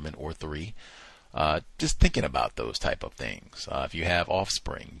Mark Furman or 3. just thinking about those type of things. If you have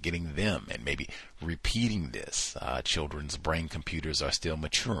offspring, getting them and maybe repeating this. Children's brain computers are still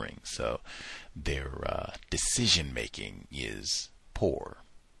maturing, so their decision making is poor.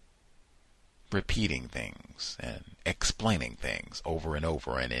 Repeating things and explaining things over and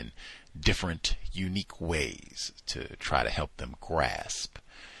over and in different, unique ways to try to help them grasp.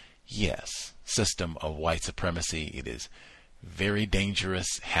 Yes, system of white supremacy, it is very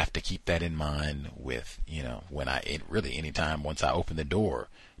dangerous. Have to keep that in mind with, when anytime once I open the door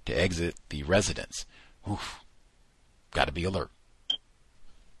to exit the residence, got to be alert.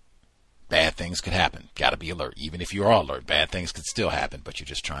 Bad things could happen. Got to be alert. Even if you are alert, bad things could still happen, but you're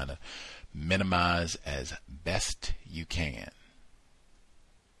just trying to minimize as best you can.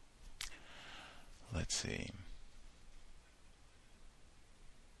 Let's see.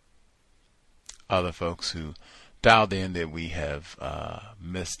 Other folks who dialed in that we have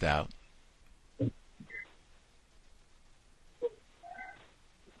missed out.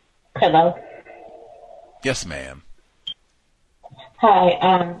 Hello. Yes, ma'am.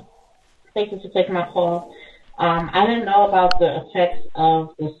 Hi. Thank you for taking my call. I didn't know about the effects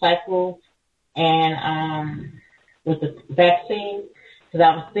of the cycle and with the vaccine because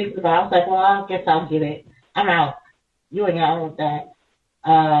I was thinking about. I was like, well, I guess I'll get it. I'm out. You ain't out with that.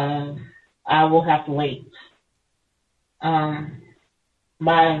 I will have to wait. My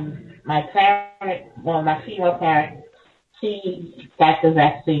parent, my female parent, she got the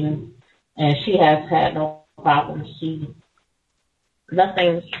vaccine and she has had no problems.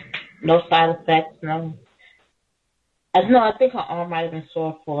 No side effects, no. I think her arm might have been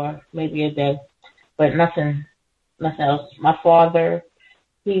sore for maybe a day, but nothing else. My father,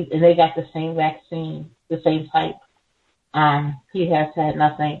 they got the same vaccine, the same type. He has had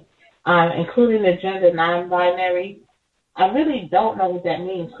nothing, including the gender non-binary. I really don't know what that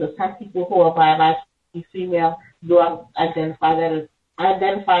means because some people who are biologically female do identify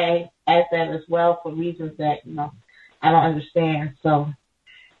as that as well for reasons that I don't understand. So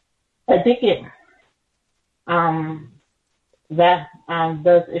I think it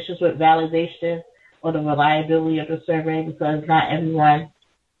does issues with validation or the reliability of the survey because not everyone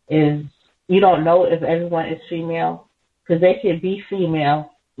is. You don't know if everyone is female because they could be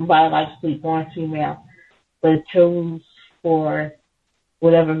female, biologically born female, but choose for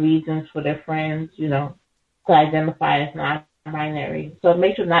whatever reasons for their friends, to identify as non-binary. So it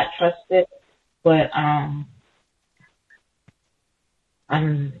makes you not trust it, but I'm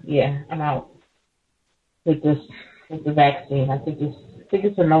out with the vaccine. I think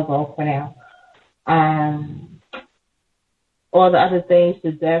it's a no-go for now. All the other things,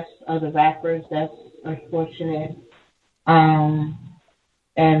 the deaths of the rappers, that's unfortunate. And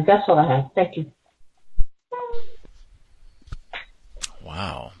that's all I have. Thank you.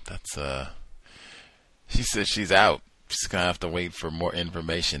 Wow, that's she says she's out. She's gonna have to wait for more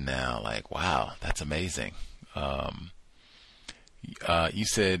information now. Like, wow, that's amazing. You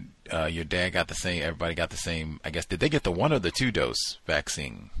said your dad got the same. Everybody got the same. I guess did they get the 1 or the 2 dose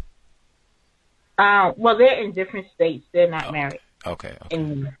vaccine? Well, they're in different states. They're not married. Okay.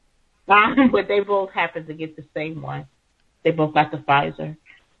 But they both happen to get the same one. They both got the Pfizer.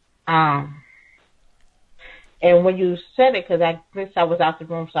 And when you said it, because I guess I was out the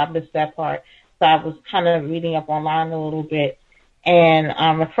room, so I missed that part. So I was kind of reading up online a little bit. And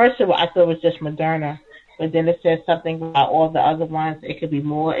at first I thought it was just Moderna. But then it said something about all the other ones. It could be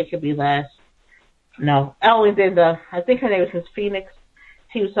more. It could be less. No. Oh, and then I think her name was Miss Phoenix.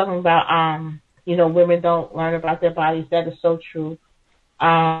 She was talking about, women don't learn about their bodies. That is so true.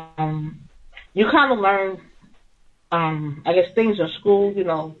 You kind of learn, I guess, things in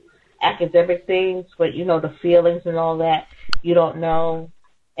school, academic things, but, the feelings and all that, you don't know.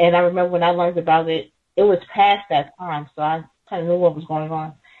 And I remember when I learned about it, it was past that time, so I kind of knew what was going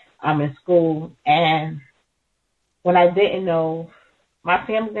on in school. And when I didn't know, my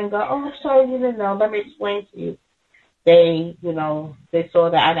family didn't go, oh, I'm sorry you didn't know. Let me explain to you. They, they saw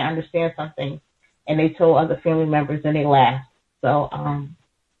that I didn't understand something, and they told other family members, and they laughed. So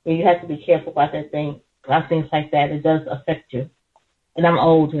you have to be careful about that thing, about things like that. It does affect you. And I'm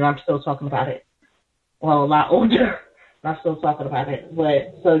old, and I'm still talking about it. Well, a lot older, and I'm still talking about it.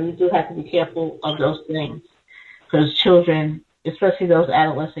 But so you do have to be careful of those things, because children, especially those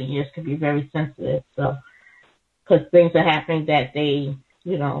adolescent years, can be very sensitive. So, because things are happening that they,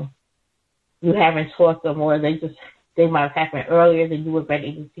 you haven't taught them, or they might have happened earlier than you were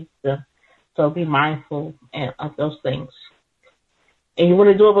ready to teach them. So be mindful of those things. And you want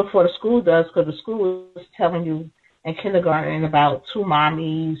to do it before the school does, because the school is telling you in kindergarten about 2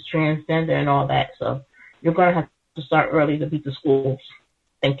 mommies, transgender, and all that. So you're going to have to start early to beat the schools.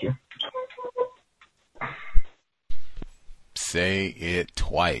 Thank you. say it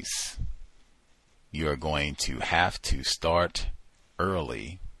twice. You're going to have to start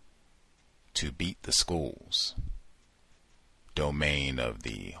early to beat the schools. Domain of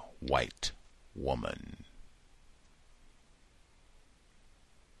the white woman.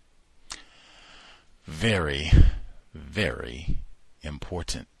 Very, very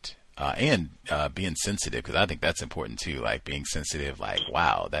important. And being sensitive, because I think that's important too. Like being sensitive, like,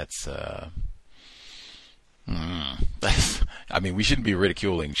 wow, that's I mean, we shouldn't be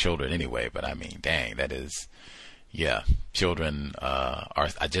ridiculing children anyway, but I mean, dang, that is, yeah, children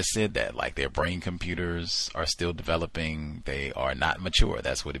I just said that, like their brain computers are still developing. They are not mature.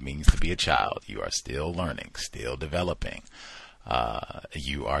 That's what it means to be a child. You are still learning, still developing.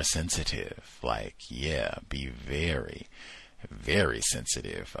 You are sensitive. Like, yeah, be very, very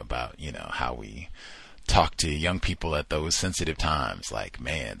sensitive about, how we talk to young people at those sensitive times. Like,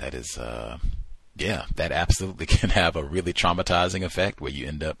 man, that is, that absolutely can have a really traumatizing effect where you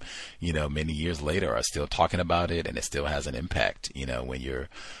end up, many years later are still talking about it, and it still has an impact, when you're,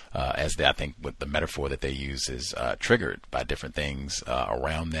 I think what the metaphor that they use is triggered by different things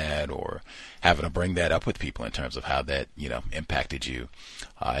around that, or having to bring that up with people in terms of how that, impacted you,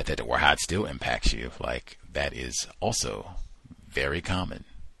 or how it still impacts you. Like, that is also very common.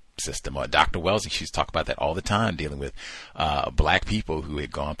 System. Dr. Wells, she used to talk about that all the time, dealing with black people who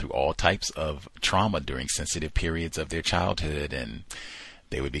had gone through all types of trauma during sensitive periods of their childhood, and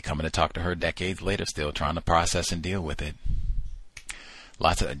they would be coming to talk to her decades later, still trying to process and deal with it.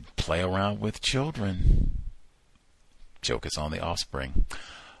 Lots of play around with children. Focus on the offspring.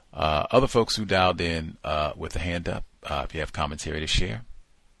 Other folks who dialed in with a hand up, if you have commentary to share,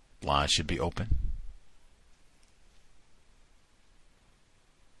 line should be open.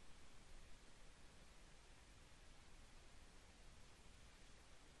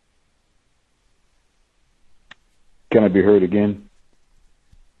 Can I be heard again?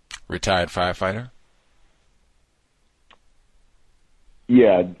 Retired firefighter?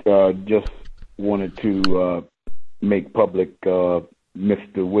 Yeah, just wanted to make public Mr.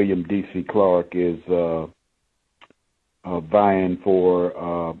 William D.C. Clark is vying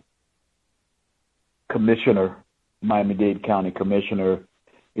for commissioner, Miami-Dade County commissioner,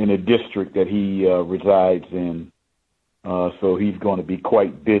 in a district that he resides in. So he's going to be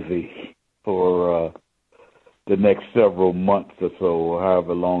quite busy for the next several months or so,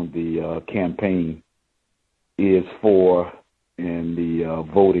 however long the campaign is for, and the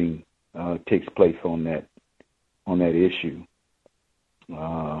voting takes place on that issue.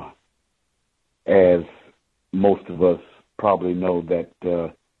 As most of us probably know, that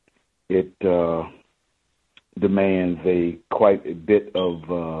it demands quite a bit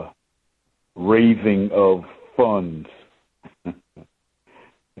of raising of funds.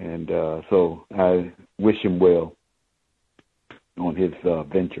 And so I wish him well on his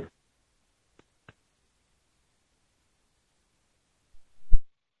venture.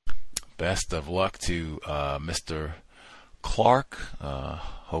 Best of luck to Mr. Clark.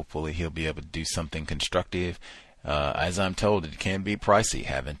 Hopefully he'll be able to do something constructive. As I'm told, it can be pricey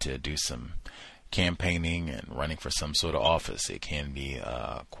having to do some campaigning and running for some sort of office. It can be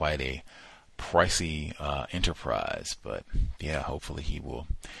quite a pricey enterprise, but yeah, hopefully he will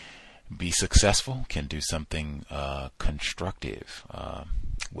be successful, can do something constructive.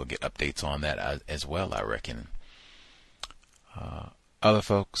 We'll get updates on that as well, I reckon. Other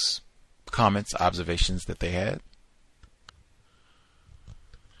folks, comments, observations that they had?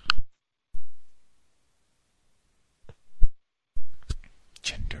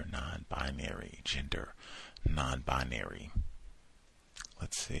 Gender non-binary.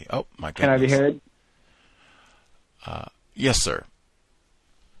 Let's see. Oh, my goodness. Can I be heard? Yes, sir.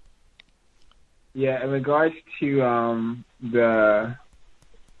 Yeah, in regards to the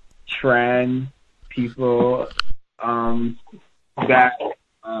trans people, that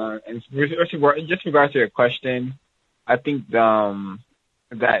and just regards to your question, I think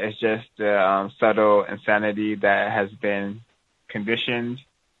that is just the subtle insanity that has been conditioned.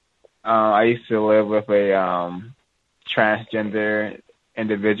 I used to live with a transgender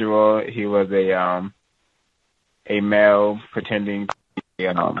individual. He was a male pretending to be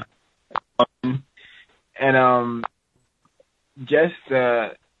and just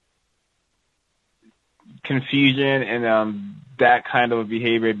confusion and that kind of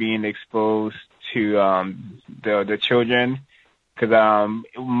behavior being exposed to the children, because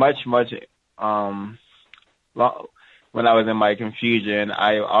when I was in my confusion,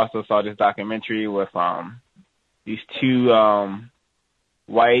 I also saw this documentary with these two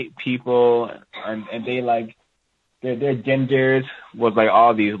white people, and they like their genders was like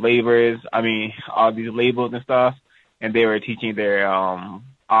all these labels and stuff. and they were teaching their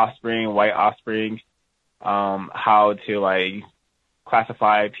offspring, white offspring, how to like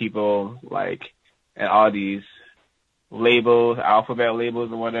classify people like and all these labels, alphabet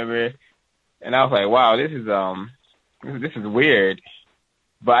labels or whatever. And I was like, wow, this is weird.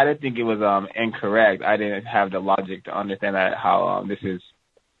 But I didn't think it was incorrect. I didn't have the logic to understand that how this is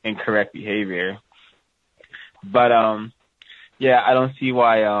incorrect behavior. But yeah, I don't see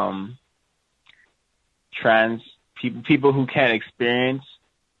why trans people who can't experience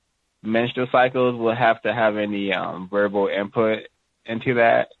menstrual cycles will have to have any verbal input into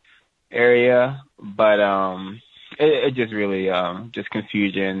that area. But it just really just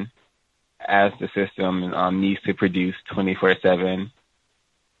confusion as the system needs to produce 24/7.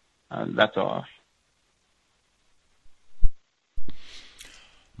 That's all.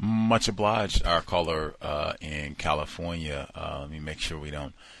 Much obliged, our caller in California. Let me make sure we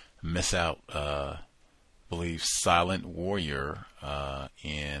don't miss out. Believe Silent Warrior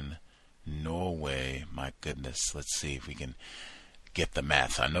in Norway. My goodness, let's see if we can get the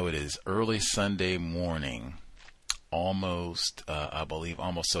maths. I know it is early Sunday morning, almost. I believe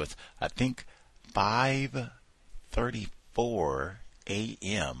almost. So it's I think 5:34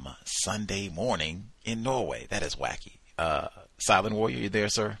 a.m. Sunday morning in Norway. That is wacky. Silent Warrior, you there,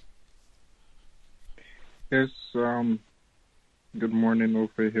 sir? Yes, good morning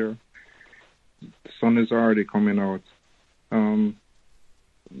over here. The sun is already coming out. Can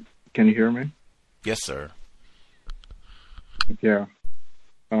you hear me? Yes, sir. Yeah.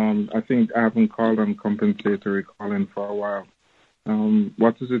 I think I haven't called on compensatory calling for a while.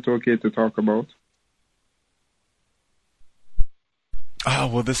 What is it okay to talk about?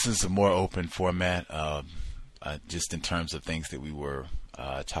 Well, this is a more open format, just in terms of things that we were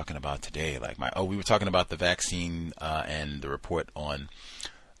talking about today. Like we were talking about the vaccine and the report on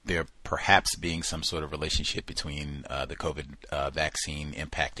there perhaps being some sort of relationship between the COVID vaccine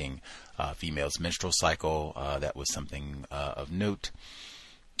impacting females' menstrual cycle. That was something of note.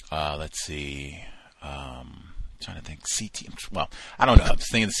 Let's see. Trying to think. Well, I don't know. I'm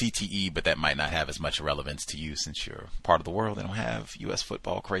saying the CTE, but that might not have as much relevance to you since you're part of the world. They don't have U.S.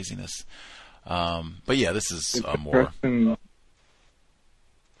 football craziness. But yeah, this is more.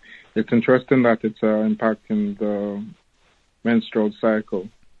 It's interesting that it's impacting the menstrual cycle.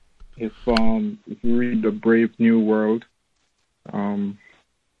 If you read the Brave New World, or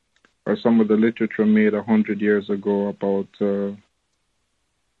some of the literature made 100 years ago about the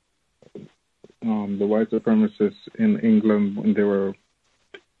white supremacists in England when they were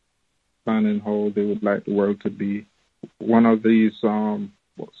planning how they would like the world to be, one of these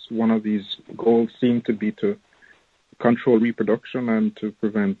goals seemed to be to control reproduction and to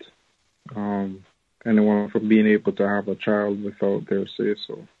prevent anyone from being able to have a child without their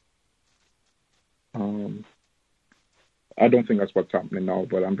say-so. I don't think that's what's happening now,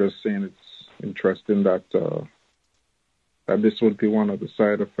 but I'm just saying it's interesting that that this would be one of the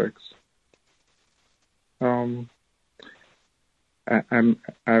side effects.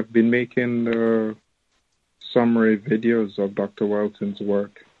 I've been making summary videos of Dr. Welton's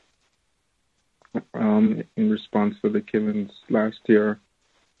work in response to the killings last year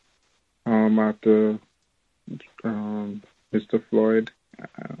after Mr. Floyd.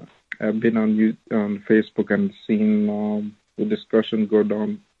 I've been on Facebook and seen the discussion go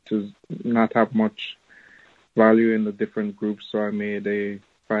down to not have much value in the different groups, so I made a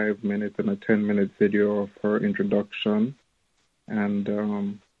 5-minute and a 10-minute video of her introduction and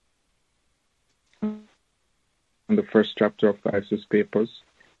the first chapter of the ISIS papers.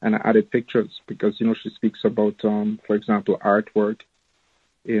 And I added pictures because, she speaks about, for example, artwork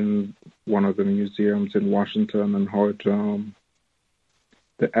in one of the museums in Washington and how it,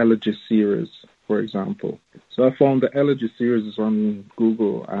 the Elegy series, for example. So I found the Elegy series on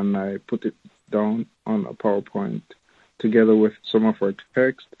Google and I put it down on a PowerPoint together with some of her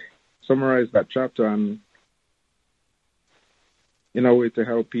text, summarize that chapter, and in a way to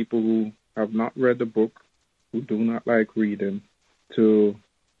help people who have not read the book, who do not like reading, to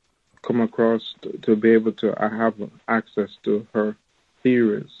come across, to be able to have access to her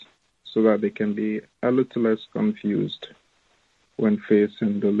theories so that they can be a little less confused when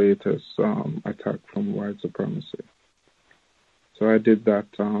facing the latest attack from white supremacy. So I did that,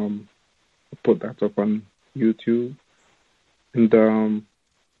 put that up on YouTube, and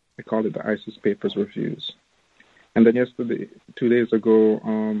I call it the ISIS Papers Reviews. And then 2 days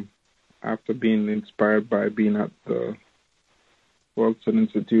ago, after being inspired by being at the Welton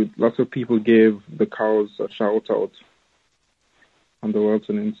Institute, lots of people gave the cows a shout out on the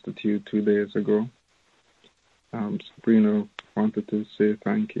Welton Institute 2 days ago. Sabrina wanted to say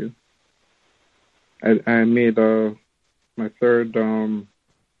thank you. I made a my third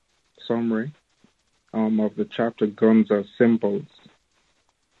summary of the chapter, Guns as Symbols.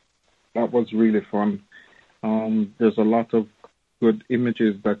 That was really fun. There's a lot of good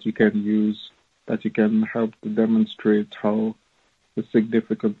images that you can use that you can help to demonstrate how the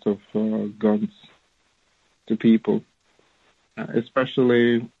significance of guns to people.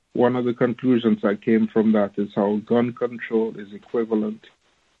 Especially one of the conclusions that came from that is how gun control is equivalent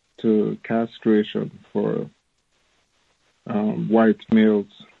to castration for white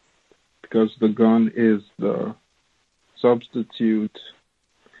males, because the gun is the substitute.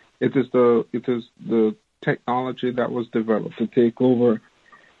 It is the technology that was developed to take over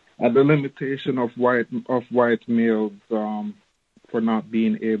at the limitation of white males for not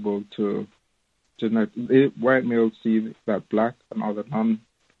being able to white males see that black and other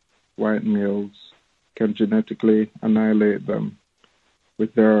non-white males can genetically annihilate them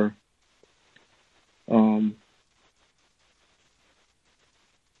with their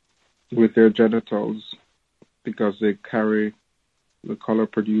genitals, because they carry the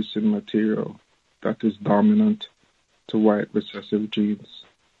color-producing material that is dominant to white recessive genes.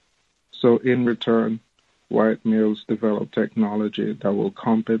 So in return, white males develop technology that will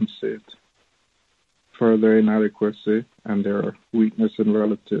compensate for their inadequacy and their weakness in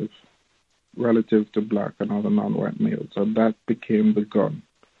relative to black and other non-white males. And that became the gun.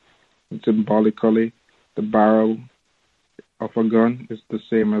 And symbolically, the barrel of a gun is the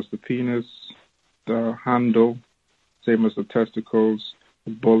same as the penis, the handle, same as the testicles,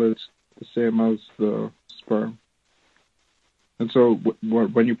 the bullets, the same as the sperm. And so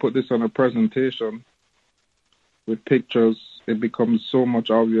when you put this on a presentation with pictures, it becomes so much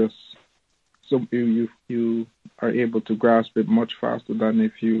obvious. So you are able to grasp it much faster than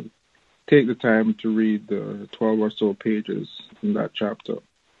if you take the time to read the 12 or so pages in that chapter.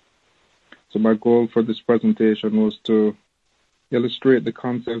 So my goal for this presentation was to illustrate the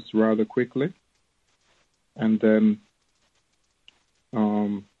concepts rather quickly, and then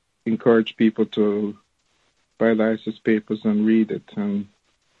encourage people to buy the ISIS papers and read it, and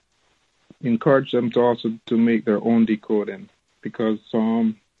encourage them to also to make their own decoding, because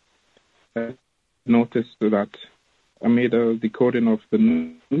I noticed that I made a decoding of the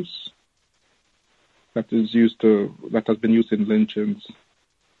noose that has been used in lynchings.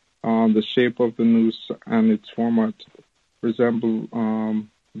 The shape of the noose and its format resemble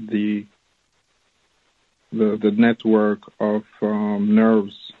the network of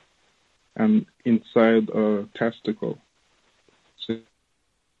nerves and inside a testicle. So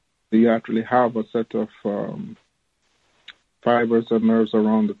you actually have a set of fibers and nerves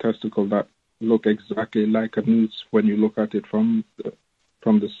around the testicle that look exactly like a noose when you look at it from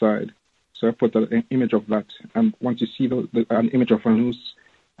the side. So I put an image of that, and once you see an image of a noose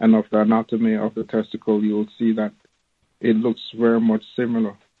and of the anatomy of the testicle, you will see that it looks very much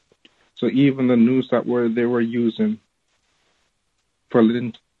similar. So even the noose that they were using for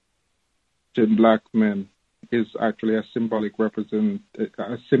lynching black men is actually a symbolic weapon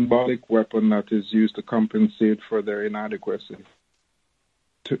that is used to compensate for their inadequacy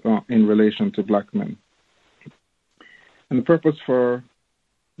in relation to black men. And my purpose for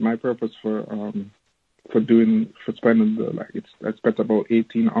spending I spent about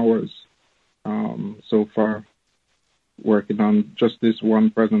 18 hours so far working on just this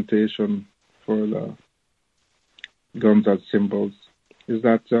one presentation for the Guns as Symbols, is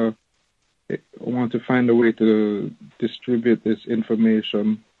that I want to find a way to distribute this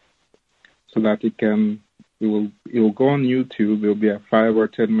information so that it will go on YouTube. It will be a 5 or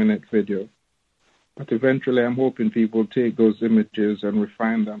 10 minute video. But eventually I'm hoping people take those images and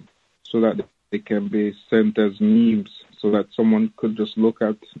refine them so that they can be sent as memes, so that someone could just look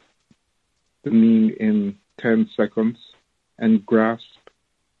at the meme in 10 seconds and grasp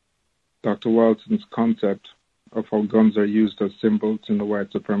Dr. Walton's concept of how guns are used as symbols in the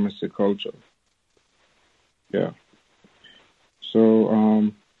white supremacy culture. Yeah.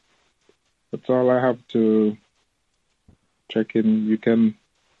 So that's all I have to check in. You can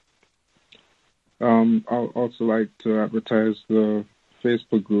I'll also like to advertise the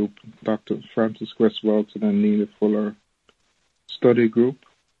Facebook group, Dr. Francis Quest Walton and Neely Fuller Study Group.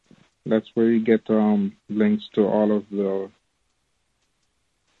 That's where you get links to all of the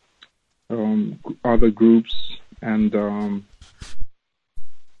other groups and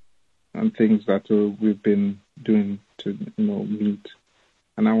things that we've been doing to meet.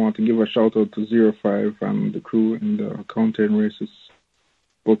 And I want to give a shout out to 05 and the crew in the Countering Racist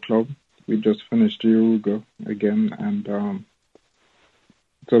book club. We just finished Yoruga again, and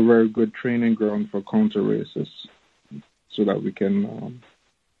it's a very good training ground for counter racists, so that we can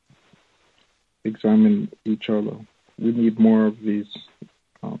examine each other we need more of these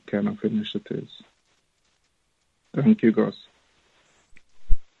kind of initiatives. Thank you, Gus.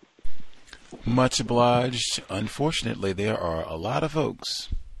 Much obliged. Unfortunately, there are a lot of folks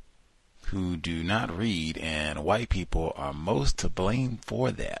who do not read, and white people are most to blame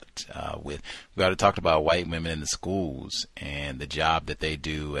for that. We've already talked about white women in the schools and the job that they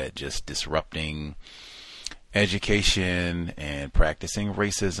do at just disrupting education and practicing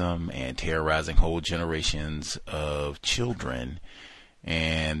racism and terrorizing whole generations of children.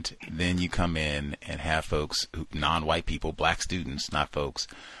 And then you come in and have folks, non-white people, black students, not folks,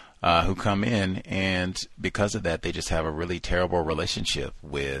 who come in, and because of that, they just have a really terrible relationship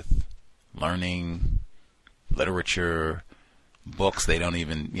with learning, literature, books. They don't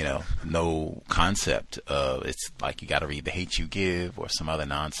even, no concept of, it's like you got to read The Hate U Give or some other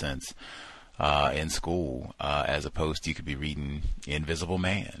nonsense in school, as opposed to you could be reading Invisible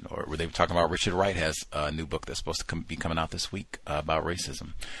Man, or where they were talking about Richard Wright has a new book that's supposed to be coming out this week about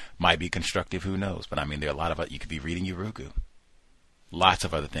racism. Might be constructive, who knows? But I mean, there are a lot of you could be reading Urugu. Lots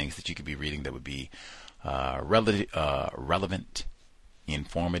of other things that you could be reading that would be relevant,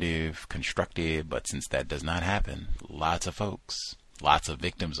 informative, constructive. But since that does not happen, lots of folks, lots of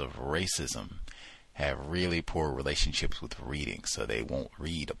victims of racism have really poor relationships with reading. So they won't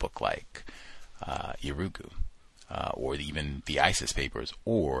read a book like Urugu or even the ISIS papers,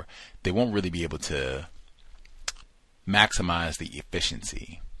 or they won't really be able to maximize the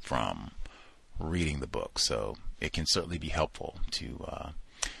efficiency from reading the book. So it can certainly be helpful to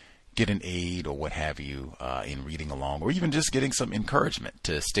get an aid or what have you in reading along, or even just getting some encouragement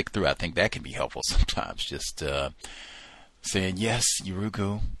to stick through. I think that can be helpful sometimes. Just saying, yes,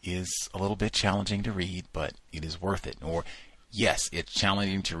 Urugu is a little bit challenging to read, but it is worth it. Or, yes, it's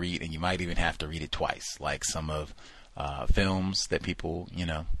challenging to read, and you might even have to read it twice, like some of films that people,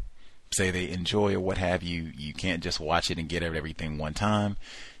 say they enjoy or what have you. You can't just watch it and get everything one time.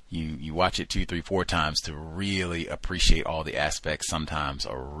 You watch it 2, 3, 4 times to really appreciate all the aspects. Sometimes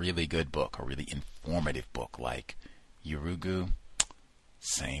a really good book, a really informative book like Urugu,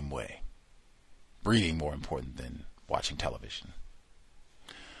 same way. Reading more important than watching television.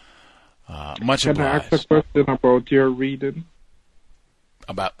 Much Can obliged. I ask a question about your reading?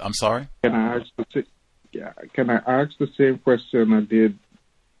 I'm sorry? Can I ask the same question I did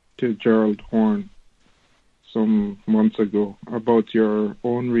to Gerald Horn some months ago about your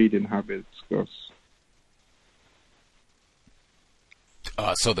own reading habits, Gus?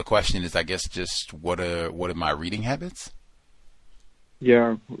 So the question is, I guess, just what are my reading habits?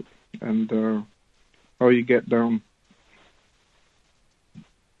 Yeah, and how you get down.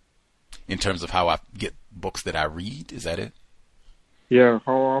 In terms of how I get books that I read, is that it? Yeah,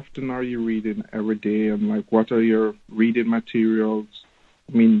 how often are you reading every day, and what are your reading materials?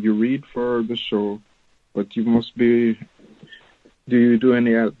 I mean, you read for the show, but you must be. Do you do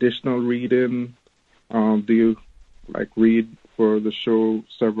any additional reading? Do you read for the show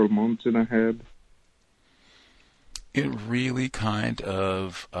several months in ahead? It really kind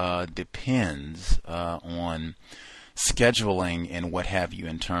of depends on scheduling and what have you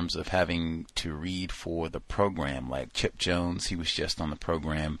in terms of having to read for the program. Like Chip Jones, he was just on the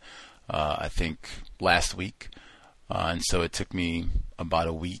program, I think, last week. And so it took me about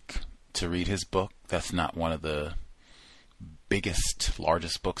a week to read his book. That's not one of the biggest,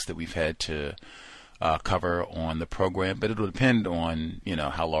 largest books that we've had to cover on the program, but it'll depend on,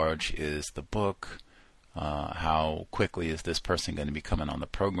 how large is the book, how quickly is this person going to be coming on the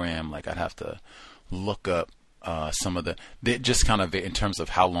program. I'd have to look up some of the just kind of in terms of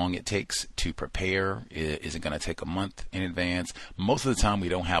how long it takes to prepare. Is it going to take a month in advance? Most of the time we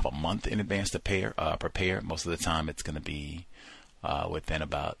don't have a month in advance to prepare. Most of the time it's going to be within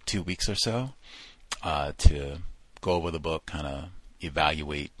about 2 weeks or so to go over the book, kind of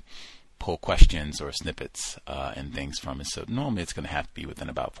evaluate, pull questions or snippets and things from it. So normally it's going to have to be within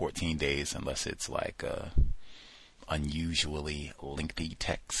about 14 days unless it's unusually lengthy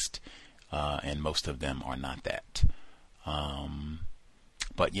text. And most of them are not that.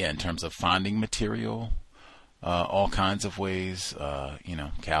 But yeah, in terms of finding material, all kinds of ways,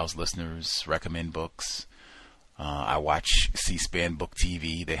 Cal's listeners recommend books. I watch C.O.W.S. Book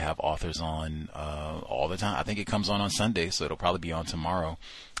TV. They have authors on all the time. I think it comes on Sunday, so it'll probably be on tomorrow.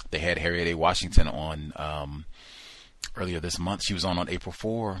 They had Harriet A. Washington on earlier this month. She was on April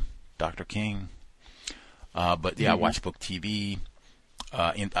 4, Dr. King. But yeah, I watch Book TV.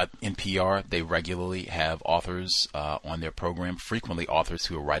 In NPR, they regularly have authors on their program, frequently authors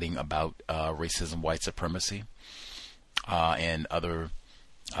who are writing about racism, white supremacy, and other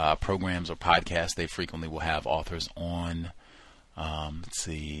programs or podcasts. They frequently will have authors on. Let's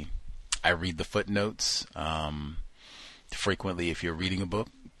see. I read the footnotes. frequently, if you're reading a book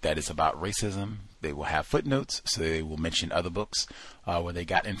that is about racism, they will have footnotes, so they will mention other books where they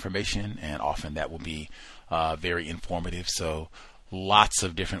got information, and often that will be very informative. So lots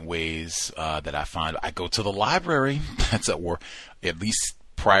of different ways that I find. I go to the library, or at least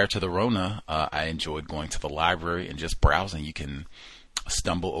prior to the Rona, I enjoyed going to the library and just browsing. You can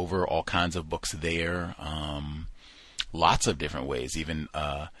stumble over all kinds of books there. Lots of different ways. Even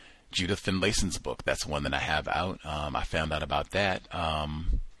Judith Finlayson's book, that's one that I have out. I found out about that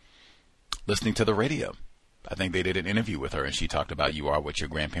listening to the radio. I think they did an interview with her, and she talked about you are what your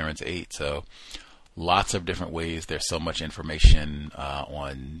grandparents ate. So lots of different ways. There's so much information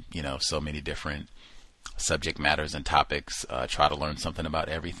on, so many different subject matters and topics. Try to learn something about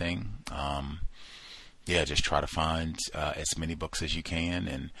everything. Just try to find as many books as you can,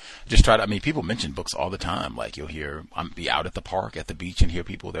 and just try to, people mention books all the time. Like you'll hear, be out at the park, at the beach, and hear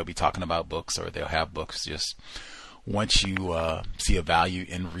people, they'll be talking about books, or they'll have books. Just once you see a value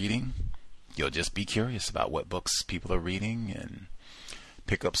in reading, you'll just be curious about what books people are reading and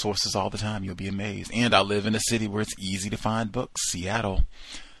pick up sources all the time. You'll be amazed. And I live in a city where it's easy to find books. Seattle,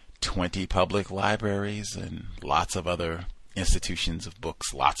 20 public libraries and lots of other institutions of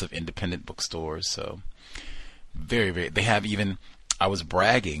books, lots of independent bookstores. So very, very, they have even, I was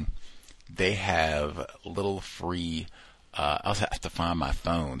bragging, they have little free, I'll have to find my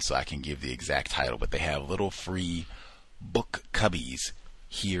phone so I can give the exact title, but they have little free book cubbies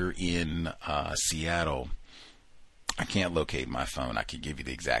here in Seattle. I can't locate my phone. I can give you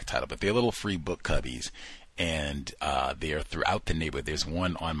the exact title, but they're little free book cubbies, and they're throughout the neighborhood. There's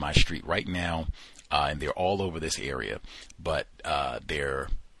one on my street right now, and they're all over this area, but they're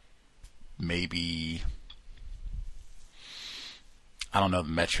maybe, I don't know the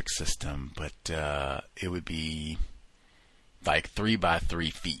metric system, but it would be like 3 by 3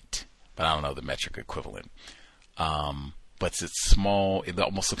 feet, but I don't know the metric equivalent. But it's small. It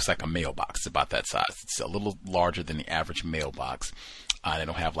almost looks like a mailbox. It's about that size. It's a little larger than the average mailbox.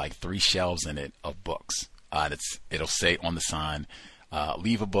 It'll have like 3 shelves in it of books. It'll say on the sign,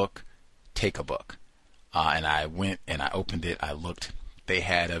 leave a book, take a book. And I went and I opened it. I looked. They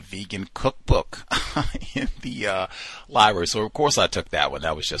had a vegan cookbook in the library. So, of course, I took that one.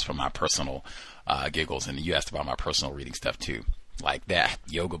 That was just for my personal giggles. And you asked about my personal reading stuff, too. Like that.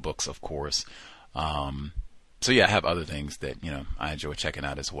 Yoga books, of course. So, yeah, I have other things that, I enjoy checking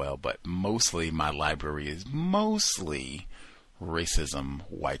out as well. But mostly my library is mostly racism,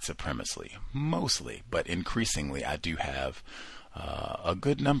 white supremacy. Mostly. But increasingly, I do have a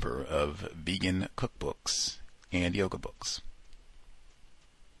good number of vegan cookbooks and yoga books.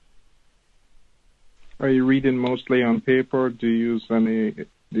 Are you reading mostly on paper? Do you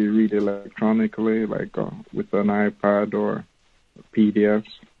read electronically, like with an iPad or PDFs?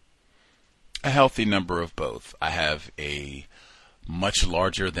 A healthy number of both. I have a much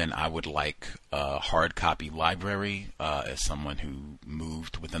larger than I would like hard copy library as someone who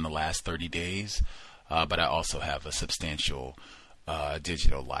moved within the last 30 days, but I also have a substantial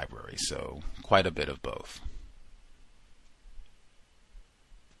digital library, so quite a bit of both.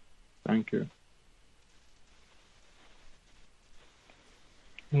 Thank you.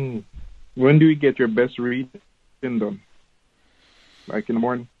 When do you get your best reading done? Like in the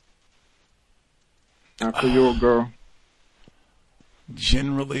morning? After yoga?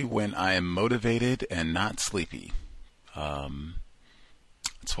 Generally when I am motivated and not sleepy.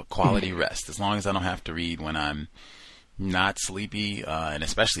 It's what quality rest. As long as I don't have to read when I'm not sleepy, and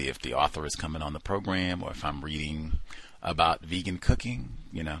especially if the author is coming on the program, or if I'm reading about vegan cooking,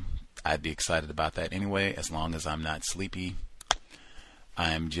 I'd be excited about that anyway. As long as I'm not sleepy,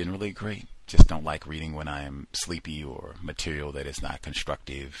 I'm generally great. Just don't like reading when I am sleepy or material that is not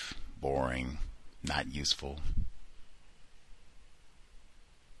constructive, boring, not useful.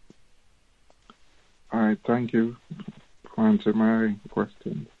 All right, thank you for answering my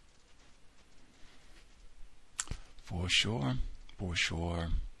questions. For sure.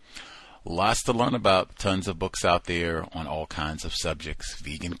 Lots to learn about. Tons of books out there on all kinds of subjects.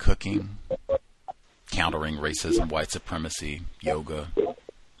 Vegan cooking, countering racism, white supremacy, yoga,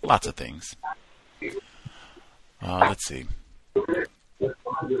 lots of things. Let's see.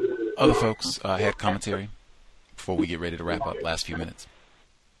 Other folks had commentary before we get ready to wrap up. Last few minutes.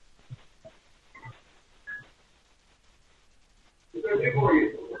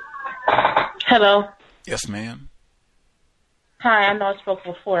 Hello. Yes, ma'am. Hi, I know I spoke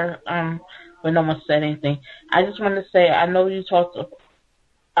before, but no one said anything. I just wanted to say, I know you talked,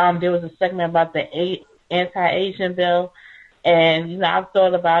 there was a segment about the anti-Asian bill, and, I've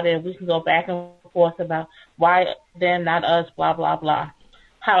thought about it, and we can go back and forth about why them, not us, blah, blah, blah.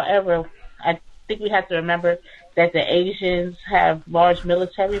 However, I think we have to remember that the Asians have large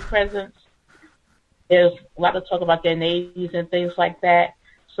military presence. There's a lot of talk about their navies and things like that.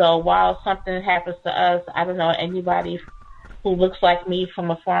 So while something happens to us, I don't know anybody who looks like me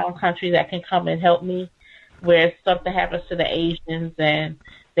from a foreign country that can come and help me. Where something happens to the Asians and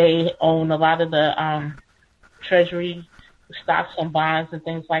they own a lot of the Treasury stocks and bonds and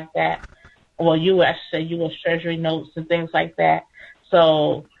things like that. Well, U.S. Treasury notes and things like that.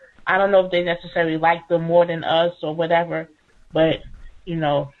 So I don't know if they necessarily like them more than us or whatever, but, you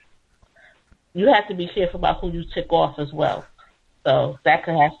know, you have to be careful about who you tick off as well. So that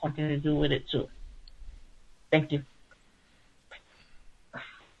could have something to do with it too. Thank you.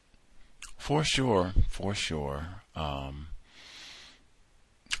 For sure. I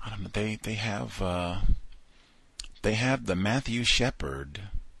don't know. They have the Matthew Shepard,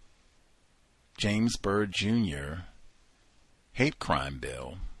 James Byrd Jr. hate crime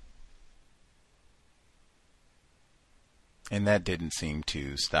bill, and that didn't seem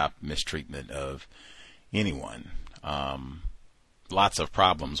to stop mistreatment of anyone. Lots of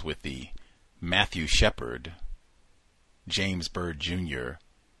problems with the Matthew Shepard, James Byrd Jr.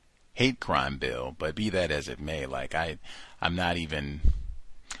 hate crime bill, but be that as it may, like I'm not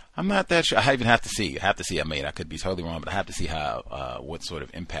that sure. I even have to see. I could be totally wrong, but I have to see how what sort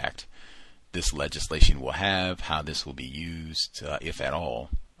of impact this legislation will have, how this will be used, if at all,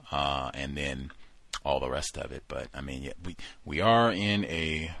 and then all the rest of it. But I mean, we are in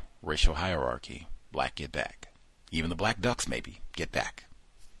a racial hierarchy. Black, get back. Even the black ducks, maybe, get back.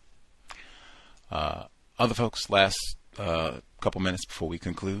 Other folks, last couple minutes before we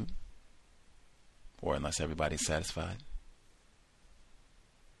conclude, or unless everybody's satisfied.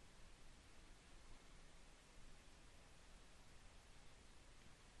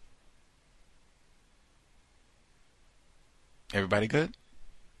 Everybody good?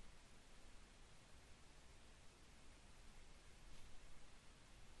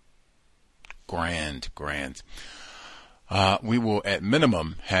 Grand. We will, at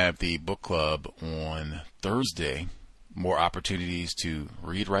minimum, have the book club on Thursday. More opportunities to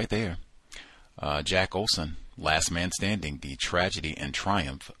read right there. Jack Olson, Last Man Standing, The Tragedy and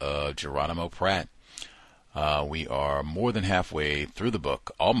Triumph of Geronimo Pratt. We are more than halfway through the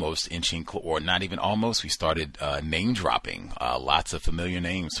book, almost inching, or not even almost. We started name dropping lots of familiar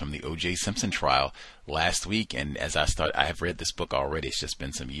names from the O.J. Simpson trial last week. And as I have read this book already. It's just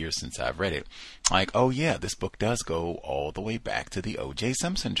been some years since I've read it. Like, oh yeah, this book does go all the way back to the O.J.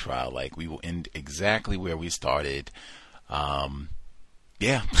 Simpson trial. Like, we will end exactly where we started.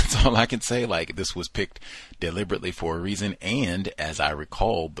 Yeah, that's all I can say. Like, this was picked deliberately for a reason. And as I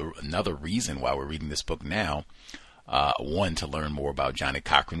recall, another reason why we're reading this book now, one, to learn more about Johnny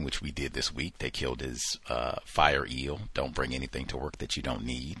Cochran, which we did this week. They killed his fire eel. Don't bring anything to work that you don't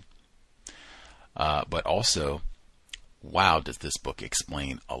need. But also, wow, does this book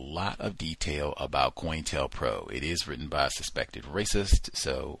explain a lot of detail about COINTELPRO. It is written by a suspected racist,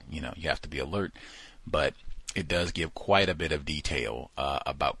 so, you have to be alert. But it does give quite a bit of detail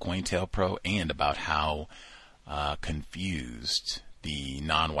about COINTELPRO and about how confused the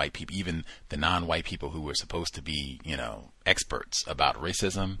non-white people, even the non-white people who were supposed to be, experts about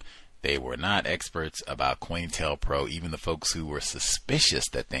racism, they were not experts about COINTELPRO. Even the folks who were suspicious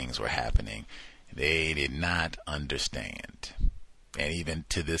that things were happening, they did not understand. And even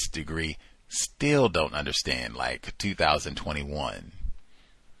to this degree, still don't understand, like 2021.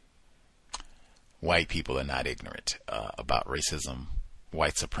 White people are not ignorant about racism,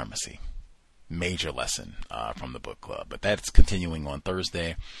 white supremacy. Major lesson from the book club. But that's continuing on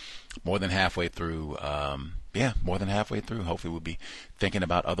Thursday. More than halfway through. More than halfway through. Hopefully we'll be thinking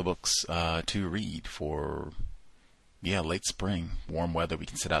about other books to read for, late spring. Warm weather. We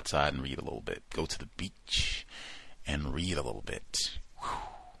can sit outside and read a little bit. Go to the beach and read a little bit. Whew.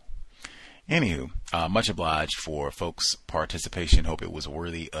 Anywho, much obliged for folks' participation. Hope it was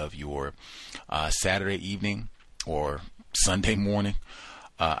worthy of your Saturday evening or Sunday morning.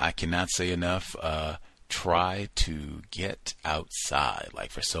 I cannot say enough. Try to get outside.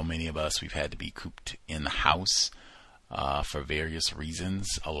 Like, for so many of us, we've had to be cooped in the house for various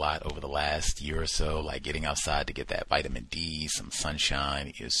reasons a lot over the last year or so. Like, getting outside to get that vitamin D, some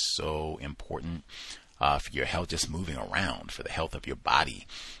sunshine is so important for your health. Just moving around for the health of your body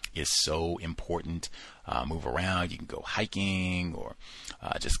is so important. Move around. You can go hiking or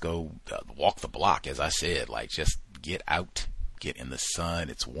just go walk the block, as I said. Like, just get out, get in the sun.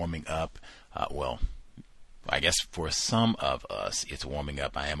 It's warming up. I guess for some of us, it's warming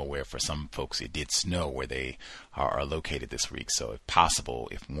up. I am aware for some folks it did snow where they are located this week. So if possible,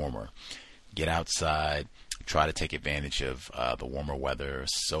 if warmer, get outside, try to take advantage of the warmer weather.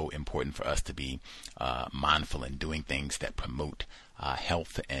 So important for us to be mindful in doing things that promote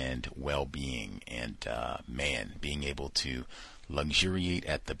health and well-being. And man, being able to luxuriate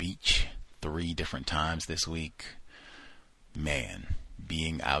at the beach 3 different times this week, man,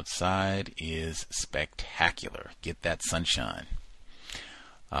 being outside is spectacular. Get that sunshine.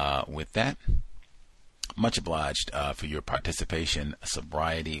 With that, much obliged for your participation.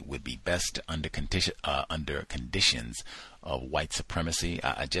 Sobriety would be best under conditions of white supremacy.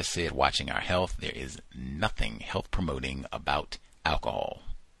 I just said, watching our health, there is nothing health promoting about alcohol,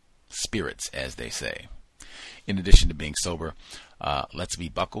 spirits, as they say. In addition to being sober, let's be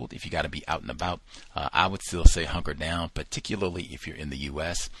buckled. If you got to be out and about, I would still say hunker down, particularly if you're in the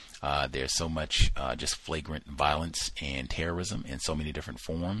U.S. There's so much just flagrant violence and terrorism in so many different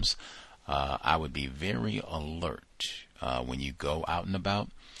forms. I would be very alert when you go out and about.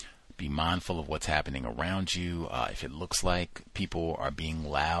 Be mindful of what's happening around you. If it looks like people are being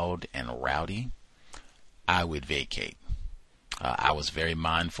loud and rowdy, I would vacate. I was very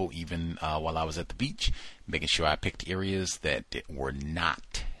mindful even while I was at the beach, making sure I picked areas that were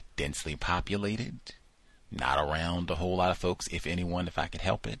not densely populated, not around a whole lot of folks, if anyone, if I could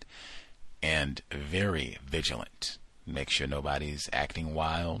help it, and very vigilant. Make sure nobody's acting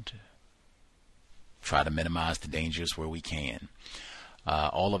wild. Try to minimize the dangers where we can.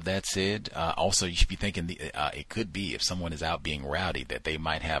 All of that said, also you should be thinking it could be, if someone is out being rowdy, that they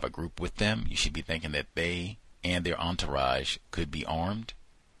might have a group with them. You should be thinking that they and their entourage could be armed.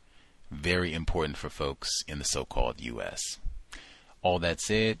 Very important for folks in the so-called U.S. All that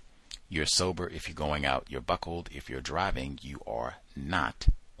said, you're sober if you're going out. You're buckled if you're driving. You are not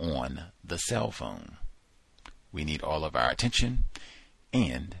on the cell phone. We need all of our attention,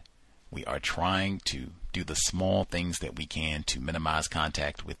 and we are trying to do the small things that we can to minimize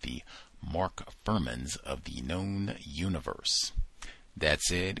contact with the Mark Furmans of the known universe. That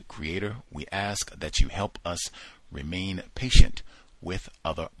said, Creator, we ask that you help us remain patient with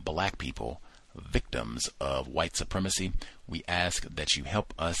other black people, victims of white supremacy. We ask that you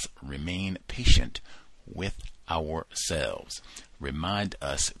help us remain patient with ourselves. Remind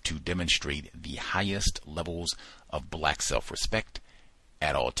us to demonstrate the highest levels of black self-respect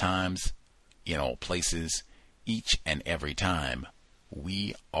at all times, in all places, each and every time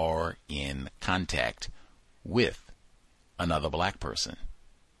we are in contact with another black person.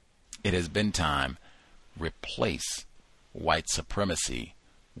 It has been time. Replace white supremacy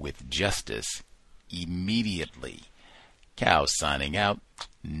with justice immediately. Cow signing out.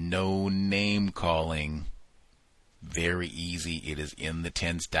 No name calling. Very easy. It is in the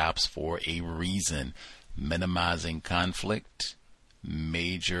 10 stops for a reason. Minimizing conflict,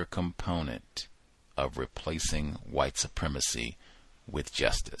 major component of replacing white supremacy with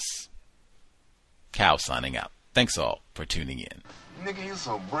justice. Cow signing out. Thanks all for tuning in. Nigga, you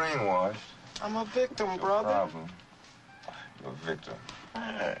so brainwashed. I'm a victim, brother. Problem. You're a victim.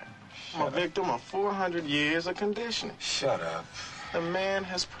 Man, I'm a victim of 400 years of conditioning. Shut up. The man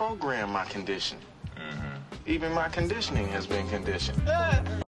has programmed my conditioning. Even my conditioning has been conditioned.